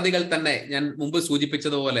കോടതികൾ തന്നെ ഞാൻ മുമ്പ്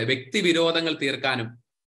സൂചിപ്പിച്ചതുപോലെ വ്യക്തിവിരോധങ്ങൾ തീർക്കാനും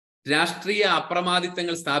രാഷ്ട്രീയ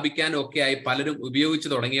അപ്രമാദിത്വങ്ങൾ സ്ഥാപിക്കാനും ഒക്കെയായി പലരും ഉപയോഗിച്ചു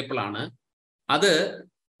തുടങ്ങിയപ്പോഴാണ് അത്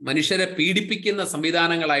മനുഷ്യരെ പീഡിപ്പിക്കുന്ന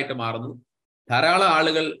സംവിധാനങ്ങളായിട്ട് മാറുന്നു. ധാരാളം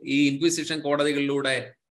ആളുകൾ ഈ ഇൻക്വിസിഷൻ കോടതികളിലൂടെ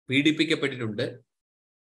പീഡിപ്പിക്കപ്പെട്ടിട്ടുണ്ട്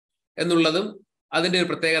എന്നുള്ളതും അതിൻ്റെ ഒരു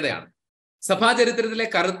പ്രത്യേകതയാണ്. സഭാചരിത്രത്തിലെ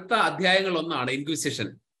കറുത്ത അധ്യായങ്ങൾ ഒന്നാണ് ഇൻക്വിസിഷൻ.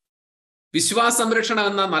 വിശ്വാസ സംരക്ഷണം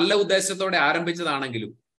എന്ന നല്ല ഉദ്ദേശത്തോടെ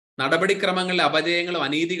ആരംഭിച്ചതാണെങ്കിലും നടപടിക്രമങ്ങളിലെ അപജയങ്ങളും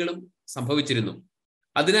അനീതികളും സംഭവിച്ചിരുന്നു.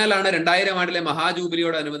 അതിനാലാണ് 2000 ആണ്ടിലെ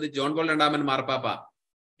മഹാജൂബിലിയോടനുബന്ധിച്ച് ജോൺ പോൾ രണ്ടാമൻ മാർപ്പാപ്പ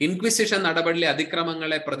ഇൻക്വിസിഷൻ നടപടിയിലെ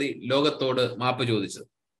അതിക്രമങ്ങളെ പ്രതി ലോകത്തോട് മാപ്പ് ചോദിച്ചത്.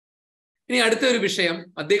 ഇനി അടുത്തൊരു വിഷയം,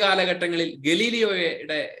 മധ്യകാലഘട്ടങ്ങളിൽ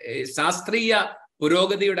ഗലീലിയോയുടെ ശാസ്ത്രീയ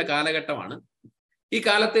പുരോഗതിയുടെ കാലഘട്ടമാണ്. ഈ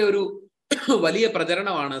കാലത്തെ ഒരു വലിയ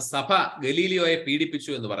പ്രചരണമാണ് സഭ ഗലീലിയോയെ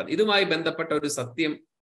പീഡിപ്പിച്ചു എന്ന് പറഞ്ഞത്. ഇതുമായി ബന്ധപ്പെട്ട ഒരു സത്യം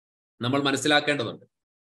നമ്മൾ മനസ്സിലാക്കേണ്ടതുണ്ട്.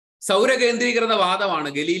 സൗരകേന്ദ്രീകൃത വാദമാണ്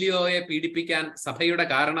ഗലീലിയോയെ പീഡിപ്പിക്കാൻ സഭയുടെ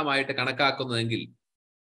കാരണമായിട്ട് കണക്കാക്കുന്നതെങ്കിൽ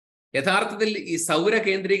യഥാർത്ഥത്തിൽ ഈ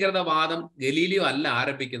സൗരകേന്ദ്രീകൃത വാദം ഗലീലിയോ അല്ല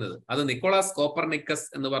ആരംഭിക്കുന്നത്. അത് നിക്കോളാസ് കോപ്പർനിക്കസ്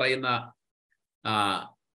എന്ന് പറയുന്ന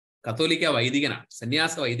കത്തോലിക്ക വൈദികനാണ്,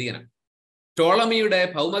 സന്യാസ വൈദികനാണ്. ടോളമിയുടെ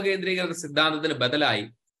ഭൗമകേന്ദ്രീകൃത സിദ്ധാന്തത്തിന് ബദലായി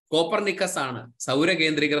കോപ്പർനിക്കസ് ആണ്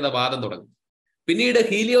സൗരകേന്ദ്രീകൃത വാദം തുടങ്ങുന്നത്. പിന്നീട്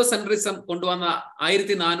ഹീലിയോസെൻട്രിസം കൊണ്ടുവന്ന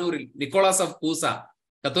 1400 നിക്കോളാസ് ഓഫ് പൂസ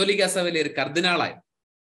കത്തോലിക്ക സഭയിലെ ഒരു കർദിനാളായി.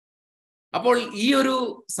 അപ്പോൾ ഈ ഒരു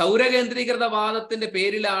സൗരകേന്ദ്രീകൃത വാദത്തിന്റെ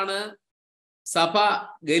പേരിലാണ് സഭ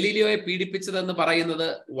ഗലീലിയോയെ പീഡിപ്പിച്ചതെന്ന് പറയുന്നത്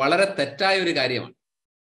വളരെ തെറ്റായ ഒരു കാര്യമാണ്.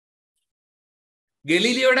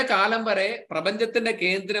 ഗലീലിയോയുടെ കാലം വരെ പ്രപഞ്ചത്തിന്റെ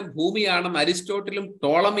കേന്ദ്രം ഭൂമിയാണെന്ന് അരിസ്റ്റോട്ടിലും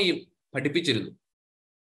ടോളമിയും പഠിപ്പിച്ചിരുന്നു.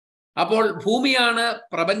 അപ്പോൾ ഭൂമിയാണ്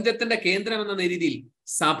പ്രപഞ്ചത്തിന്റെ കേന്ദ്രം എന്ന രീതിയിൽ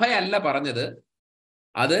സഭയല്ല പറഞ്ഞത്,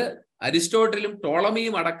 അത് അരിസ്റ്റോട്ടിലും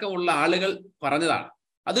ടോളമിയും അടക്കമുള്ള ആളുകൾ പറഞ്ഞതാണ്.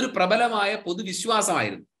 അതൊരു പ്രബലമായ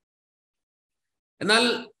പൊതുവിശ്വാസമായിരുന്നു. എന്നാൽ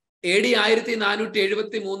AD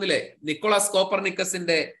 1473 നിക്കോളാസ്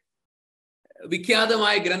കോപ്പർനിക്കസിന്റെ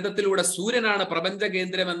വിഖ്യാതമായ ഗ്രന്ഥത്തിലൂടെ സൂര്യനാണ് പ്രപഞ്ച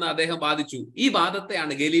കേന്ദ്രമെന്ന് അദ്ദേഹം വാദിച്ചു. ഈ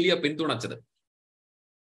വാദത്തെയാണ് ഗലീലിയോ പിന്തുണച്ചത്.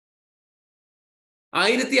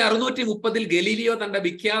 1630 ഗലീലിയോ തന്റെ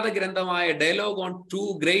വിഖ്യാത ഗ്രന്ഥമായ dialogue on to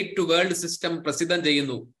great to world system പ്രസിദ്ധം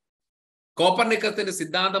ചെയ്യുന്നു. കോപ്പർനിക്കസിന്റെ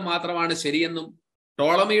സിദ്ധാന്തം മാത്രമാണ് ശരിയെന്നും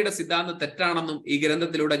ടോളമിയുടെ സിദ്ധാന്തം തെറ്റാണെന്നും ഈ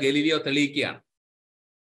ഗ്രന്ഥത്തിലൂടെ ഗലീലിയോ തെളിയിക്കുകയാണ്.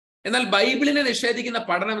 എന്നാൽ ബൈബിളിനെ നിഷേധിക്കുന്ന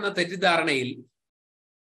പഠനം എന്ന തെറ്റിദ്ധാരണയിൽ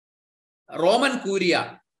റോമൻ കൂരിയ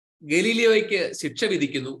ഗലീലിയോയ്ക്ക് ശിക്ഷ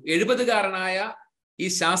വിധിക്കുന്നു. 70കാരനായ ഈ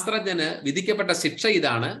ശാസ്ത്രജ്ഞന് വിധിക്കപ്പെട്ട ശിക്ഷ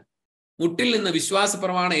ഇതാണ്: മുട്ടിൽ നിന്ന് വിശ്വാസ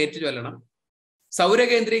പ്രമാണം ഏറ്റുചൊല്ലണം,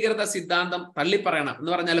 സൗരകേന്ദ്രീകൃത സിദ്ധാന്തം തള്ളിപ്പറയണം,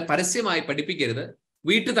 എന്ന് പറഞ്ഞാൽ പരസ്യമായി പഠിപ്പിക്കരുത്,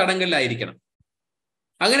 വീട്ടുതടങ്കലിലായിരിക്കണം.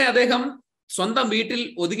 അങ്ങനെ അദ്ദേഹം സ്വന്തം വീട്ടിൽ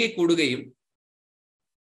ഒതുങ്ങിക്കൂടുകയും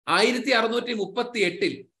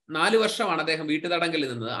 1638 4 വർഷമാണ് അദ്ദേഹം വീട്ടുതടങ്കലിൽ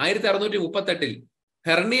നിന്നത്. 1638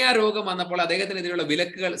 ഹെർണിയ രോഗം വന്നപ്പോൾ അദ്ദേഹത്തിനെതിരെയുള്ള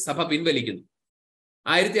വിലക്കുകൾ സഭ പിൻവലിക്കുന്നു.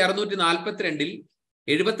 1642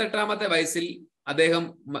 78ാമത്തെ വയസ്സിൽ അദ്ദേഹം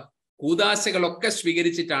കൂദാശകളൊക്കെ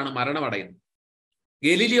സ്വീകരിച്ചിട്ടാണ് മരണമടയുന്നത്.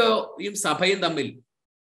 ഗലീലിയോയും സഭയും തമ്മിൽ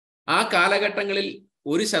ആ കാലഘട്ടങ്ങളിൽ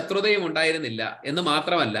ഒരു ശത്രുതയും ഉണ്ടായിരുന്നില്ല എന്ന്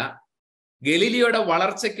മാത്രമല്ല, ഗലീലിയോയുടെ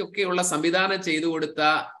വളർച്ചയ്ക്കൊക്കെയുള്ള സംവിധാനം ചെയ്തു കൊടുത്ത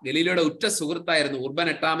ഗലീലിയോയുടെ ഉറ്റ സുഹൃത്തായിരുന്നു ഉർബൻ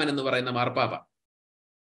 8 എന്ന് പറയുന്ന മാർപ്പാപ്പ.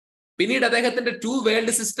 പിന്നീട് അദ്ദേഹത്തിന്റെ ടു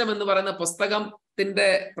വേൾഡ് സിസ്റ്റം എന്ന് പറയുന്ന പുസ്തകത്തിന്റെ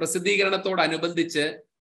പ്രസിദ്ധീകരണത്തോടനുബന്ധിച്ച്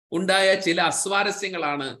ഉണ്ടായ ചില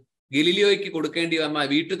അസ്വാരസ്യങ്ങളാണ് ഗലീലിയോയ്ക്ക് കൊടുക്കേണ്ടി വന്ന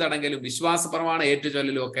വീട്ടുതടങ്കലും വിശ്വാസ പ്രമാണ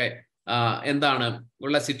ഏറ്റുചൊല്ലലും ഒക്കെ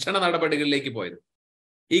ഉള്ള ശിക്ഷണ നടപടികളിലേക്ക് പോയത്.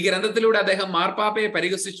 ഈ ഗ്രന്ഥത്തിലൂടെ അദ്ദേഹം മാർപ്പാപ്പയെ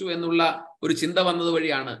പരിഹസിച്ചു എന്നുള്ള ഒരു ചിന്ത വന്നത്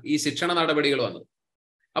വഴിയാണ് ഈ ശിക്ഷണ നടപടികൾ വന്നത്.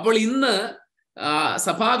 അപ്പോൾ ഇന്ന്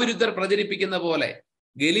സഭാവിരുദ്ധർ പ്രചരിപ്പിക്കുന്ന പോലെ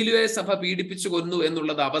ഗലീലിയോയെ സഭ പീഡിപ്പിച്ചു കൊന്നു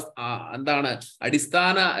എന്നുള്ളത്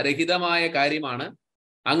അടിസ്ഥാന രഹിതമായ കാര്യമാണ്.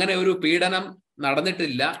 അങ്ങനെ ഒരു പീഡനം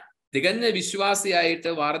നടന്നിട്ടില്ല. തികഞ്ഞ വിശ്വാസിയായിട്ട്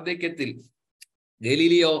വാർദ്ധക്യത്തിൽ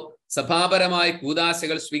ഗലീലിയോ സഭാപരമായി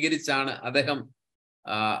കൂദാശകൾ സ്വീകരിച്ചാണ് അദ്ദേഹം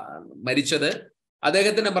മരിച്ചത്.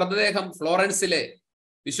 അദ്ദേഹത്തിന്റെ മൃതദേഹം ഫ്ലോറൻസിലെ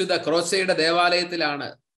വിശുദ്ധ ക്രോസയുടെ ദേവാലയത്തിലാണ്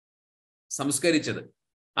സംസ്കരിച്ചത്.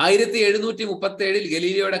 1737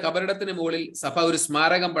 ഗലീലിയോയുടെ കബറിടത്തിന് മുകളിൽ സഭ ഒരു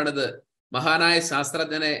സ്മാരകം പണിത് മഹാനായ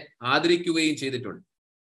ശാസ്ത്രജ്ഞനെ ആദരിക്കുകയും ചെയ്തിട്ടുണ്ട്.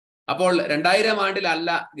 അപ്പോൾ 2000 ആണ്ടിലല്ല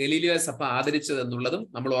ഗലീലിയോ സഭ ആദരിച്ചത് എന്നുള്ളതും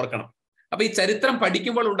നമ്മൾ ഓർക്കണം. അപ്പൊ ഈ ചരിത്രം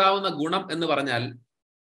പഠിക്കുമ്പോൾ ഉണ്ടാവുന്ന ഗുണം എന്ന് പറഞ്ഞാൽ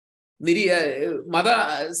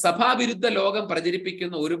സഭാവിരുദ്ധ ലോകം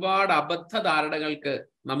പ്രചരിപ്പിക്കുന്ന ഒരുപാട് അബദ്ധ ധാരണകൾക്ക്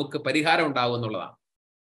നമുക്ക് പരിഹാരം ഉണ്ടാവും എന്നുള്ളതാണ്.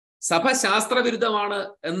 സഭ ശാസ്ത്രവിരുദ്ധമാണ്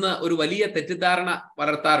എന്ന് ഒരു വലിയ തെറ്റിദ്ധാരണ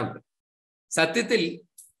വളർത്താറുണ്ട്. സത്യത്തിൽ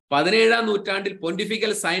 17-ാം നൂറ്റാണ്ടിൽ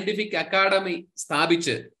പൊണ്ടിഫിക്കൽ സയന്റിഫിക് അക്കാഡമി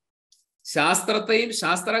സ്ഥാപിച്ച് ശാസ്ത്രത്തെയും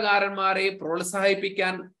ശാസ്ത്രകാരന്മാരെയും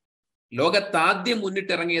പ്രോത്സാഹിപ്പിക്കാൻ ലോകത്താദ്യം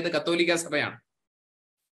മുന്നിട്ടിറങ്ങിയത് കത്തോലിക്ക സഭയാണ്.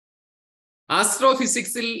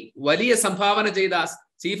 ആസ്ട്രോഫിസിക്സിൽ വലിയ സംഭാവന ചെയ്ത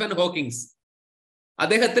സ്റ്റീഫൻ ഹോക്കിങ്സ്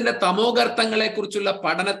അദ്ദേഹത്തിന്റെ തമോഗർത്തങ്ങളെ കുറിച്ചുള്ള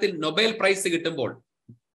പഠനത്തിൽ നൊബേൽ പ്രൈസ് കിട്ടുമ്പോൾ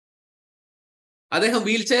അദ്ദേഹം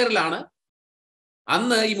വീൽ ചെയറിലാണ്.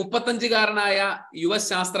 അന്ന് ഈ 35-കാരനായ യുവ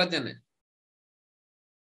ശാസ്ത്രജ്ഞന്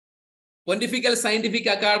പൊണ്ടിഫിക്കൽ സയന്റിഫിക്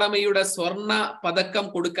അക്കാഡമിയുടെ സ്വർണ്ണ പതക്കം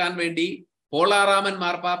കൊടുക്കാൻ വേണ്ടി പോളാറാമൻ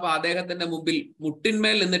മാർപ്പാപ്പ അദ്ദേഹത്തിന്റെ മുമ്പിൽ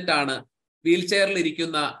മുട്ടിന്മേൽ നിന്നിട്ടാണ് വീൽ ചെയറിൽ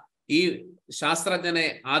ഇരിക്കുന്ന ഈ ശാസ്ത്രജ്ഞനെ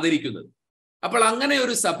ആദരിക്കുന്നത്. അപ്പോൾ അങ്ങനെ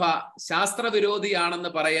ഒരു സഭ ശാസ്ത്രവിരോധിയാണെന്ന്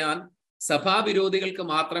പറയാൻ സഭാവിരോധികൾക്ക്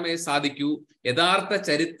മാത്രമേ സാധിക്കൂ, യഥാർത്ഥ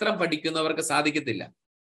ചരിത്രം പഠിക്കുന്നവർക്ക് സാധിക്കത്തില്ല.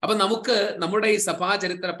 അപ്പൊ നമുക്ക് നമ്മുടെ ഈ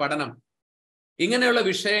സഭാചരിത്ര പഠനം ഇങ്ങനെയുള്ള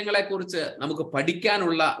വിഷയങ്ങളെ കുറിച്ച് നമുക്ക്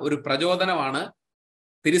പഠിക്കാനുള്ള ഒരു പ്രചോദനമാണ്.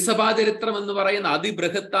 തിരുസഭാചരിത്രം എന്ന് പറയുന്ന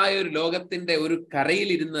അതിബൃഹത്തായ ഒരു ലോകത്തിന്റെ ഒരു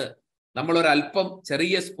കരയിലിരുന്ന് നമ്മളൊരല്പം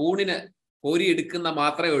ചെറിയ സ്പൂണിന് കോരിയെടുക്കുന്ന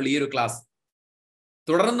മാത്രമേ ഉള്ളൂ ഈ ഒരു ക്ലാസ്.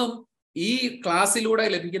 തുടർന്നും ഈ ക്ലാസ്സിലൂടെ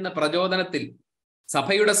ലഭിക്കുന്ന പ്രചോദനത്തിൽ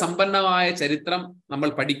സഭയുടെ സമ്പന്നമായ ചരിത്രം നമ്മൾ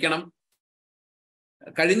പഠിക്കണം.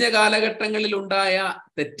 കഴിഞ്ഞ കാലഘട്ടങ്ങളിൽ ഉണ്ടായ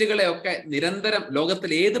തെറ്റുകളെയൊക്കെ നിരന്തരം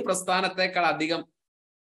ലോകത്തിൽ ഏത് പ്രസ്ഥാനത്തെക്കാൾ അധികം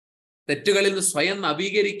തെറ്റുകളിൽ നിന്ന് സ്വയം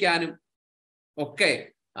നവീകരിക്കാനും ഒക്കെ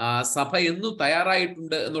സഭ എന്നും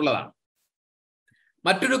തയ്യാറായിട്ടുണ്ട് എന്നുള്ളതാണ്.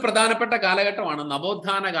 മറ്റൊരു പ്രധാനപ്പെട്ട കാലഘട്ടമാണ്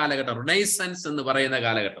നവോത്ഥാന കാലഘട്ടം, റിനൈസൻസ് എന്ന് പറയുന്ന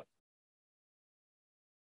കാലഘട്ടം.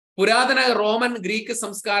 പുരാതന റോമൻ ഗ്രീക്ക്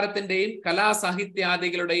സംസ്കാരത്തിന്റെയും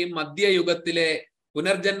കലാസാഹിത്യാദികളുടെയും മധ്യയുഗത്തിലെ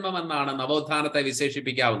പുനർജന്മം എന്നാണ് നവോത്ഥാനത്തെ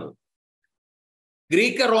വിശേഷിപ്പിക്കാവുന്നത്.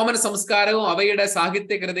 ഗ്രീക്ക് റോമൻ സംസ്കാരവും അവയുടെ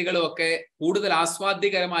സാഹിത്യകൃതികളും ഒക്കെ കൂടുതൽ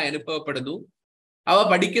ആസ്വാദ്യകരമായി അനുഭവപ്പെടുന്നു. അവ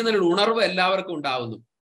പഠിക്കുന്നതിനുള്ള ഉണർവ് എല്ലാവർക്കും ഉണ്ടാവുന്നു.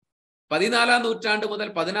 14-ാം നൂറ്റാണ്ട് മുതൽ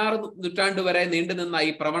 16 നൂറ്റാണ്ട് വരെ നീണ്ടുനിന്ന ഈ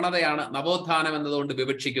പ്രവണതയാണ് നവോത്ഥാനം എന്നതുകൊണ്ട്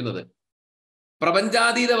വിവക്ഷിക്കുന്നത്.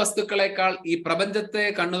 പ്രപഞ്ചാതീത വസ്തുക്കളെക്കാൾ ഈ പ്രപഞ്ചത്തെ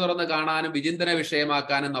കണ്ണു തുറന്ന് കാണാനും വിചിന്തന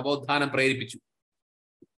വിഷയമാക്കാനും നവോത്ഥാനം പ്രേരിപ്പിച്ചു.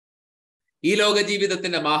 ഈ ലോക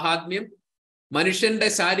ജീവിതത്തിന്റെ മാഹാത്മ്യം, മനുഷ്യന്റെ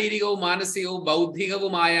ശാരീരികവും മാനസികവും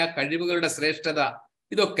ബൗദ്ധികവുമായ കഴിവുകളുടെ ശ്രേഷ്ഠത,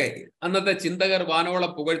 ഇതൊക്കെ അന്നത്തെ ചിന്തകർ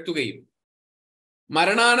വാനോളം പുകഴ്ത്തുകയും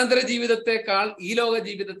മരണാനന്തര ജീവിതത്തെക്കാൾ ഈ ലോക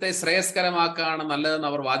ജീവിതത്തെ ശ്രേയസ്കരമാക്കാണ് നല്ലതെന്ന്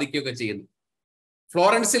അവർ വാദിക്കുകയൊക്കെ ചെയ്യുന്നു.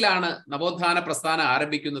 ഫ്ലോറൻസിലാണ് നവോത്ഥാന പ്രസ്ഥാനം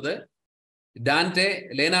ആരംഭിക്കുന്നത്. ഡാന്റെ,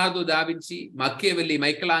 ലെനാർഡോ ഡാവിഞ്ചി, മക്കിയവെല്ലി,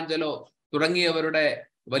 മൈക്കലാഞ്ചലോ തുടങ്ങിയവരുടെ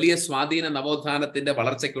വലിയ സ്വാധീനം നവോത്ഥാനത്തിന്റെ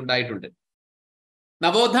വളർച്ചയ്ക്കുണ്ടായിട്ടുണ്ട്.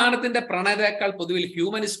 നവോത്ഥാനത്തിന്റെ പ്രണയതേക്കാൾ പൊതുവിൽ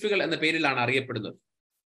ഹ്യൂമനിസ്റ്റുകൾ എന്ന പേരിലാണ് അറിയപ്പെടുന്നത്.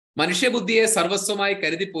 മനുഷ്യബുദ്ധിയെ സർവസ്വമായി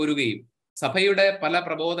കരുതിപ്പോരുകയും സഭയുടെ പല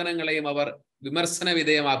പ്രബോധനങ്ങളെയും അവർ വിമർശന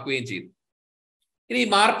വിധേയമാക്കുകയും ചെയ്തു. ഇനി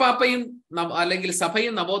മാർപ്പാപ്പയും അല്ലെങ്കിൽ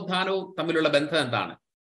സഭയും നവോത്ഥാനവും തമ്മിലുള്ള ബന്ധം എന്താണ്?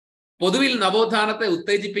 പൊതുവിൽ നവോത്ഥാനത്തെ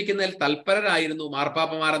ഉത്തേജിപ്പിക്കുന്നതിൽ തൽപരരായിരുന്നു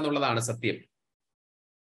മാർപ്പാപ്പമാരെന്നുള്ളതാണ് സത്യം.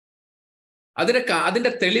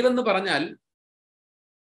 അതിന്റെ തെളിവെന്ന് പറഞ്ഞാൽ,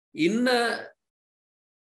 ഇന്ന്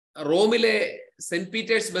റോമിലെ സെന്റ്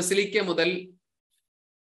പീറ്റേഴ്സ് ബസിലിക്ക മുതൽ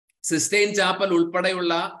സിസ്റ്റൈൻ ചാപ്പൽ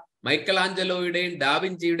ഉൾപ്പെടെയുള്ള മൈക്കലാഞ്ചലോയുടെയും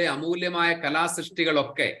ഡാവിഞ്ചിയുടെയും അമൂല്യമായ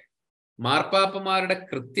കലാസൃഷ്ടികളൊക്കെ മാർപ്പാപ്പമാരുടെ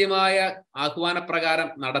കൃത്യമായ ആഹ്വാനപ്രകാരം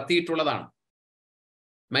നടത്തിയിട്ടുള്ളതാണ്.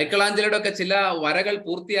 മൈക്കലാഞ്ചലോയുടെ ഒക്കെ ചില വരകൾ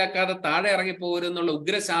പൂർത്തിയാക്കാതെ താഴെ ഇറങ്ങിപ്പോരുന്നുള്ള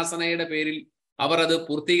ഉഗ്രശാസനയുടെ പേരിൽ അവർ അത്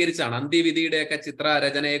പൂർത്തീകരിച്ചാണ്. അന്ത്യവിധിയുടെയൊക്കെ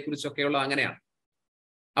ചിത്രരചനയെക്കുറിച്ചൊക്കെയുള്ള അങ്ങനെയാണ്.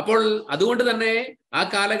 അപ്പോൾ അതുകൊണ്ട് തന്നെ ആ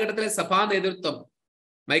കാലഘട്ടത്തിലെ സഭാ നേതൃത്വം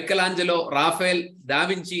മൈക്കലാഞ്ചലോ, റാഫേൽ,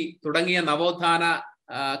 ഡാവിഞ്ചി തുടങ്ങിയ നവോത്ഥാന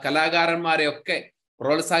കലാകാരന്മാരെയൊക്കെ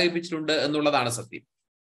പ്രോത്സാഹിപ്പിച്ചിട്ടുണ്ട് എന്നുള്ളതാണ് സത്യം.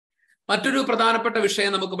 മറ്റൊരു പ്രധാനപ്പെട്ട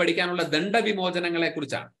വിഷയം നമുക്ക് പഠിക്കാനുള്ള ദണ്ഡവിമോചനങ്ങളെ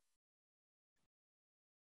കുറിച്ചാണ്.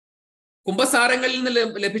 കുമ്പസാരങ്ങളിൽ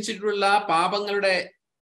നിന്ന് ലഭിച്ചിട്ടുള്ള പാപങ്ങളുടെ,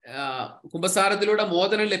 കുമ്പസാരത്തിലൂടെ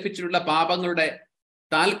മോചനം ലഭിച്ചിട്ടുള്ള പാപങ്ങളുടെ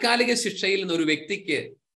താൽക്കാലിക ശിക്ഷയിൽ നിന്ന് ഒരു വ്യക്തിക്ക്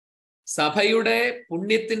സഭയുടെ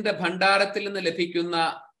പുണ്യത്തിന്റെ ഭണ്ഡാരത്തിൽ നിന്ന് ലഭിക്കുന്ന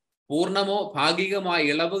പൂർണ്ണമോ ഭാഗികമായ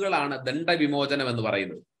ഇളവുകളാണ് ദണ്ഡവിമോചനം എന്ന്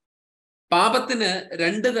പറയുന്നത്. പാപത്തിന്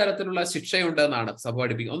 2 തരത്തിലുള്ള ശിക്ഷയുണ്ട് എന്നാണ് സഭ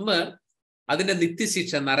പഠിപ്പിക്കുന്നത്. ഒന്ന്, അതിന്റെ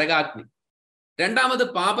നിത്യശിക്ഷ, നരകാഗ്നി. രണ്ടാമത്,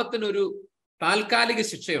 പാപത്തിനൊരു താൽക്കാലിക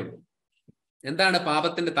ശിക്ഷയുണ്ട്. എന്താണ്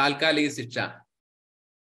പാപത്തിന്റെ താൽക്കാലിക ശിക്ഷ?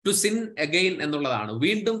 ടു സിൻ അഗെയിൻ എന്നുള്ളതാണ്.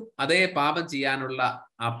 വീണ്ടും അതേ പാപം ചെയ്യാനുള്ള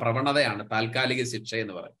ആ പ്രവണതയാണ് താൽക്കാലിക ശിക്ഷ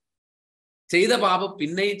എന്ന് പറയുന്നത്. ചെയ്ത പാപം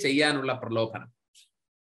പിന്നെയും ചെയ്യാനുള്ള പ്രലോഭനം.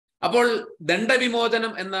 അപ്പോൾ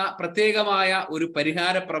ദണ്ഡവിമോചനം എന്ന പ്രത്യേകമായ ഒരു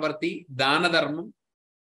പരിഹാര പ്രവൃത്തി, ദാനധർമ്മം,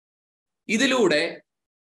 ഇതിലൂടെ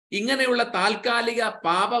ഇങ്ങനെയുള്ള താൽക്കാലിക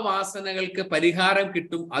പാപവാസനകൾക്ക് പരിഹാരം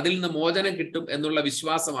കിട്ടും, അതിൽ നിന്ന് മോചനം കിട്ടും എന്നുള്ള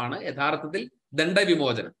വിശ്വാസമാണ് യഥാർത്ഥത്തിൽ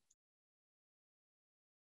ദണ്ഡവിമോചനം.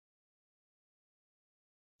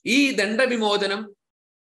 ഈ ദണ്ഡവിമോചനം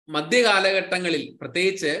മധ്യകാലഘട്ടങ്ങളിൽ,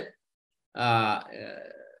 പ്രത്യേകിച്ച്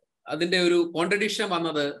അതിന്റെ ഒരു കോൺട്രഡിക്ഷൻ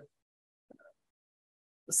വന്നത്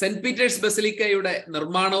സെന്റ് പീറ്റേഴ്സ് ബസിലിക്കയുടെ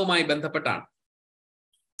നിർമ്മാണവുമായി ബന്ധപ്പെട്ടാണ്.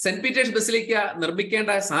 സെന്റ് പീറ്റേഴ്സ് ബസിലിക്ക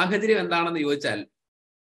നിർമ്മിക്കേണ്ട സാഹചര്യം എന്താണെന്ന് ചോദിച്ചാൽ,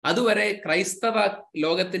 അതുവരെ ക്രൈസ്തവ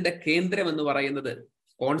ലോകത്തിന്റെ കേന്ദ്രം എന്ന് പറയുന്നത്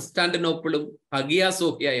കോൺസ്റ്റാന്റിനോപ്പിളും ഹഗിയ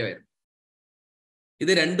സോഫിയയുമായിരുന്നു.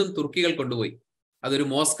 ഇത് രണ്ടും തുർക്കികൾ കൊണ്ടുപോയി, അതൊരു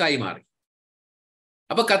മോസ്കായി മാറി.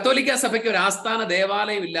 അപ്പൊ കത്തോലിക്ക സഭയ്ക്ക് ഒരു ആസ്ഥാന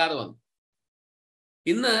ദേവാലയം ഇല്ലാതെ വന്നു.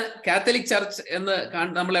 ഇന്ന് കാത്തലിക് ചർച്ച് എന്ന്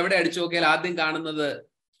നമ്മൾ എവിടെ അടിച്ചു നോക്കിയാൽ ആദ്യം കാണുന്നത്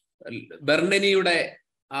ബെർണനിയുടെ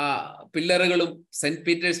ആ പില്ലറുകളും സെന്റ്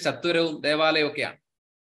പീറ്റേഴ്സ് ചത്തുരവും ദേവാലയവും ഒക്കെയാണ്.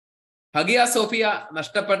 ഹഗിയ സോഫിയ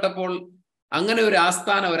നഷ്ടപ്പെട്ടപ്പോൾ അങ്ങനെ ഒരു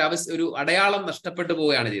ആസ്ഥാന ഒരു അടയാളം നഷ്ടപ്പെട്ടു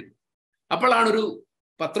പോവുകയാണ് ചെയ്തത്. അപ്പോഴാണ് ഒരു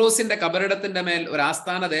പത്രോസിന്റെ കബറിടത്തിന്റെ മേൽ ഒരു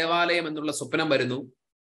ആസ്ഥാന ദേവാലയം എന്നുള്ള സ്വപ്നം വരുന്നു.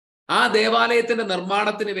 ആ ദേവാലയത്തിന്റെ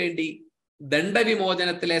നിർമ്മാണത്തിന് വേണ്ടി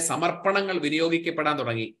ദണ്ഡവിമോചനത്തിലെ സമർപ്പണങ്ങൾ വിനിയോഗിക്കപ്പെടാൻ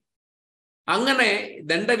തുടങ്ങി. അങ്ങനെ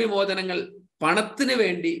ദണ്ഡവിമോചനങ്ങൾ പണത്തിന്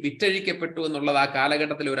വേണ്ടി വിറ്റഴിക്കപ്പെട്ടു എന്നുള്ളത് ആ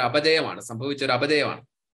കാലഘട്ടത്തിൽ ഒരു അപജയമാണ്, സംഭവിച്ച ഒരു അപജയമാണ്.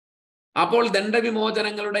 അപ്പോൾ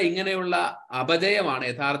ദണ്ഡവിമോചനങ്ങളുടെ ഇങ്ങനെയുള്ള അപജയമാണ്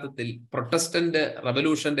യഥാർത്ഥത്തിൽ പ്രൊട്ടസ്റ്റന്റ്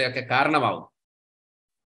റവല്യൂഷന്റെ ഒക്കെ കാരണമാവും.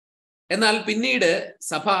 എന്നാൽ പിന്നീട്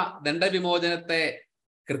സഭ ദണ്ഡവിമോചനത്തെ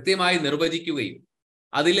കൃത്യമായി നിർവചിക്കുകയും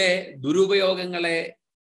അതിലെ ദുരുപയോഗങ്ങളെ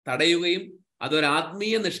തടയുകയും അതൊരു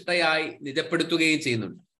ആത്മീയ നിഷ്ഠയായി നിജപ്പെടുത്തുകയും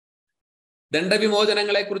ചെയ്യുന്നുണ്ട്.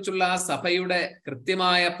 ദണ്ഡവിമോചനങ്ങളെ കുറിച്ചുള്ള സഭയുടെ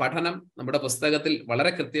കൃത്യമായ പഠനം നമ്മുടെ പുസ്തകത്തിൽ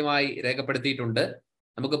വളരെ കൃത്യമായി രേഖപ്പെടുത്തിയിട്ടുണ്ട്.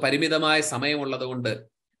 നമുക്ക് പരിമിതമായ സമയമുള്ളത് കൊണ്ട്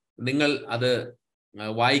നിങ്ങൾ അത്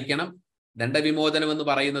വായിക്കണം. ദണ്ഡവിമോചനം എന്ന്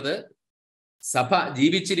പറയുന്നത് സഭ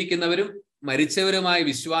ജീവിച്ചിരിക്കുന്നവരും മരിച്ചവരുമായ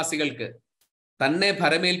വിശ്വാസികൾക്ക് തന്നെ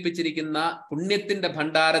ഭരമേൽപ്പിച്ചിരിക്കുന്ന പുണ്യത്തിന്റെ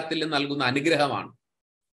ഭണ്ഡാരത്തിൽ നൽകുന്ന അനുഗ്രഹമാണ്.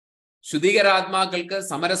 ശുദ്ധീകരാത്മാക്കൾക്ക്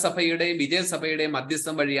സമരസഭയുടെയും വിജയസഭയുടെയും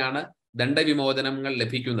മധ്യസ്ഥം വഴിയാണ് ദണ്ഡവിമോചനങ്ങൾ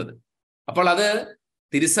ലഭിക്കുന്നത്. അപ്പോൾ അത്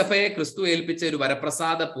തിരുസഭയെ ക്രിസ്തു ഏൽപ്പിച്ച ഒരു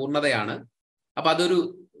വരപ്രസാദ പൂർണ്ണതയാണ്. അപ്പൊ അതൊരു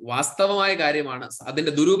വാസ്തവമായ കാര്യമാണ്.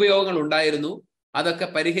 അതിന്റെ ദുരുപയോഗങ്ങൾ ഉണ്ടായിരുന്നു, അതൊക്കെ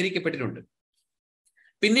പരിഹരിക്കപ്പെട്ടിട്ടുണ്ട്.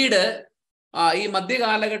 പിന്നീട് ഈ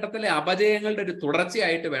മധ്യകാലഘട്ടത്തിലെ അപജയങ്ങളുടെ ഒരു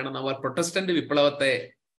തുടർച്ചയായിട്ട് വേണം നമ്മൾ പ്രൊട്ടസ്റ്റന്റ് വിപ്ലവത്തെ,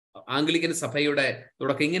 ആംഗ്ലിക്കൻ സഭയുടെ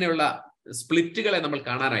തുടക്കം, ഇങ്ങനെയുള്ള സ്പ്ലിറ്റുകളെ നമ്മൾ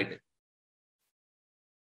കാണാനായിട്ട്.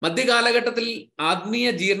 മധ്യകാലഘട്ടത്തിൽ ആത്മീയ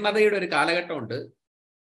ജീർണതയുടെ ഒരു കാലഘട്ടമുണ്ട്.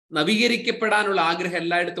 നവീകരിക്കപ്പെടാനുള്ള ആഗ്രഹം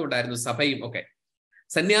എല്ലായിടത്തും ഉണ്ടായിരുന്നു, സഭയും ഒക്കെ.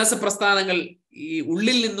 സന്യാസ പ്രസ്ഥാനങ്ങൾ ഈ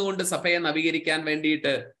ഉള്ളിൽ നിന്നുകൊണ്ട് സഭയെ നവീകരിക്കാൻ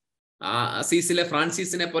വേണ്ടിയിട്ട് അസീസിലെ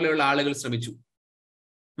ഫ്രാൻസിസിനെ പോലെയുള്ള ആളുകൾ ശ്രമിച്ചു.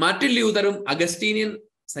 മാർട്ടിൻ ലൂതറും അഗസ്റ്റീനിയൻ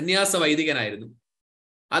സന്യാസ വൈദികനായിരുന്നു.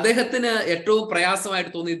 അദ്ദേഹത്തിന് ഏറ്റവും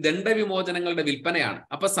പ്രയാസമായിട്ട് തോന്നി ദണ്ഡവിമോചനങ്ങളുടെ വിൽപ്പനയാണ്.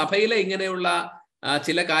 അപ്പൊ സഭയിലെ ഇങ്ങനെയുള്ള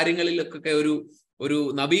ചില കാര്യങ്ങളിലൊക്കെ ഒരു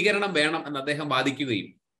നവീകരണം വേണം എന്ന് അദ്ദേഹം വാദിക്കുകയും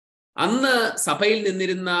അന്ന് സഭയിൽ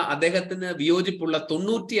നിന്നിരുന്ന അദ്ദേഹത്തിന് വിയോജിപ്പുള്ള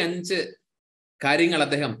 95 കാര്യങ്ങൾ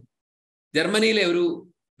അദ്ദേഹം ജർമ്മനിയിലെ ഒരു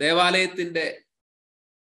ദേവാലയത്തിന്റെ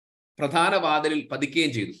പ്രധാന വാതിലിൽ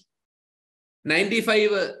പതിക്കുകയും ചെയ്തു.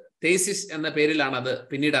 95 തേസിസ് എന്ന പേരിലാണ് അത്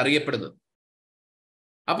പിന്നീട് അറിയപ്പെടുന്നത്.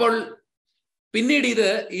 അപ്പോൾ പിന്നീട് ഇത്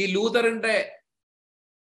ഈ ലൂതറിന്റെ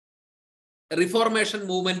റിഫോർമേഷൻ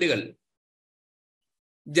മൂവ്മെന്റുകൾ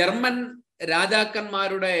ജർമ്മൻ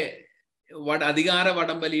രാജാക്കന്മാരുടെ അധികാര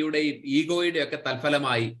വടംവലിയുടെയും ഈഗോയുടെയും ഒക്കെ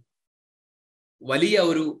തൽഫലമായി വലിയ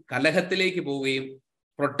ഒരു കലഹത്തിലേക്ക് പോവുകയും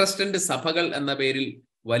പ്രൊട്ടസ്റ്റന്റ് സഭകൾ എന്ന പേരിൽ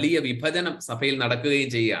വലിയ വിഭജനം സഭയിൽ നടക്കുകയും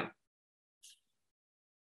ചെയ്യുകയാണ്.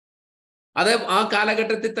 അത് ആ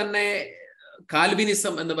കാലഘട്ടത്തിൽ തന്നെ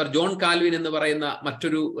കാൽവിനിസം എന്ന് ജോൺ കാൽവിൻ എന്ന് പറയുന്ന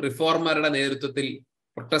മറ്റൊരു റിഫോർമറുടെ നേതൃത്വത്തിൽ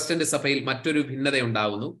പ്രൊട്ടസ്റ്റന്റ് സഭയിൽ മറ്റൊരു ഭിന്നത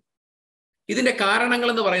ഉണ്ടാവുന്നു. ഇതിന്റെ കാരണങ്ങൾ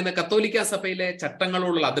എന്ന് പറയുന്ന കത്തോലിക്ക സഭയിലെ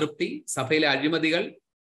ചട്ടങ്ങളോടുള്ള അതൃപ്തി, സഭയിലെ അഴിമതികൾ,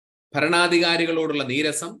 ഭരണാധികാരികളോടുള്ള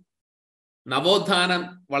നീരസം, നവോത്ഥാനം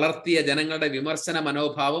വളർത്തിയ ജനങ്ങളുടെ വിമർശന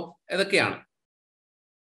മനോഭാവം, ഇതൊക്കെയാണ്.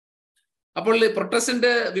 അപ്പോൾ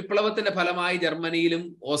പ്രൊട്ടസ്റ്റന്റ് വിപ്ലവത്തിന്റെ ഫലമായി ജർമ്മനിയിലും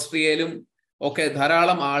ഓസ്ട്രിയയിലും ഒക്കെ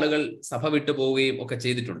ധാരാളം ആളുകൾ സഭ വിട്ടു പോവുകയും ഒക്കെ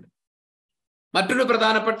ചെയ്തിട്ടുണ്ട്. മറ്റൊരു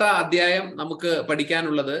പ്രധാനപ്പെട്ട അധ്യായം നമുക്ക്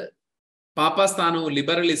പഠിക്കാനുള്ളത് പാപ്പാസ്ഥാനവും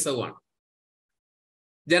ലിബറലിസവുമാണ്.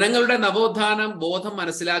 ജനങ്ങളുടെ നവോത്ഥാനം ബോധം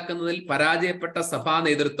മനസ്സിലാക്കുന്നതിൽ പരാജയപ്പെട്ട സഭാ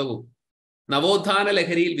നേതൃത്വവും നവോത്ഥാന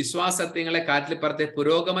ലഹരിയിൽ വിശ്വാസത്യങ്ങളെ കാറ്റിൽപ്പറത്തെ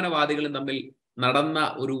പുരോഗമനവാദികളും തമ്മിൽ നടന്ന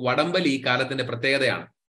ഒരു വടംവലി ഈ കാലത്തിന്റെ പ്രത്യേകതയാണ്.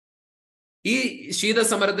 ഈ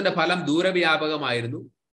ശീതസമരത്തിന്റെ ഫലം ദൂരവ്യാപകമായിരുന്നു.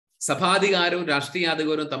 സഭാധികാരവും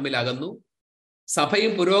രാഷ്ട്രീയാധികാരവും തമ്മിൽ അകന്നു.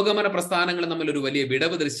 സഭയും പുരോഗമന പ്രസ്ഥാനങ്ങളും തമ്മിൽ ഒരു വലിയ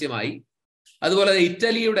വിടവ് ദൃശ്യമായി. അതുപോലെ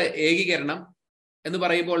ഇറ്റലിയുടെ ഏകീകരണം എന്ന്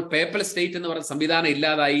പറയുമ്പോൾ പേപ്പൽ സ്റ്റേറ്റ് എന്ന് പറയുന്ന സംവിധാനം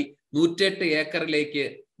ഇല്ലാതായി 108 ഏക്കറിലേക്ക്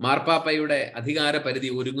മാർപ്പാപ്പയുടെ അധികാര പരിധി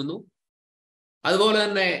ഒരുങ്ങുന്നു. അതുപോലെ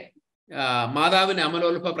തന്നെ മാതാവിന്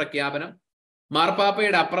അമലോത്ഭവ പ്രഖ്യാപനം,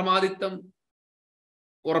 മാർപ്പാപ്പയുടെ അപ്രമാദിത്വം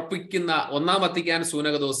ഉറപ്പിക്കുന്ന 1-ാം വത്തിക്കാൻ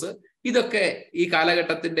സൂനകദോസ്, ഇതൊക്കെ ഈ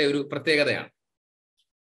കാലഘട്ടത്തിന്റെ ഒരു പ്രത്യേകതയാണ്.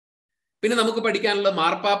 പിന്നെ നമുക്ക് പഠിക്കാനുള്ളത്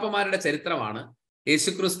മാർപ്പാപ്പമാരുടെ ചരിത്രമാണ്.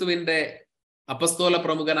 യേശുക്രിസ്തുവിന്റെ അപ്പസ്തോല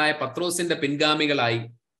പ്രമുഖനായ പത്രോസിന്റെ പിൻഗാമികളായി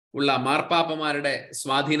ഉള്ള മാർപ്പാപ്പമാരുടെ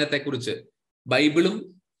സ്വാധീനത്തെക്കുറിച്ച് ബൈബിളും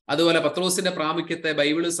അതുപോലെ പത്രോസിന്റെ പ്രാമുഖ്യത്തെ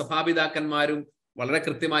ബൈബിളും സഭാപിതാക്കന്മാരും വളരെ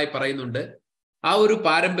കൃത്യമായി പറയുന്നുണ്ട്. ആ ഒരു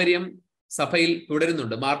പാരമ്പര്യം സഭയിൽ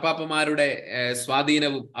തുടരുന്നുണ്ട്. മാർപ്പാപ്പമാരുടെ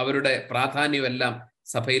സ്വാധീനവും അവരുടെ പ്രാധാന്യവും എല്ലാം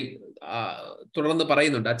സഭയിൽ തുടർന്ന്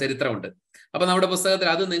പറയുന്നുണ്ട്. ആ ചരിത്രമുണ്ട്. അപ്പൊ നമ്മുടെ പുസ്തകത്തിൽ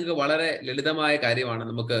അത് നിങ്ങൾക്ക് വളരെ ലളിതമായ കാര്യമാണ്,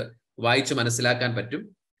 നമുക്ക് വായിച്ചു മനസ്സിലാക്കാൻ പറ്റും.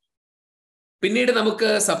 പിന്നീട് നമുക്ക്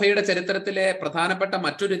സഭയുടെ ചരിത്രത്തിലെ പ്രധാനപ്പെട്ട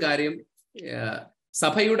മറ്റൊരു കാര്യം,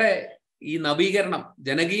 സഭയുടെ ഈ നവീകരണം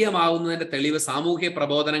ജനകീയമാവുന്നതിന്റെ തെളിവ് സാമൂഹ്യ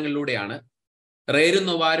പ്രബോധനങ്ങളിലൂടെയാണ്. റേരും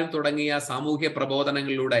നൊവാരും തുടങ്ങിയ സാമൂഹ്യ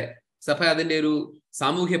പ്രബോധനങ്ങളിലൂടെ സഭ അതിന്റെ ഒരു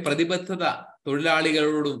സാമൂഹ്യ പ്രതിബദ്ധത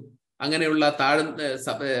തൊഴിലാളികളോടും അങ്ങനെയുള്ള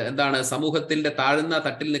സമൂഹത്തിന്റെ താഴ്ന്ന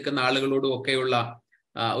തട്ടിൽ നിൽക്കുന്ന ആളുകളോടും ഒക്കെയുള്ള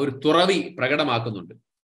ഒരു തുറവി പ്രകടമാക്കുന്നുണ്ട്.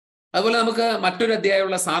 അതുപോലെ നമുക്ക് മറ്റൊരു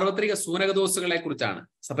അധ്യായമുള്ള സാർവത്രിക സൂനകദോസുകളെ കുറിച്ചാണ്.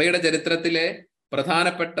 സഭയുടെ ചരിത്രത്തിലെ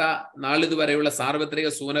പ്രധാനപ്പെട്ട നാളിതുവരെയുള്ള സാർവത്രിക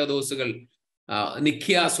സൂനകദോസുകൾ,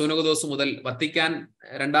 നിഖ്യ സൂനകദോസ് മുതൽ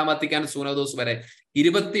രണ്ടാം വത്തിക്കാൻ സൂനകദോസ് വരെ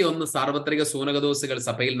 21 സാർവത്രിക സൂനകദോസുകൾ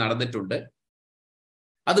സഭയിൽ നടന്നിട്ടുണ്ട്.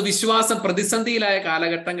 അത് വിശ്വാസം പ്രതിസന്ധിയിലായ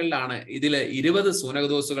കാലഘട്ടങ്ങളിലാണ് ഇതിൽ 20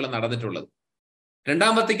 സൂനകദോസുകൾ നടന്നിട്ടുള്ളത്.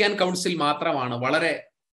 രണ്ടാം വത്തിക്കാൻ കൗൺസിൽ മാത്രമാണ് വളരെ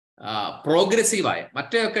പ്രോഗ്രസീവായ,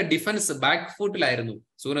 മറ്റേയൊക്കെ ഡിഫൻസ് ബാക്ക് ഫുട്ടിലായിരുന്നു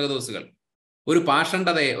സൂനകദോസുകൾ. ഒരു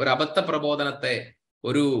പാഷണ്ഡതയെ, ഒരു അബദ്ധ പ്രബോധനത്തെ,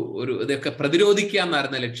 ഒരു ഇതൊക്കെ പ്രതിരോധിക്കുക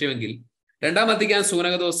എന്നായിരുന്ന ലക്ഷ്യമെങ്കിൽ രണ്ടാം വത്തിക്കാൻ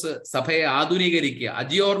സൂനകദോസ് സഭയെ ആധുനീകരിക്കുക,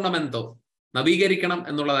 അജിയോർണമെന്തോ നവീകരിക്കണം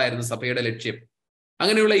എന്നുള്ളതായിരുന്നു സഭയുടെ ലക്ഷ്യം.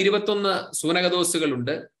 അങ്ങനെയുള്ള 21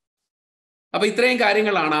 സൂനകദോസുകളുണ്ട്. അപ്പൊ ഇത്രയും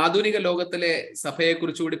കാര്യങ്ങളാണ് ആധുനിക ലോകത്തിലെ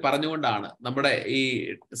സഭയെക്കുറിച്ച് കൂടി പറഞ്ഞുകൊണ്ടാണ് നമ്മുടെ ഈ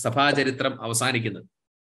സഭാചരിത്രം അവസാനിക്കുന്നത്.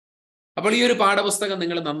 അപ്പോൾ ഈ ഒരു പാഠപുസ്തകം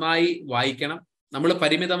നിങ്ങൾ നന്നായി വായിക്കണം. നമ്മൾ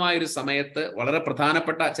പരിമിതമായ ഒരു സമയത്ത് വളരെ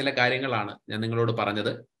പ്രധാനപ്പെട്ട ചില കാര്യങ്ങളാണ് ഞാൻ നിങ്ങളോട്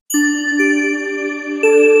പറഞ്ഞത്.